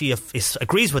 poo, which she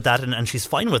agrees with that and she's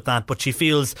fine with that, but she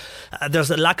feels there's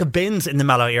a lack of bins in the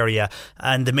Mallow area,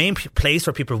 and the main place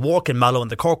where people walk in Mallow on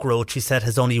the Cork Road, she said,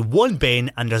 has only one bin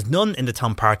and there's none in the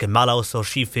town park in Mallow, so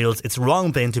she feels it's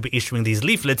wrong then to be issuing these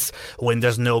leaflets when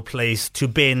there's no place to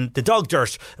bin the dog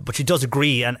dirt. But she does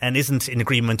agree and isn't in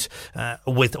agreement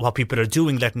with what people are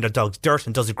doing, letting their dogs dirt,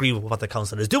 and does agree with what the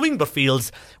council is doing, but feels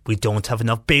we don't have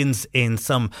enough bins in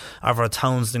some of our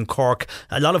towns in Cork.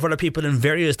 A lot of other people in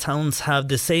various towns have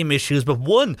the same issues, but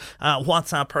one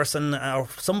WhatsApp person, or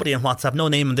somebody on WhatsApp, no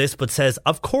name in this, but says,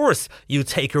 of course you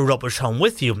take your rubbish home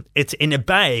with you. It's in a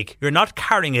bag. You're not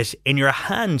carrying it in your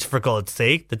hand, for God's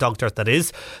sake. The dog dirt, that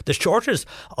is. The shortage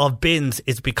of bins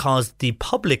is because the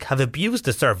public have abused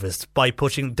the service by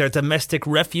pushing their domestic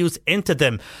refuse into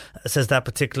them, says that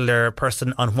particular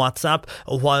person on WhatsApp.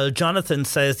 While Jonathan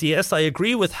says, yes, I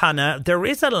agree with Hannah, there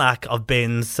is a lack of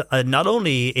bins, not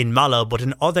only in Mallow but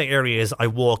in other areas I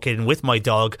walk in with my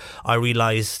dog. I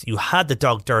realise you had the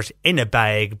dog dirt in a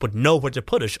bag but nowhere to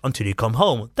put it until you come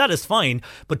home. That is fine,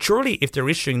 but surely if they're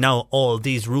issuing now all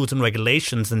these rules and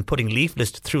regulations and putting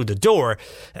leaflets through the door,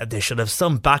 they should have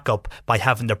some backup by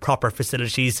having the proper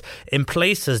facilities in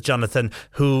place, says Jonathan,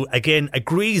 who again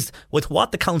agrees with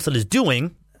what the council is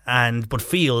doing but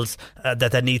feels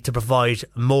that they need to provide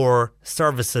more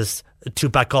services to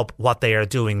back up what they are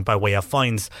doing by way of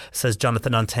fines, says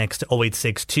Jonathan on text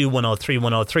 0862 103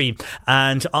 103.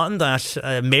 And on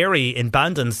that, Mary in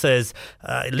Bandon says,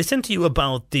 listen to you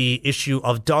about the issue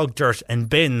of dog dirt and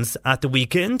bins. At the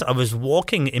weekend, I was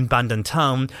walking in Bandon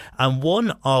town and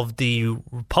one of the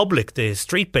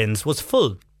street bins was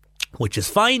full, which is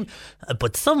fine,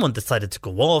 but someone decided to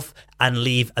go off and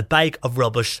leave a bag of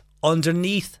rubbish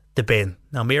underneath the bin.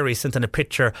 Now, Mary sent in a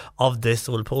picture of this.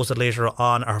 We'll post it later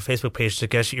on our Facebook page to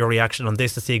get your reaction on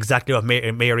this, to see exactly what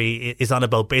Mary is on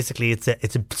about. Basically, it's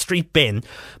a street bin,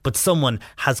 but someone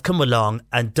has come along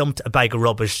and dumped a bag of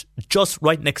rubbish just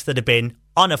right next to the bin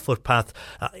on a footpath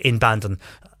in Bandon.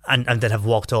 And then have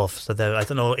walked off. So I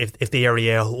don't know if the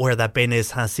area where that bin is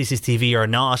has CCTV or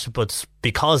not, but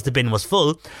because the bin was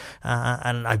full,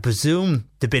 and I presume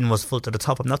the bin was full to the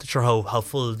top, I'm not sure how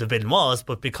full the bin was,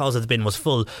 but because the bin was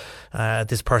full,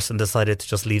 this person decided to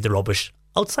just leave the rubbish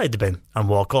outside the bin and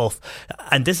walk off.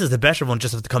 And this is the better one,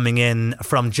 just coming in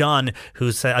from John,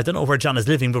 who said, I don't know where John is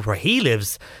living, but where he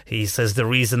lives, he says the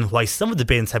reason why some of the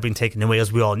bins have been taken away,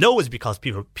 as we all know, is because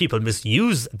people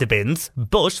misuse the bins,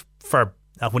 but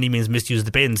when he means misuse the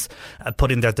bins,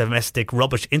 putting their domestic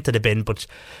rubbish into the bin. But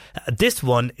this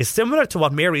one is similar to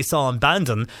what Mary saw in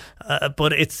Bandon,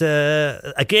 but it's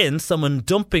again someone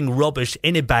dumping rubbish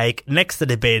in a bag next to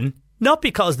the bin. Not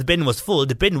because the bin was full.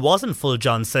 The bin wasn't full,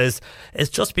 John says.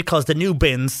 It's just because the new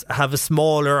bins have a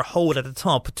smaller hole at the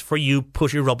top for you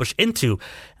put your rubbish into.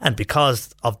 And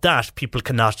because of that, people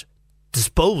cannot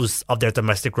dispose of their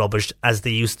domestic rubbish as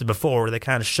they used to before. They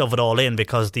can't shove it all in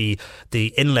because the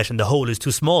inlet and the hole is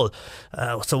too small.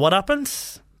 So what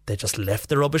happens? They just left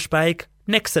the rubbish bag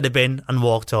next to the bin and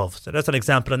walked off. So that's an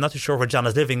example. I'm not too sure where John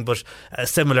is living, but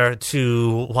similar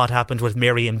to what happened with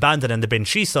Mary in Bandon and the bin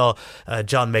she saw.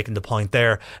 John making the point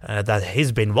there that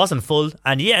his bin wasn't full,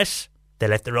 and yet they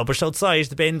left the rubbish outside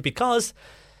the bin because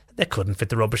they couldn't fit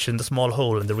the rubbish in the small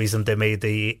hole, and the reason they made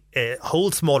the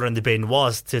hole smaller in the bin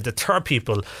was to deter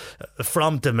people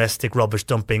from domestic rubbish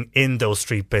dumping in those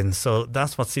street bins. So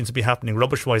that's what seems to be happening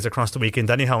rubbish wise across the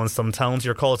weekend anyhow in some towns.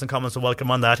 Your calls and comments are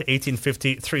welcome on that.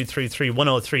 1850 333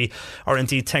 103, or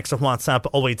indeed text or WhatsApp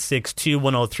 0862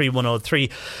 103 103.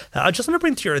 I just want to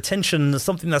bring to your attention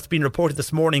something that's been reported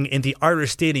this morning in the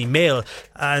Irish Daily Mail,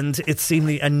 and it's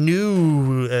seemingly a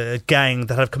new gang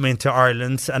that have come into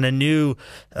Ireland, and a new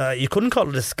you couldn't call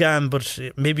it a scam, but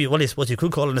maybe, well, I suppose you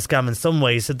could call it a scam in some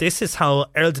ways. So this is how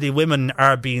elderly women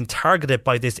are being targeted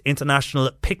by this international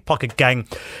pickpocket gang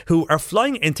who are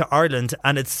flying into Ireland,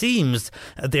 and it seems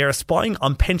they are spying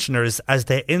on pensioners as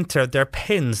they enter their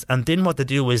pins, and then what they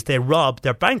do is they rob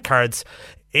their bank cards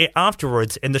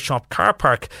afterwards in the shop car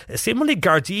park. Seemingly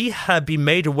Gardaí have been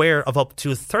made aware of up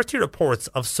to 30 reports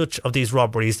of such of these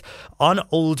robberies on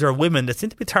older women. They seem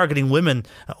to be targeting women,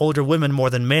 older women more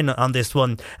than men on this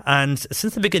one. And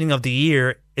since the beginning of the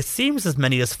year, it seems as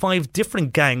many as 5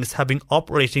 different gangs have been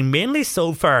operating, mainly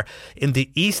so far in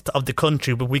the east of the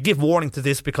country. But we give warning to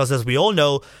this because, as we all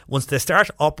know, once they start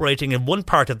operating in one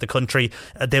part of the country,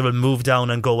 they will move down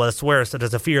and go elsewhere. So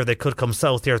there's a fear they could come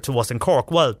south here to us in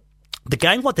Cork. Well, The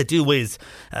gang, what they do is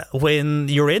when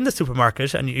you're in the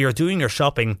supermarket and you're doing your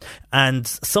shopping, and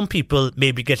some people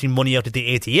may be getting money out of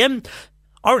the ATM,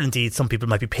 or indeed some people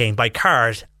might be paying by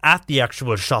card at the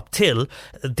actual shop till,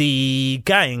 the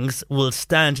gangs will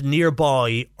stand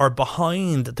nearby or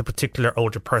behind the particular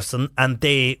older person, and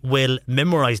they will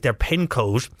memorise their PIN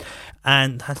code.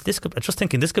 And I'm just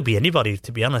thinking this could be anybody,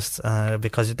 to be honest,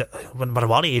 because no matter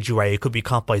what age you are, you could be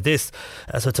caught by this.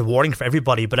 So it's a warning for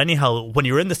everybody. But anyhow, when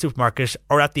you're in the supermarket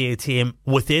or at the ATM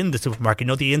within the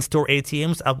supermarket, the in-store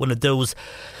ATMs, at one of those,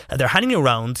 they're handing you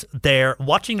around, they're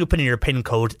watching you put in your PIN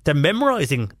code, they're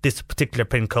memorising this particular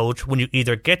PIN code when you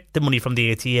either get the money from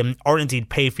the ATM or indeed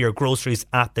pay for your groceries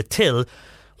at the till.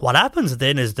 What happens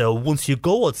then is, though, once you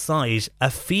go outside,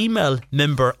 a female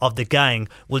member of the gang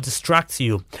will distract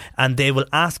you, and they will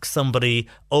ask somebody,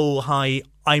 "Oh, hi,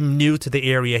 I'm new to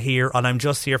the area here and I'm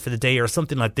just here for the day," or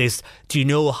something like this. "Do you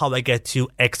know how I get to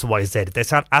XYZ?" They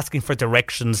start asking for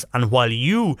directions, and while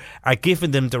you are giving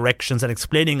them directions and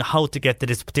explaining how to get to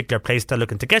this particular place they're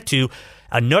looking to get to,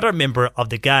 another member of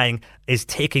the gang is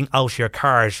taking out your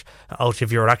card out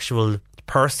of your actual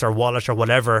purse or wallet or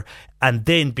whatever, and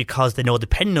then because they know the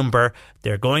PIN number,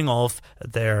 they're going off,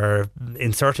 they're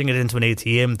inserting it into an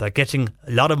ATM, they're getting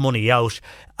a lot of money out.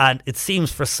 And it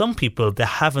seems for some people they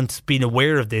haven't been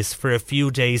aware of this for a few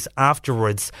days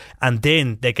afterwards, and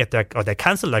then they get they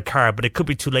cancel their card, but it could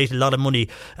be too late. A lot of money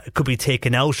could be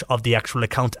taken out of the actual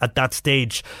account at that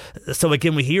stage. So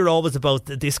again, we hear always about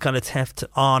this kind of theft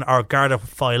on our Garda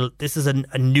file. This is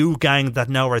a new gang that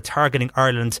now are targeting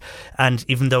Ireland, and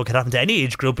even though it could happen to any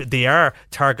age group, they are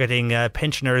targeting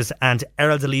pensioners and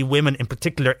elderly women in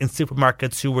particular in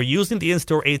supermarkets who were using the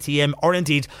in-store ATM, or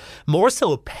indeed more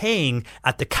so paying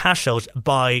at the cash out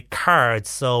by card.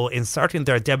 So inserting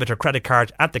their debit or credit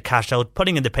card at the cash out,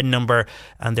 putting in the PIN number,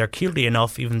 and they're clearly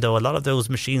enough, even though a lot of those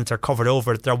machines are covered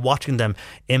over, they're watching them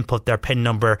input their PIN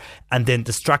number and then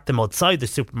distract them outside the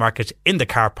supermarket in the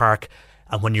car park.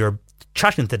 And when you're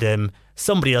chatting to them,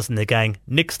 somebody else in the gang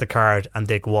nicks the card and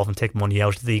they go off and take money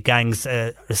out. The gangs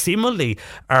seemingly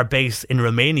are based in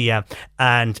Romania,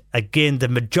 and again the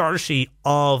majority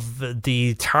of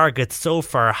the targets so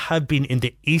far have been in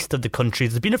the east of the country.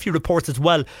 There's been a few reports as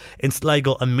well in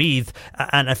Sligo and Meath,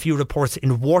 and a few reports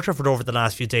in Waterford over the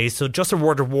last few days. So just a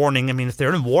word of warning. I mean, if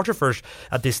they're in Waterford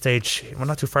at this stage, we're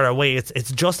not too far away.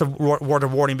 It's just a word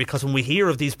of warning, because when we hear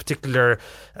of these particular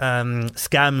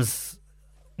scams,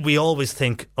 we always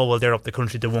think, oh, well, they're up the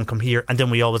country, they won't come here. And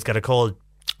then we always get a call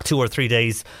 2 or 3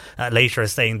 days later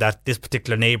saying that this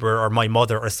particular neighbour or my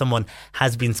mother or someone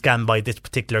has been scammed by this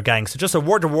particular gang. So just a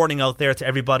word of warning out there to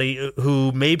everybody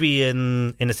who may be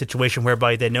in a situation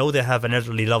whereby they know they have an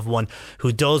elderly loved one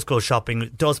who does go shopping,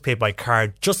 does pay by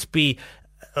card. Just be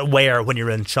aware when you're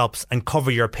in shops and cover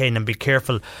your PIN, and be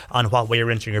careful on what way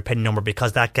you're entering your PIN number,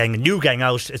 because that gang, a new gang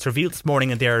out, it's revealed this morning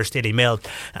in the Irish Daily Mail,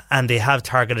 and they have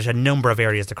targeted a number of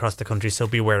areas across the country, so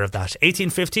be aware of that.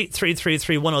 1850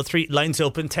 333 103, lines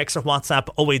open, text or WhatsApp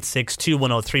 0862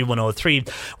 103 103.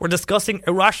 We're discussing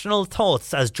irrational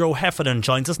thoughts as Joe Heffernan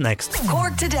joins us next.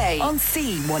 Cork Today on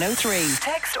C103.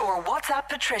 Text or WhatsApp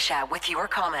Patricia with your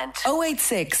comment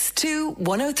 0862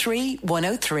 103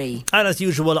 103. And as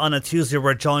usual on a Tuesday,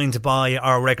 we're joined by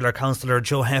our regular councillor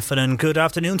Joe Heffernan. Good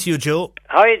afternoon to you, Joe.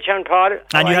 Hi, John Paul.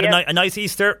 And you had a nice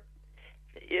Easter?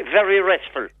 Very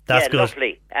restful. That's good.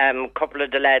 Lovely. Couple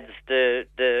of the lads,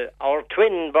 our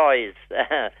twin boys,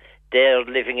 they're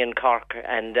living in Cork,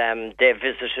 and they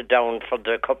visited down for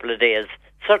the couple of days.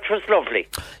 So it was lovely.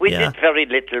 We did very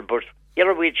little, but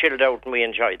we chilled out and we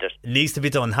enjoyed it. It needs to be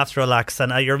done, have to relax.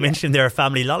 And you're mentioning their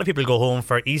family. A lot of people go home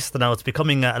for Easter now. It's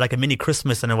becoming like a mini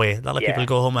Christmas in a way. A lot of people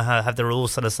go home and have their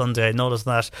roast on a Sunday. I noticed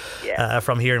that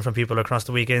from hearing from people across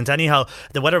the weekend. Anyhow,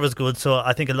 the weather was good, so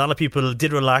I think a lot of people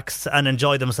did relax and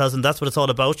enjoy themselves, and that's what it's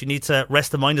all about. You need to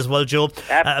rest the mind as well, Joe.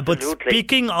 But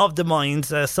speaking of the mind,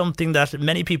 something that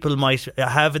many people might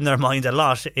have in their mind a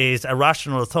lot is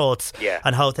irrational thoughts,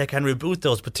 and how they can reboot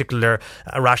those particular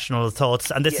irrational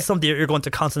thoughts. And this is something you're going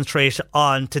to concentrate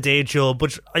on today, Joe.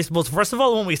 But I suppose, first of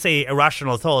all, when we say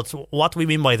irrational thoughts, what do we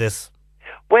mean by this?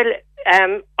 Well,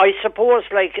 I suppose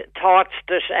like thoughts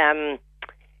that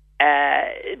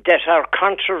are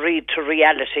contrary to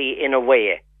reality in a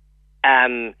way.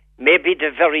 Maybe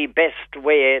the very best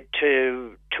way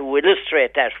to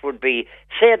illustrate that would be,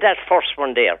 say that first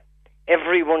one there.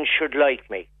 Everyone should like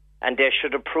me and they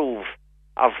should approve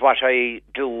of what I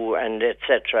do, and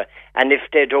etc. And if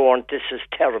they don't, this is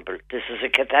terrible. This is a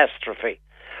catastrophe.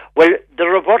 Well, the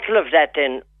rebuttal of that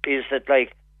then is that,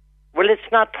 like, well,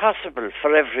 it's not possible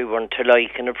for everyone to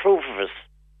like and approve of us.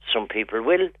 Some people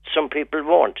will, some people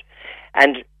won't.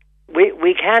 And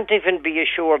we can't even be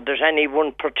assured that any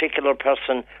one particular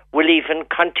person will even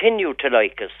continue to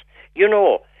like us. You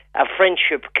know, a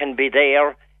friendship can be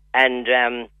there, and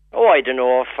I don't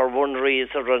know, for one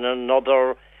reason or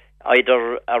another,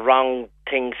 either a wrong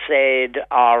thing said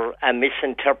or a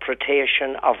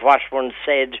misinterpretation of what one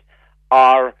said,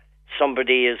 or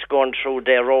somebody is going through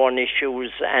their own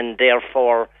issues and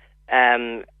therefore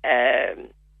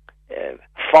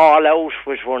fall out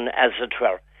with one, as it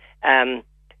were.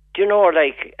 Do you know,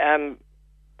 like,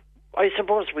 I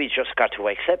suppose we just got to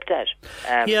accept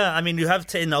that. Yeah, I mean, you have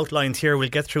 10 outlines here. We'll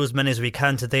get through as many as we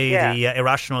can today, the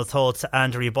irrational thoughts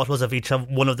and the rebuttals of each of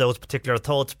one of those particular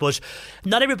thoughts. But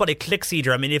not everybody clicks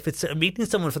either. I mean, if it's meeting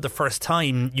someone for the first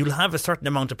time, you'll have a certain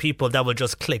amount of people that will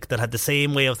just click, that have the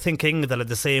same way of thinking, that have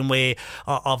the same way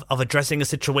of addressing a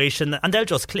situation, and they'll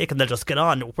just click and they'll just get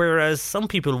on. Whereas some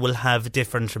people will have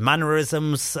different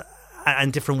mannerisms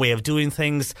and different way of doing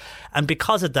things, and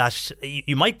because of that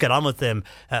you might get on with them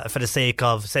for the sake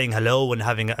of saying hello and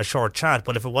having a short chat.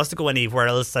 But if it was to go anywhere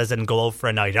else, as in go out for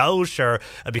a night out or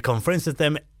become friends with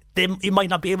them, you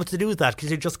might not be able to do that because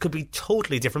you just could be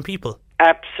totally different people.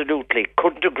 Absolutely,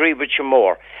 couldn't agree with you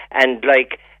more. And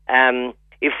like,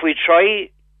 if we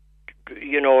try,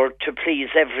 you know, to please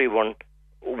everyone,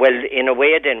 well, in a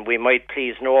way then we might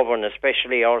please no one,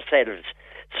 especially ourselves.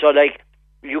 So like,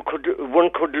 one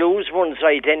could lose one's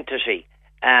identity,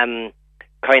 kind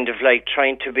of like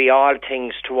trying to be all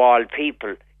things to all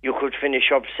people. You could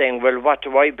finish up saying, well, what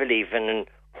do I believe in and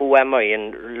who am I,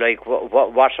 and like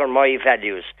what are my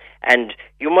values? And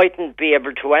you mightn't be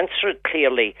able to answer it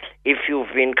clearly if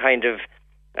you've been kind of,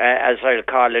 as I'll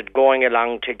call it, going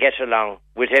along to get along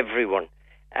with everyone.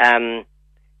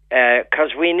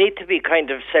 Because we need to be kind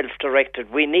of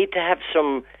self-directed. We need to have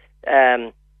some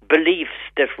beliefs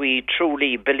that we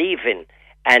truly believe in,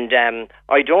 and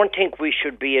I don't think we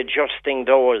should be adjusting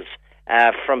those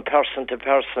from person to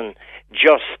person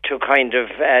just to kind of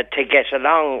to get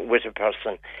along with a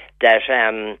person. That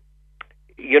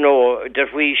you know,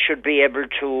 that we should be able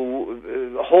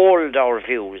to hold our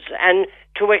views and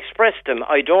to express them.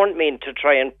 I don't mean to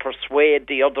try and persuade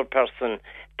the other person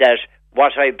that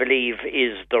what I believe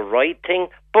is the right thing,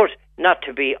 but not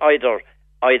to be either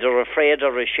afraid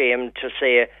or ashamed to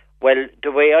say, well,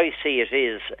 the way I see it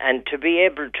is, and to be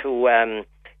able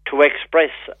to express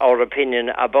our opinion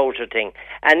about a thing.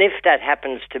 And if that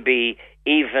happens to be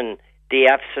even the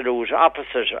absolute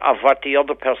opposite of what the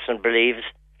other person believes,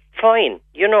 fine.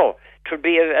 You know, it would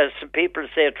be, as people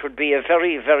say, it would be a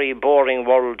very, very boring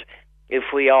world if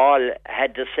we all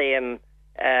had the same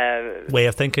way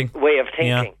of thinking.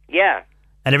 Yeah.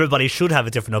 And everybody should have a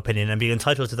different opinion and be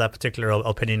entitled to that particular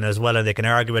opinion as well, and they can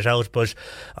argue it out. But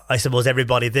I suppose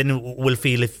everybody then will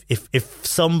feel if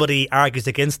somebody argues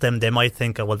against them, they might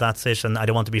think, oh, well, that's it, and I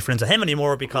don't want to be friends with him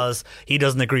anymore because he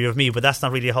doesn't agree with me. But that's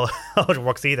not really how it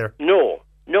works either. No,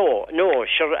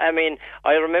 sure. I mean,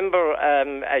 I remember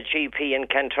a GP in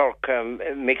Kanturk,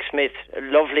 Mick Smith,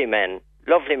 lovely man,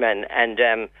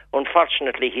 and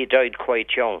unfortunately he died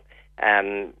quite young.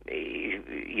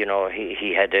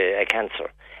 He had a cancer,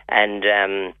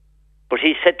 and but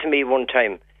he said to me one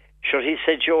time, he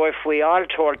said, Joe, if we all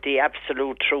told the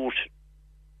absolute truth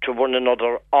to one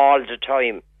another all the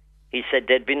time, he said,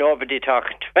 there'd be nobody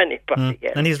talking to anybody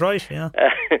else. And he's right, yeah.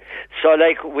 So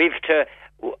like, we've to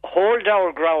hold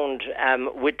our ground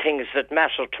with things that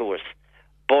matter to us,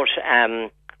 but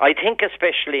I think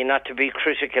especially not to be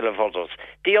critical of others.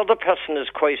 The other person is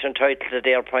quite entitled to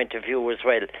their point of view as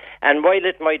well. And while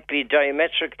it might be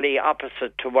diametrically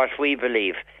opposite to what we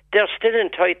believe, they're still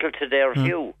entitled to their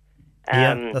view.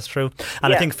 Yeah, that's true.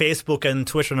 And I think Facebook and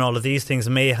Twitter and all of these things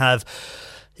may have,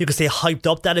 you could say, hyped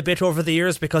up that a bit over the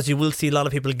years, because you will see a lot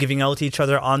of people giving out each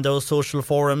other on those social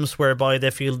forums whereby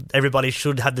they feel everybody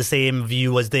should have the same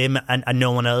view as them and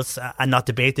no one else, and not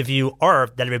debate the view, or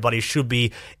that everybody should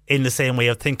be in the same way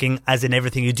of thinking as in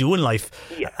everything you do in life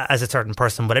as a certain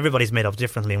person. But everybody's made up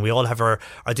differently, and we all have our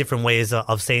different ways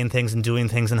of saying things and doing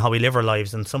things and how we live our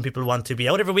lives. And some people want to be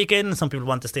out every weekend, and some people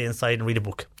want to stay inside and read a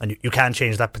book, and you can't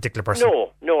change that particular person.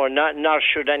 No, nor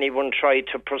should anyone try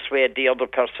to persuade the other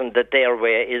person that their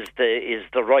way is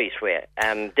the right way.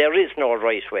 There is no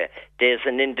right way. There's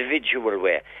an individual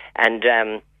way.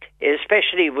 And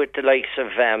especially with the likes of,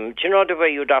 do you know the way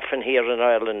you'd often hear in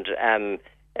Ireland,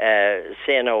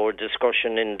 say now a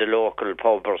discussion in the local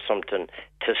pub or something,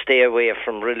 to stay away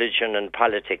from religion and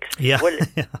politics. Yeah. Well,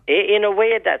 in a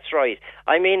way that's right.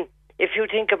 I mean, if you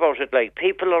think about it, like,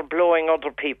 people are blowing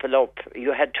other people up.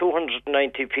 You had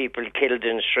 290 people killed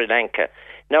in Sri Lanka.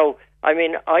 Now, I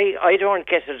mean, I don't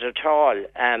get it at all.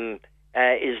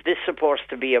 Is this supposed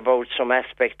to be about some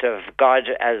aspect of God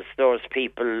as those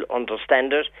people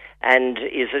understand it? And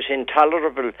is it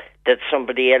intolerable that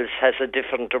somebody else has a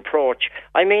different approach?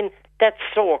 I mean, that's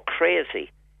so crazy.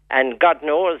 And God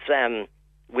knows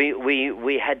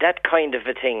we had that kind of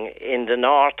a thing in the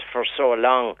North for so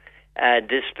long,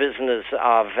 this business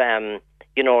of,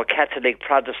 Catholic,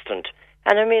 Protestant.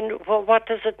 And I mean, what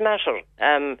does it matter?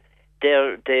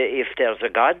 If there's a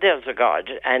God, there's a God.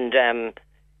 And,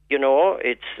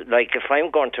 it's like if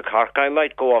I'm going to Cork, I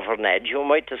might go over an edge. You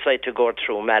might decide to go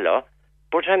through Mallow.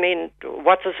 But, I mean,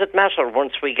 what does it matter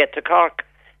once we get to Cork?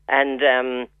 And,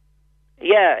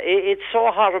 it's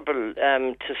so horrible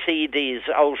to see these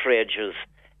outrages.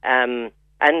 And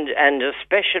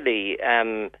especially,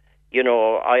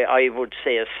 I would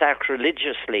say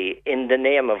sacrilegiously in the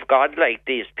name of God, like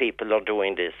these people are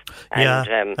doing this.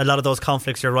 And, a lot of those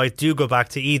conflicts, you're right, do go back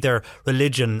to either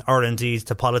religion or indeed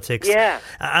to politics. Yeah.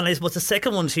 And I suppose the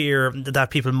second one here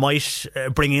that people might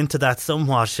bring into that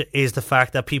somewhat is the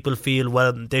fact that people feel,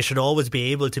 well, they should always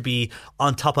be able to be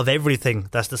on top of everything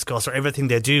that's discussed or everything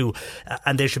they do,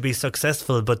 and they should be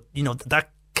successful. But, that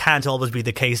can't always be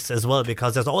the case as well,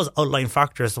 because there's always outlying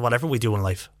factors to whatever we do in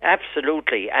life.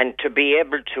 Absolutely, and to be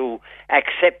able to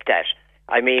accept that.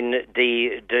 I mean,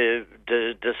 the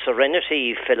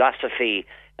serenity philosophy,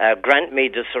 grant me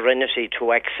the serenity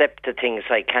to accept the things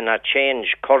I cannot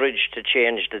change, courage to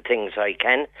change the things I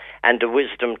can, and the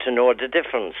wisdom to know the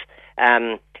difference.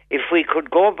 If we could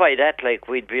go by that,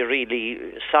 we'd be really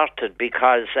sorted,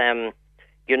 because,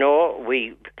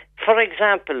 we, for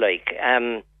example,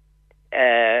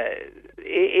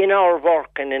 in our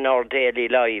work and in our daily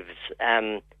lives,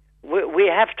 we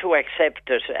have to accept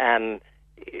that,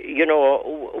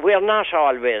 we're not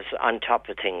always on top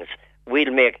of things.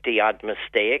 We'll make the odd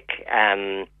mistake.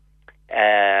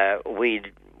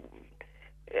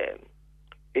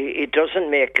 It doesn't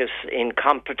make us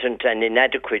incompetent and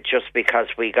inadequate just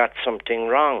because we got something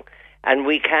wrong. And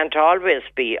we can't always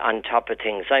be on top of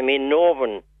things. I mean, no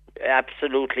one,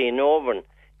 absolutely no one,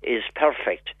 is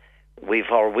perfect.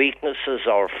 We've our weaknesses,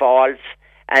 our faults,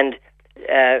 and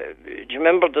do you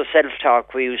remember the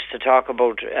self-talk we used to talk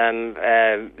about,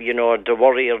 the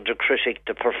warrior, the critic,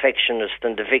 the perfectionist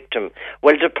and the victim?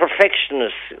 Well, the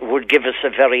perfectionist would give us a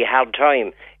very hard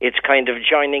time. It's kind of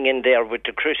joining in there with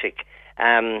the critic.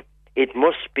 It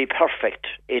must be perfect.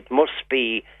 It must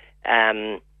be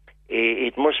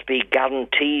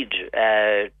guaranteed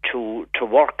to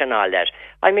work and all that.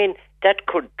 I mean, that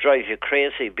could drive you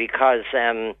crazy, because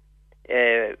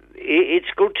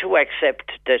it's good to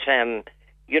accept that,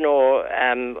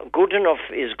 good enough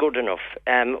is good enough.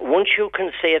 Once you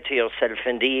can say to yourself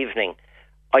in the evening,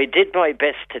 I did my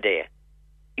best today,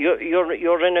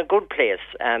 you're in a good place.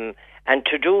 And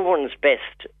to do one's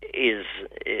best is,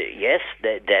 yes,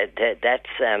 that's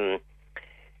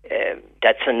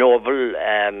a noble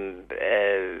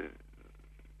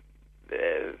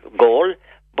goal,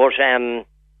 but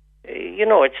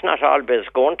it's not always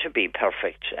going to be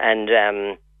perfect, and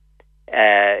there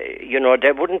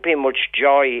wouldn't be much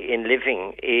joy in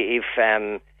living if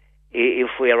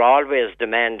we're always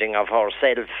demanding of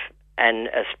ourselves, and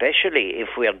especially if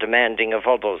we're demanding of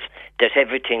others that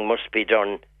everything must be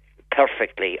done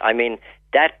perfectly. I mean,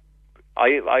 that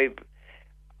I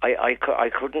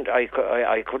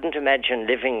couldn't imagine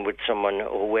living with someone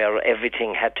where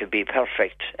everything had to be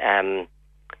perfect.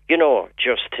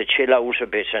 Just to chill out a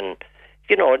bit, and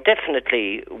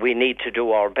definitely we need to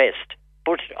do our best,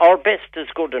 but our best is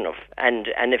good enough, and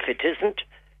if it isn't,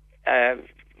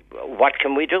 what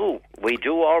can we do? We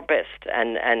do our best,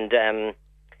 and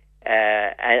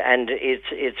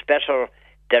it's better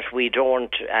that we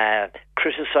don't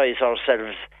criticize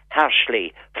ourselves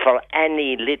harshly for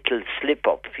any little slip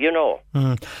up,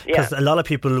 Because a lot of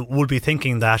people will be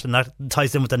thinking that, and that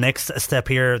ties in with the next step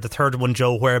here, the third one,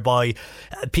 Joe, whereby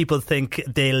people think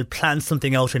they'll plan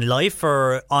something out in life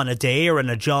or on a day or in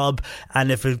a job, and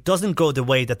if it doesn't go the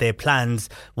way that they planned,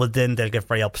 well, then they'll get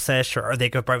very upset, or they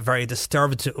get very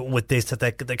disturbed with this, that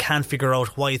they can't figure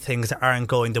out why things aren't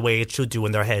going the way it should do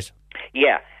in their head.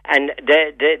 Yeah, and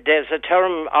there's a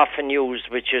term often used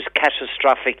which is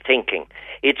catastrophic thinking.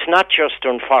 It's not just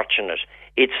unfortunate.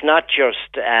 It's not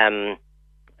just, I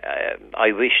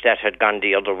wish that had gone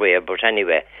the other way, but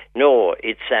anyway. No,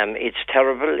 it's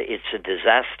terrible, it's a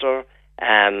disaster,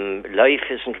 life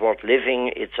isn't worth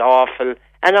living, it's awful,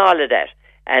 and all of that.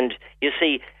 And you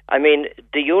see, I mean,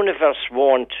 the universe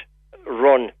won't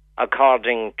run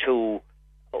according to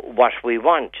what we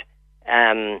want.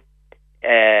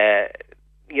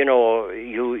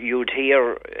 you'd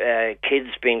hear kids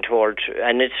being told,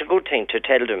 and it's a good thing to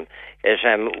tell them,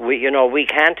 that we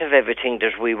can't have everything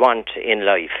that we want in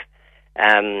life.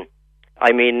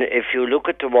 I mean, if you look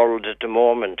at the world at the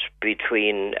moment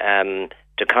between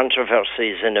the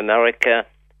controversies in America,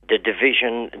 the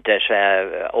division that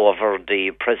over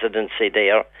the presidency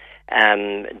there,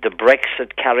 the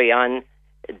Brexit carry on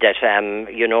that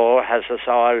has us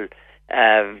all.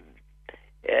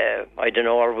 I don't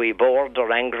know, are we bored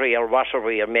or angry or what are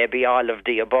we, or maybe all of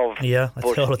the above? Yeah, I'd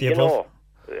say all of the above.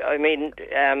 I mean,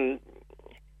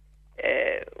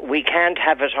 we can't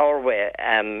have it our way.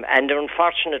 And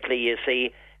unfortunately, you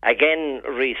see, again,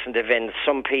 recent events,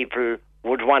 some people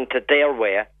would want it their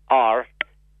way, or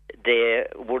they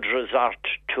would resort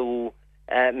to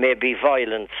maybe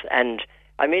violence. And,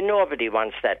 I mean, nobody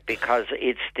wants that, because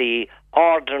it's the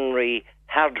ordinary,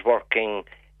 hard-working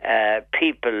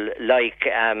people like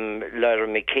Laura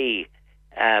McKee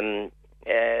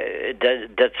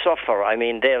that suffer. I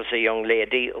mean, there's a young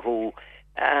lady who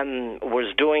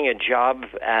was doing a job,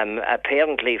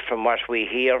 apparently from what we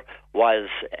hear, was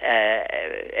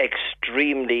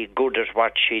extremely good at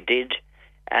what she did.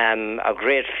 A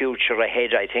great future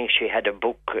ahead. I think she had a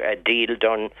deal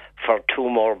done for 2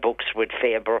 more books with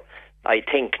Faber, I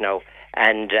think now.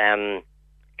 And, and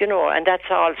that's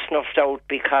all snuffed out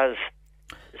because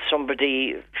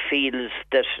somebody feels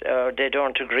that they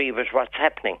don't agree with what's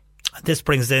happening. This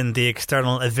brings in the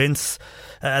external events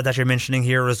that you're mentioning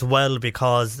here as well,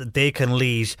 because they can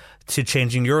lead to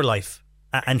changing your life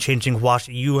and changing what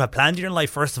you have planned in your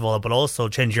life, first of all, but also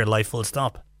change your life full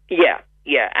stop.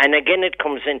 Yeah, and again it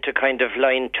comes into kind of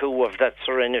line 2 of that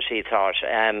serenity thought.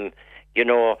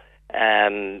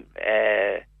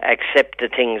 Accept the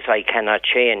things I cannot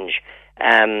change.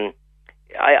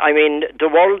 I mean, the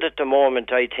world at the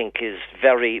moment, I think, is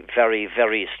very, very,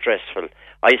 very stressful.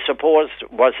 I suppose,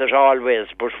 was it always,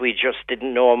 but we just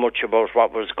didn't know much about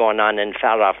what was going on in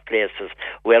far-off places,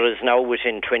 whereas now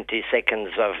within 20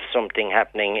 seconds of something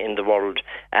happening in the world,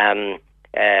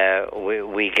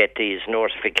 we get these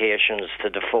notifications to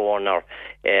the phone or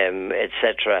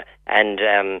etc. And,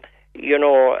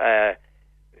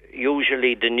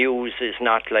 usually the news is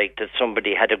not like that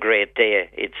somebody had a great day,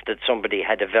 it's that somebody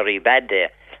had a very bad day.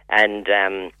 And,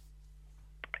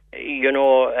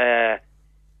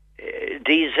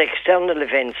 these external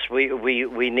events,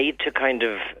 we need to kind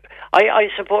of... I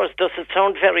suppose, does it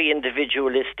sound very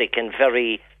individualistic and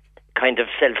very kind of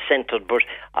self-centered, but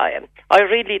I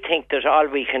really think that all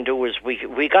we can do is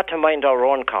we got to mind our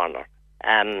own corner.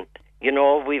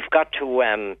 We've got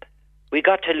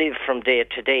to live from day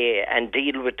to day and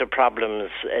deal with the problems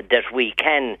that we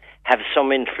can have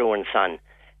some influence on.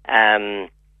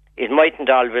 It mightn't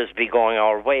always be going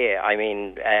our way. I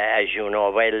mean, as you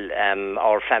know well,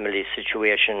 our family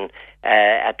situation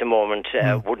at the moment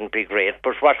wouldn't be great.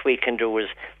 But what we can do is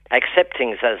accept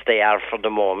things as they are for the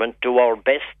moment, do our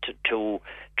best to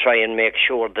try and make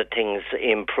sure that things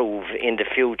improve in the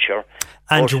future.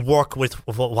 And to work with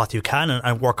what you can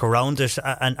and work around it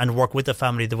and work with the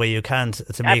family the way you can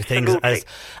to make things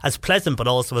as pleasant but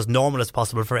also as normal as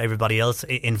possible for everybody else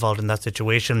involved in that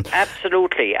situation.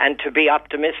 Absolutely, and to be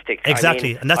optimistic.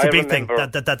 Exactly, and that's a big thing.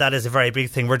 Remember... That is a very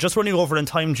big thing. We're just running over in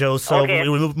time, Joe, so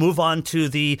we'll move on to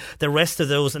the rest of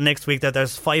those next week.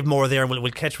 There's 5 more there, and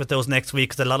we'll catch with those next week,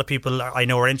 because a lot of people I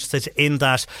know are interested in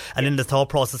that and in the thought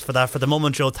process for that. For the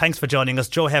moment, Joe, thanks for joining us.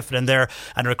 Joe Heffernan there,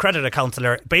 and our accredited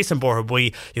counsellor based in Boherbue.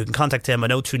 You can contact him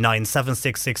on 029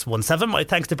 76617. My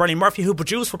thanks to Bernie Murphy who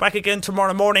produced. We're back again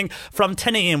tomorrow morning from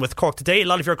 10 a.m. with Cork Today. A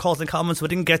lot of your calls and comments we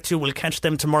didn't get to, we'll catch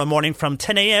them tomorrow morning from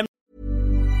 10 a.m.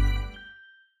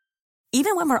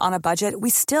 Even when we're on a budget, we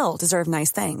still deserve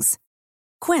nice things.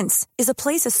 Quince is a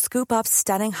place to scoop up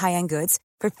stunning high-end goods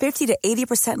for 50 to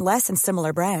 80% less than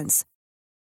similar brands.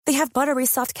 They have buttery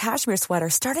soft cashmere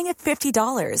sweaters starting at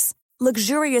 $50,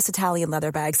 luxurious Italian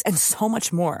leather bags, and so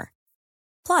much more.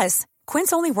 Plus,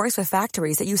 Quince only works with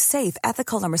factories that use safe,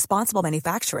 ethical, and responsible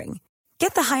manufacturing.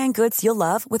 Get the high-end goods you'll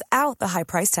love without the high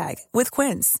price tag with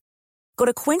Quince. Go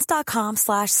to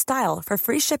quince.com/style for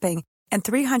free shipping and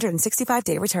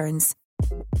 365-day returns.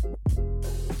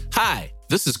 Hi,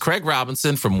 this is Craig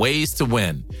Robinson from Ways to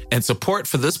Win, and support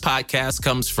for this podcast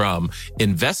comes from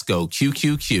Invesco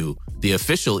QQQ, the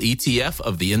official ETF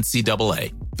of the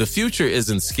NCAA. The future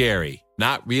isn't scary.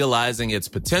 Not realizing its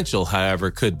potential,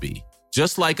 however, could be.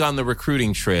 Just like on the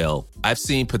recruiting trail, I've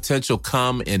seen potential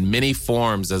come in many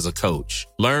forms as a coach.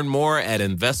 Learn more at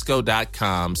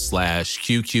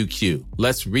Invesco.com/QQQ.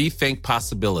 Let's rethink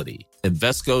possibility.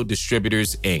 Invesco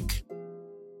Distributors, Inc.